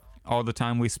off all the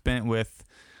time we spent with.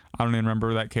 I don't even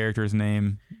remember that character's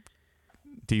name.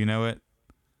 Do you know it?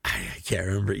 I can't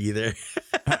remember either.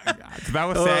 That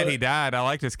was sad he died. I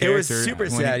liked his character. It was super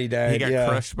sad he died. He got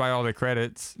crushed by all the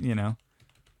credits,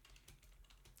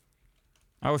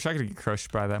 I wish I could get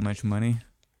crushed by that much money,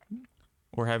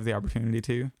 or have the opportunity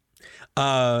to.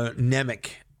 Nemec.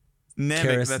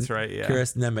 Nemec, that's right, yeah.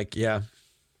 Karis Nemec, yeah.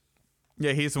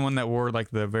 Yeah, he's the one that wore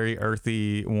like the very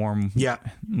earthy, warm,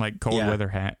 like cold weather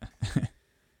hat.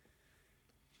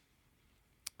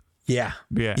 Yeah.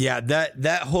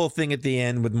 That whole thing at the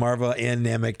end with Marva and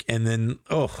Nemec, and then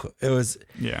it was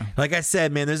like I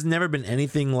said, man, there's never been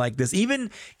anything like this.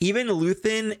 Even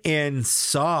Luthen and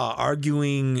Saw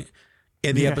arguing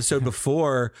in the episode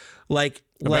before, like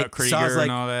Krieger Saw's like,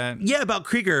 and all that. Yeah, about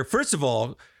Krieger. First of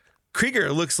all,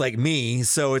 Krieger looks like me,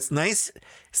 so it's nice.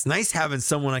 It's nice having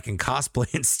someone I can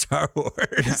cosplay in Star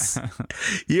Wars.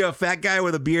 You a fat guy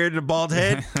with a beard and a bald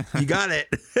head, you got it.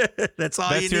 That's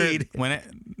all you need.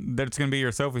 That's gonna be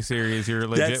your selfie series. You're a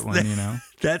legit one,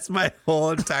 That's my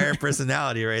whole entire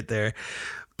personality right there.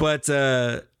 But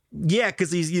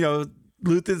because he's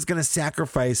Luthen's gonna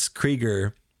sacrifice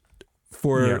Krieger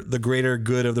for the greater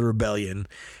good of the rebellion.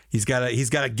 He's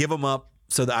gotta give him up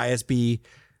so the ISB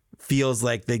feels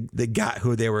like they got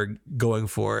who they were going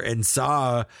for. And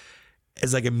Saw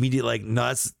is like immediate, like,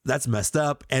 no, that's messed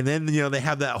up. And then they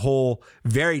have that whole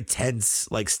very tense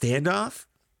like standoff,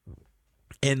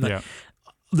 and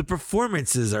the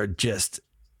performances are just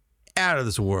out of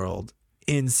this world,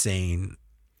 insane.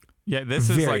 Yeah, this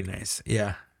is very like nice.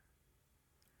 Yeah.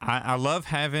 I love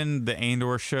having the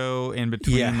Andor show in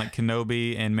between like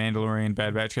Kenobi and Mandalorian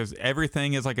Bad Batch, because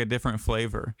everything is like a different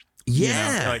flavor.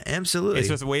 Yeah, absolutely. It's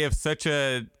just a way of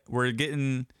we're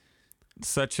getting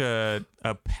such a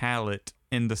palette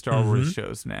in the Star Wars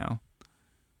shows now.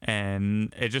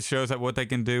 And it just shows that what they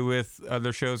can do with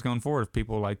other shows going forward. If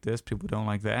people like this, people don't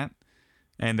like that.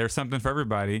 And there's something for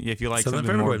everybody. If you like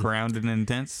something more grounded and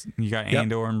intense, you got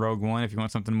Andor and Rogue One. If you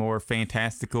want something more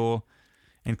fantastical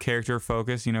and character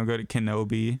focused, go to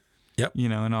Kenobi. Yep.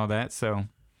 And all that. So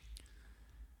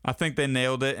I think they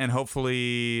nailed it, and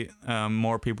hopefully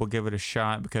more people give it a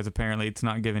shot, because apparently it's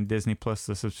not giving Disney Plus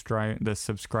the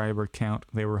subscriber count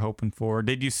they were hoping for.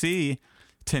 Did you see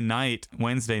tonight,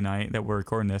 Wednesday night that we're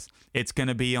recording this, it's going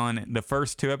to be on the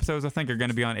first 2 episodes, I think, are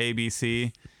going to be on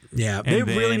ABC. Yeah, they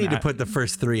really need to put the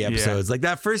first 3 episodes. Like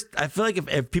that first, I feel like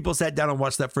if people sat down and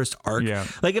watched that first arc,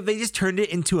 like if they just turned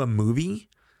it into a movie,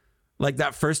 like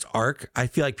that first arc, I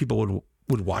feel like people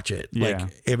would watch it. Like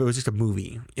if it was just a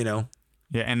movie, Yeah,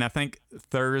 and I think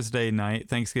Thursday night,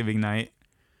 Thanksgiving night,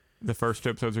 the first 2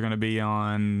 episodes are going to be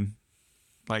on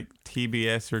like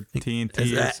TBS or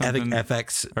TNT or something.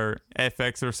 FX. Or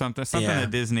FX or something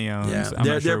that Disney owns. Yeah. I'm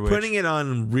not sure they're putting it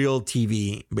on real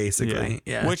TV, basically.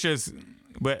 Yeah.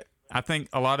 But I think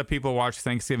a lot of people watch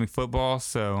Thanksgiving football,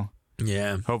 so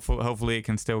Yeah. Hopefully it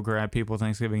can still grab people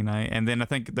Thanksgiving night. And then I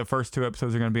think the first 2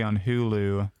 episodes are going to be on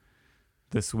Hulu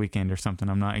this weekend or something.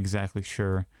 I'm not exactly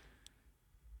sure.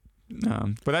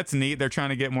 But that's neat. They're trying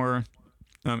to get more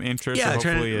interest. Yeah, so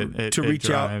hopefully trying to it reach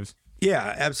out. drives.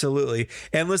 Yeah, absolutely.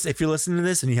 And listen, if you're listening to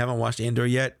this and you haven't watched Andor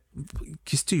yet,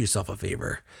 just do yourself a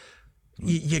favor.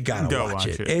 You gotta Go watch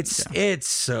it. it.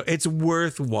 It's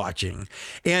worth watching.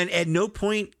 And at no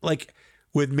point, like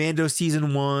with Mando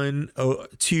season 1,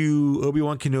 2,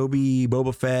 Obi-Wan Kenobi,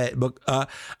 Boba Fett,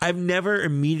 I've never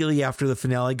immediately after the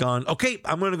finale gone, okay,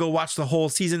 I'm gonna go watch the whole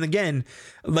season again.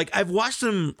 Like I've watched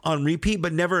them on repeat,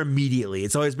 but never immediately.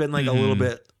 It's always been like a little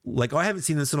bit like, oh, I haven't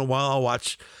seen this in a while.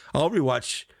 I'll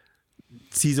rewatch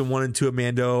season 1 and 2 of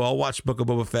Mando. I'll watch Book of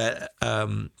Boba Fett.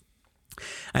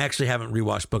 I actually haven't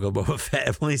rewatched Book of Boba Fett.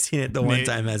 I've only seen it the one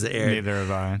time as it aired. Neither have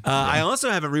I. I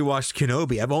also haven't rewatched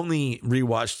Kenobi. I've only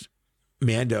rewatched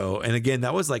Mando, and again,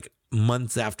 that was like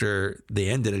months after they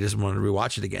ended. I just wanted to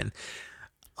rewatch it again.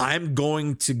 I'm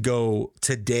going to go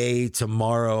today,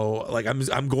 tomorrow. Like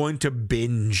I'm going to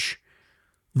binge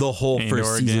the whole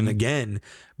first season again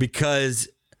because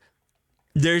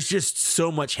there's just so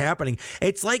much happening.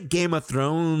 It's like Game of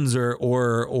Thrones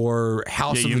or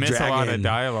House of the Dragon. You miss a lot of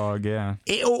dialogue, yeah.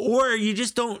 Or you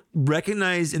just don't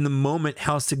recognize in the moment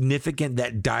how significant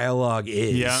that dialogue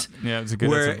is. Yeah, it's a good.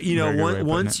 Where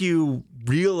once you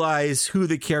realize who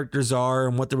the characters are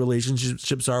and what the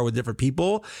relationships are with different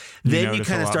people, then you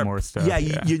kind of start more stuff.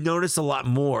 You notice a lot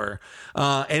more.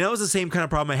 And that was the same kind of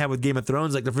problem I had with Game of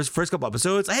Thrones. Like the first couple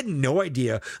episodes, I had no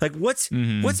idea. Like what's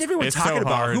everyone talking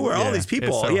about? Who are all these people?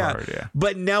 So hard.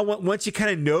 But now once you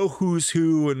kind of know who's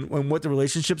who and what the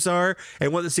relationships are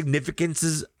and what the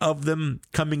significances of them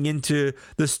coming into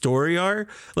the story are,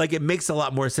 like it makes a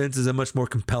lot more sense as a much more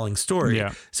compelling story.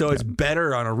 Yeah. So it's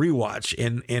better on a rewatch.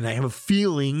 And I have a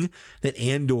feeling that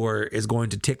Andor is going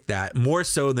to tick that more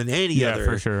so than any other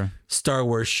for sure. Star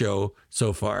Wars show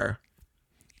so far.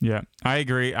 Yeah, I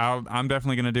agree. I'm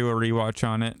definitely going to do a rewatch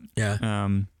on it. Yeah.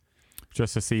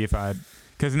 Just to see if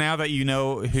because now that you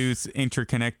know who's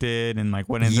interconnected and like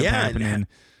what ends up happening.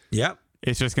 Yep.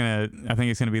 It's just I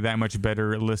think it's gonna be that much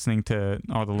better listening to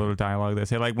all the little dialogue they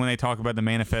say. Like when they talk about the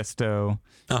manifesto,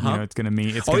 it's gonna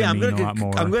mean a lot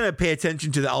more. I'm gonna pay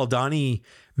attention to the Aldhani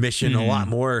mission a lot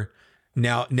more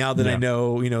now that I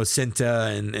know,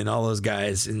 Cinta and all those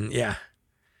guys. And yeah.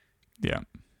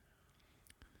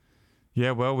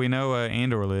 Well, we know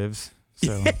Andor lives.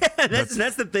 So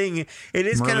that's the thing. It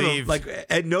is kind of like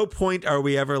at no point are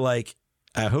we ever like,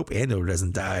 I hope Andor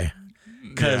doesn't die.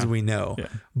 Because we know,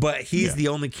 but he's the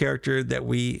only character that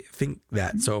we think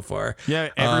that so far. Yeah,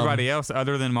 everybody else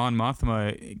other than Mon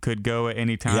Mothma could go at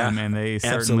any time, and they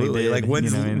certainly did. Like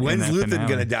when's Luthen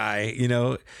gonna die?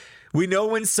 We know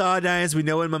when Saw dies, we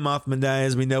know when Mon Mothma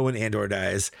dies, we know when Andor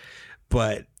dies,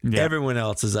 but everyone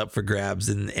else is up for grabs,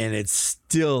 and it's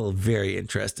still very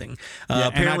interesting.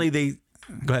 Apparently,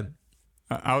 go ahead.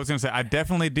 I was gonna say I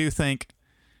definitely do think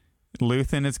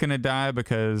Luthen is going to die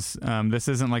because this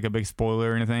isn't like a big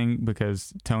spoiler or anything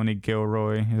because Tony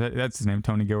Gilroy, that's his name,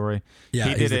 Tony Gilroy. Yeah,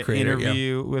 he did an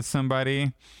interview with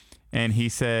somebody and he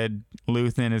said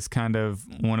Luthen is kind of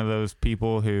one of those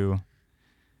people who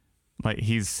like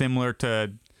he's similar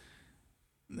to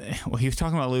he was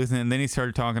talking about Luthen and then he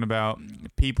started talking about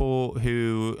people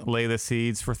who lay the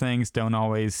seeds for things don't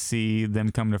always see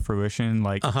them come to fruition.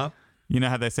 Like, you know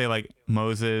how they say like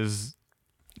Moses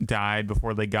died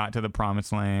before they got to the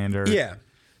promised land or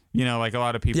like a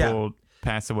lot of people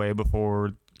pass away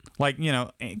before like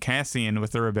Cassian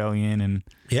with the rebellion and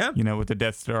with the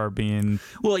Death Star being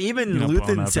even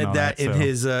Luthen said that in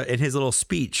his little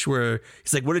speech where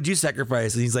he's like, what did you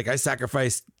sacrifice? And he's like, I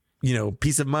sacrificed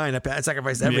peace of mind, I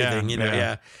sacrificed everything.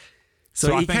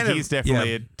 So I think he's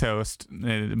definitely a toast before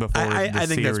the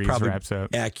think series that's probably wraps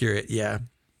up. Accurate.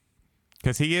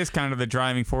 Because he is kind of the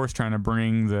driving force trying to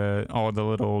bring all the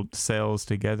little cells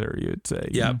together, you'd say.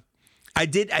 Yeah. I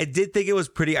did think it was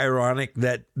pretty ironic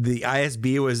that the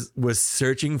ISB was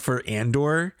searching for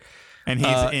Andor. And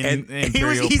he's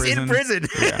in prison.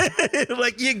 Yeah.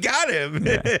 Like, you got him.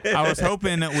 Yeah. I was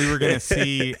hoping that we were going to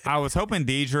see,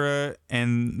 Deidre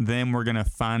and them were going to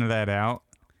find that out.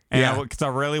 And because I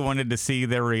really wanted to see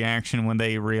their reaction when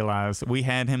they realized we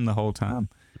had him the whole time.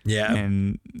 Yeah.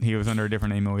 And he was under a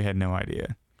different name and we had no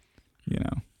idea,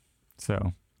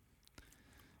 So,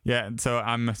 so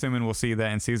I'm assuming we'll see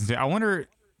that in season 2. I wonder,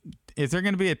 is there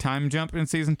going to be a time jump in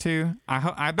season 2?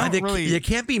 I don't really. There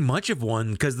can't be much of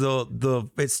one because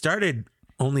it started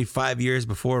only 5 years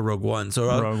before Rogue One. So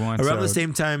around the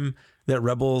same time that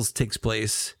Rebels takes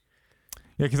place.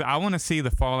 Yeah, because I want to see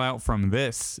the fallout from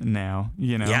this now,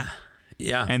 Yeah.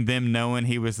 Yeah. And them knowing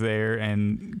he was there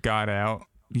and got out,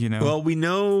 you know. Well, we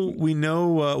know.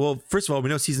 Well, first of all, we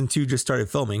know season 2 just started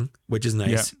filming, which is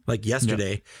nice, like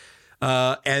yesterday.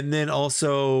 And then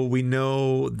also we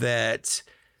know that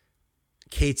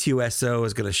K2SO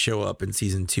is going to show up in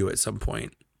season 2 at some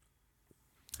point.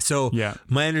 So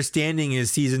my understanding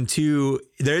is season 2,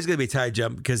 there is going to be a tide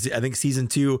jump because I think season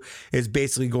 2 is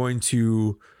basically going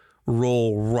to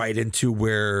roll right into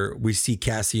where we see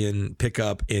Cassian pick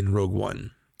up in Rogue One.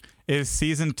 Is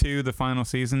season 2 the final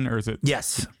season, or is it?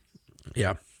 Yes.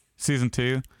 Yeah. Season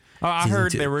 2? Oh, I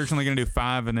heard they were originally going to do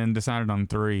 5 and then decided on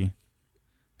 3.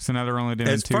 So now they're only doing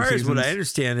 2 seasons. As far as what I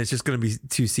understand, it's just going to be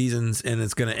 2 seasons, and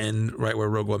it's going to end right where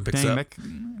Rogue One picks up.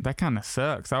 That kind of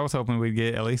sucks. I was hoping we'd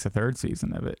get at least a 3rd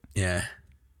season of it. Yeah.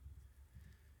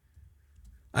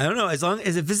 I don't know. As long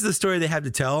as if this is the story they have to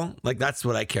tell, like that's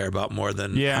what I care about more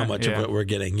than how much of it we're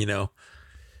getting, you know?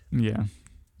 Yeah.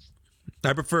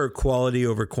 I prefer quality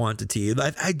over quantity.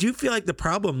 I do feel like the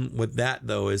problem with that,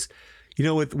 though, is, you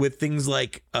know, with things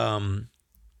like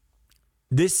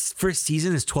this first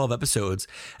season is 12 episodes.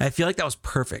 I feel like that was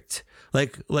perfect.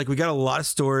 Like we got a lot of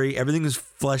story. Everything was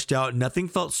fleshed out. Nothing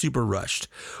felt super rushed.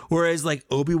 Whereas like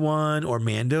Obi-Wan or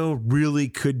Mando really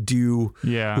could do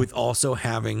with also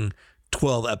having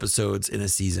 12 episodes in a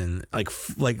season.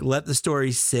 Like let the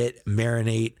story sit,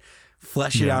 marinate,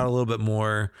 flesh it out a little bit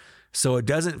more so it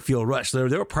doesn't feel rushed. There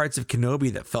were parts of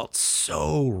Kenobi that felt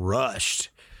so rushed.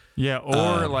 Yeah,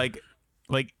 or like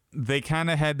they kind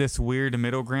of had this weird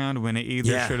middle ground when it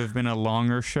either should have been a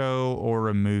longer show or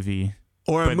a movie.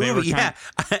 Or a movie,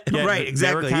 right, exactly.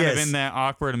 They were kind of in that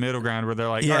awkward middle ground where they're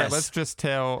like, all right, let's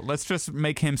just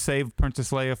make him save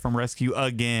Princess Leia from rescue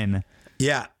again.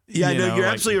 Yeah. Yeah, you're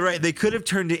absolutely right. They could have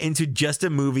turned it into just a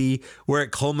movie where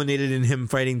it culminated in him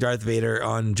fighting Darth Vader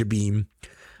on Jabim.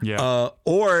 Yeah.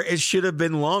 Or it should have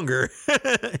been longer.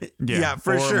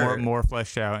 For sure. More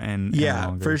fleshed out and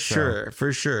longer,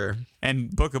 for sure. And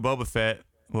Book of Boba Fett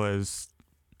was,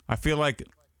 I feel like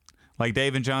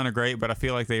Dave and John are great, but I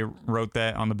feel like they wrote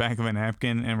that on the back of a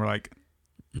napkin and were like,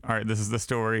 all right, this is the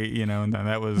story, you know, and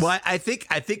that was. Well, I think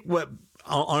what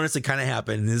honestly kind of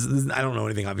happened is, I don't know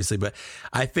anything obviously, but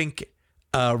I think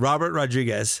Robert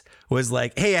Rodriguez was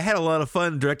like, hey, I had a lot of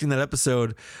fun directing that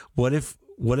episode. What if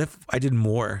I did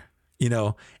more, you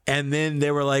know? And then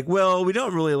they were like, well, we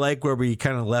don't really like where we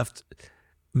kind of left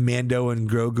Mando and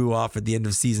Grogu off at the end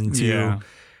of season 2.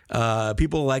 Yeah.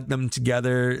 People like them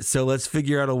together, so let's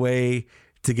figure out a way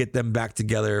to get them back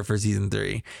together for season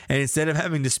 3. And instead of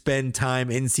having to spend time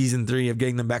in season 3 of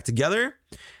getting them back together,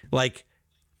 like,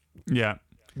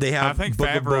 they have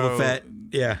Book of Boba Fett.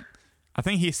 Yeah. I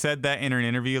think he said that in an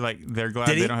interview, like they're glad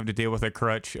they don't have to deal with a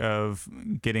crutch of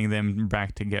getting them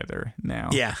back together now.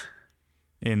 Yeah.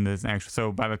 In this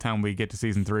so by the time we get to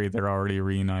season 3, they're already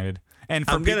reunited. And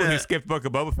for people who skipped Book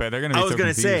of Boba Fett, they're going to be I was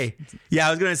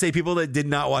going to say people that did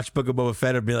not watch Book of Boba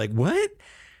Fett would be like, what?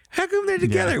 How come they're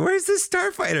together? Yeah. Where's this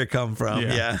starfighter come from?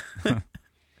 Yeah.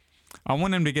 I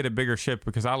want him to get a bigger ship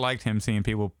because I liked him seeing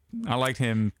people. I liked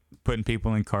him putting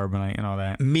people in carbonite and all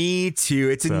that. Me too.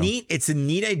 It's a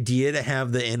neat idea to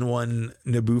have the N1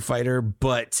 Naboo fighter,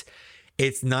 but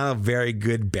it's not a very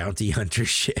good bounty hunter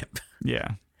ship. Yeah.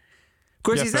 Of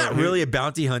course, he's not really a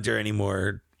bounty hunter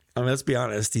anymore. I mean, let's be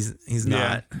honest. He's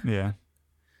not. Yeah.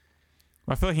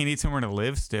 I feel like he needs somewhere to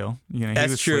live still. You know,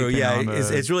 that's true. Yeah,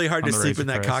 it's really hard to sleep in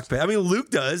that cockpit. I mean,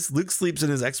 Luke does. Luke sleeps in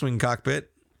his X-wing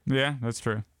cockpit. Yeah, that's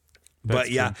true.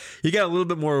 But yeah, you got a little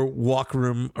bit more walk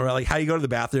room, or like how you go to the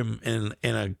bathroom in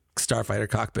a starfighter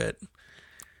cockpit.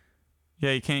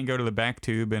 Yeah, you can't go to the back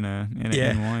tube in an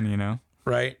N1, you know.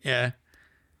 Right. Yeah.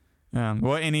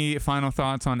 Well, any final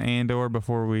thoughts on Andor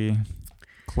before we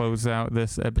close out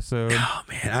this episode? Oh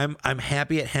man, I'm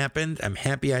happy it happened. I'm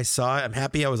happy I saw it. I'm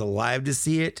happy I was alive to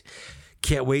see it.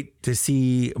 Can't wait to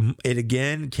see it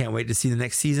again. Can't wait to see the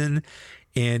next season.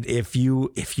 And if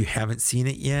you haven't seen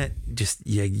it yet,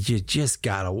 you just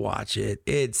gotta watch it.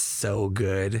 It's so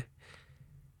good.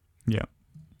 Yeah,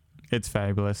 it's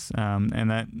fabulous.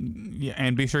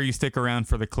 And be sure you stick around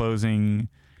for the closing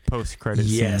post-credit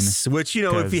scene. Yes, which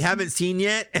if you haven't seen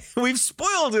yet, we've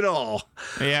spoiled it all.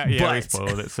 Yeah, we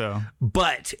spoiled it. So,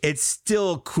 but it's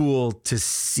still cool to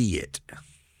see it.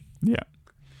 Yeah,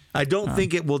 I don't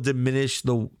think it will diminish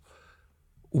the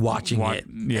watching it,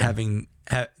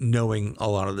 knowing a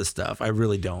lot of this stuff. I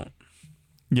really don't.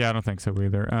 Yeah, I don't think so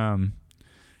either.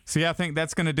 So yeah, I think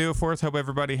that's going to do it for us. Hope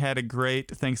everybody had a great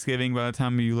Thanksgiving by the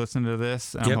time you listen to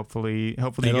this. Hopefully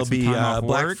it'll be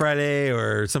Black Friday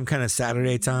or some kind of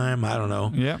Saturday time. I don't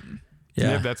know. Yep.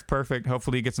 Yeah. Yep, that's perfect.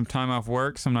 Hopefully you get some time off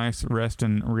work, some nice rest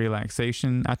and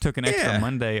relaxation. I took an extra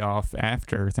Monday off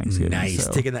after Thanksgiving. Nice.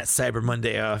 So. Taking that Cyber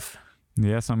Monday off.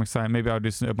 Yes, I'm excited. Maybe I'll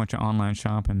do a bunch of online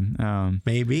shopping.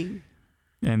 Maybe.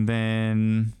 And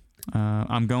then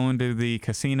I'm going to the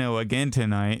casino again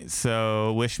tonight.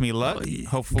 So wish me luck.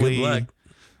 Hopefully. Good luck.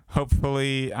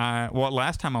 Hopefully,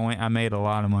 last time I went, I made a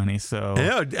lot of money. So I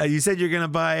know. You said you're gonna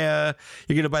buy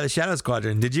the Shadow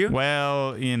Squadron. Did you?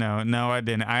 Well, no, I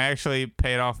didn't. I actually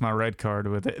paid off my red card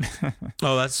with it.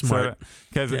 Oh, that's smart.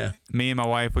 Because me and my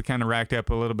wife, we kind of racked up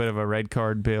a little bit of a red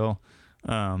card bill.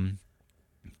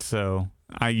 So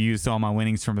I used all my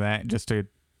winnings from that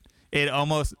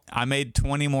I made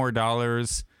 $20 more,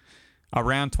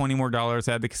 around $20 more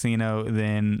at the casino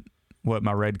than what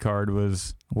my red card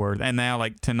was worth. And now,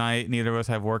 like tonight, neither of us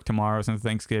have work tomorrow since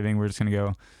Thanksgiving. We're just going to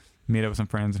go meet up with some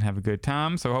friends and have a good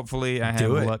time. So hopefully I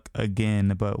have luck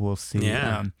again, but we'll see.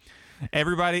 Yeah.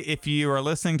 Everybody, if you are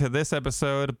listening to this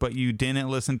episode, but you didn't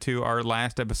listen to our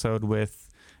last episode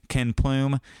with Ken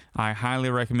Plume, I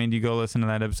highly recommend you go listen to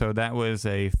that episode. That was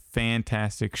a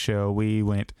fantastic show. We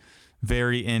went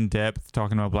very in-depth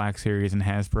talking about Black Series and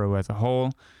Hasbro as a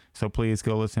whole. So please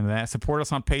go listen to that. Support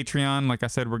us on Patreon. Like I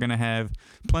said, we're going to have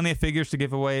plenty of figures to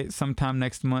give away sometime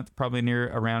next month, probably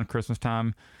around Christmas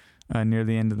time, near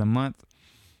the end of the month.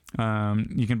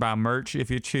 You can buy merch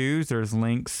if you choose. There's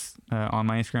links on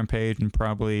my Instagram page and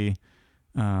probably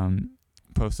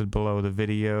posted below the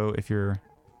video if you're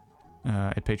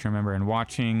a Patreon member and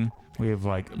watching. We have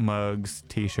like mugs,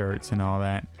 t-shirts, and all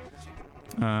that.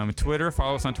 Twitter,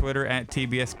 follow us on Twitter at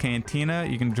TBS Cantina.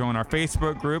 You can join our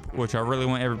Facebook group, which I really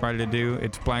want everybody to do.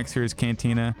 It's Black Series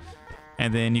Cantina.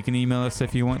 And then you can email us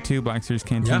if you want to,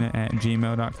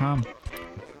 blackseriescantina@gmail.com.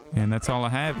 And that's all I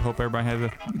have. Hope everybody has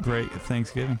a great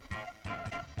Thanksgiving.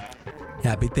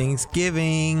 Happy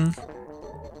Thanksgiving.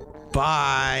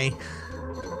 Bye.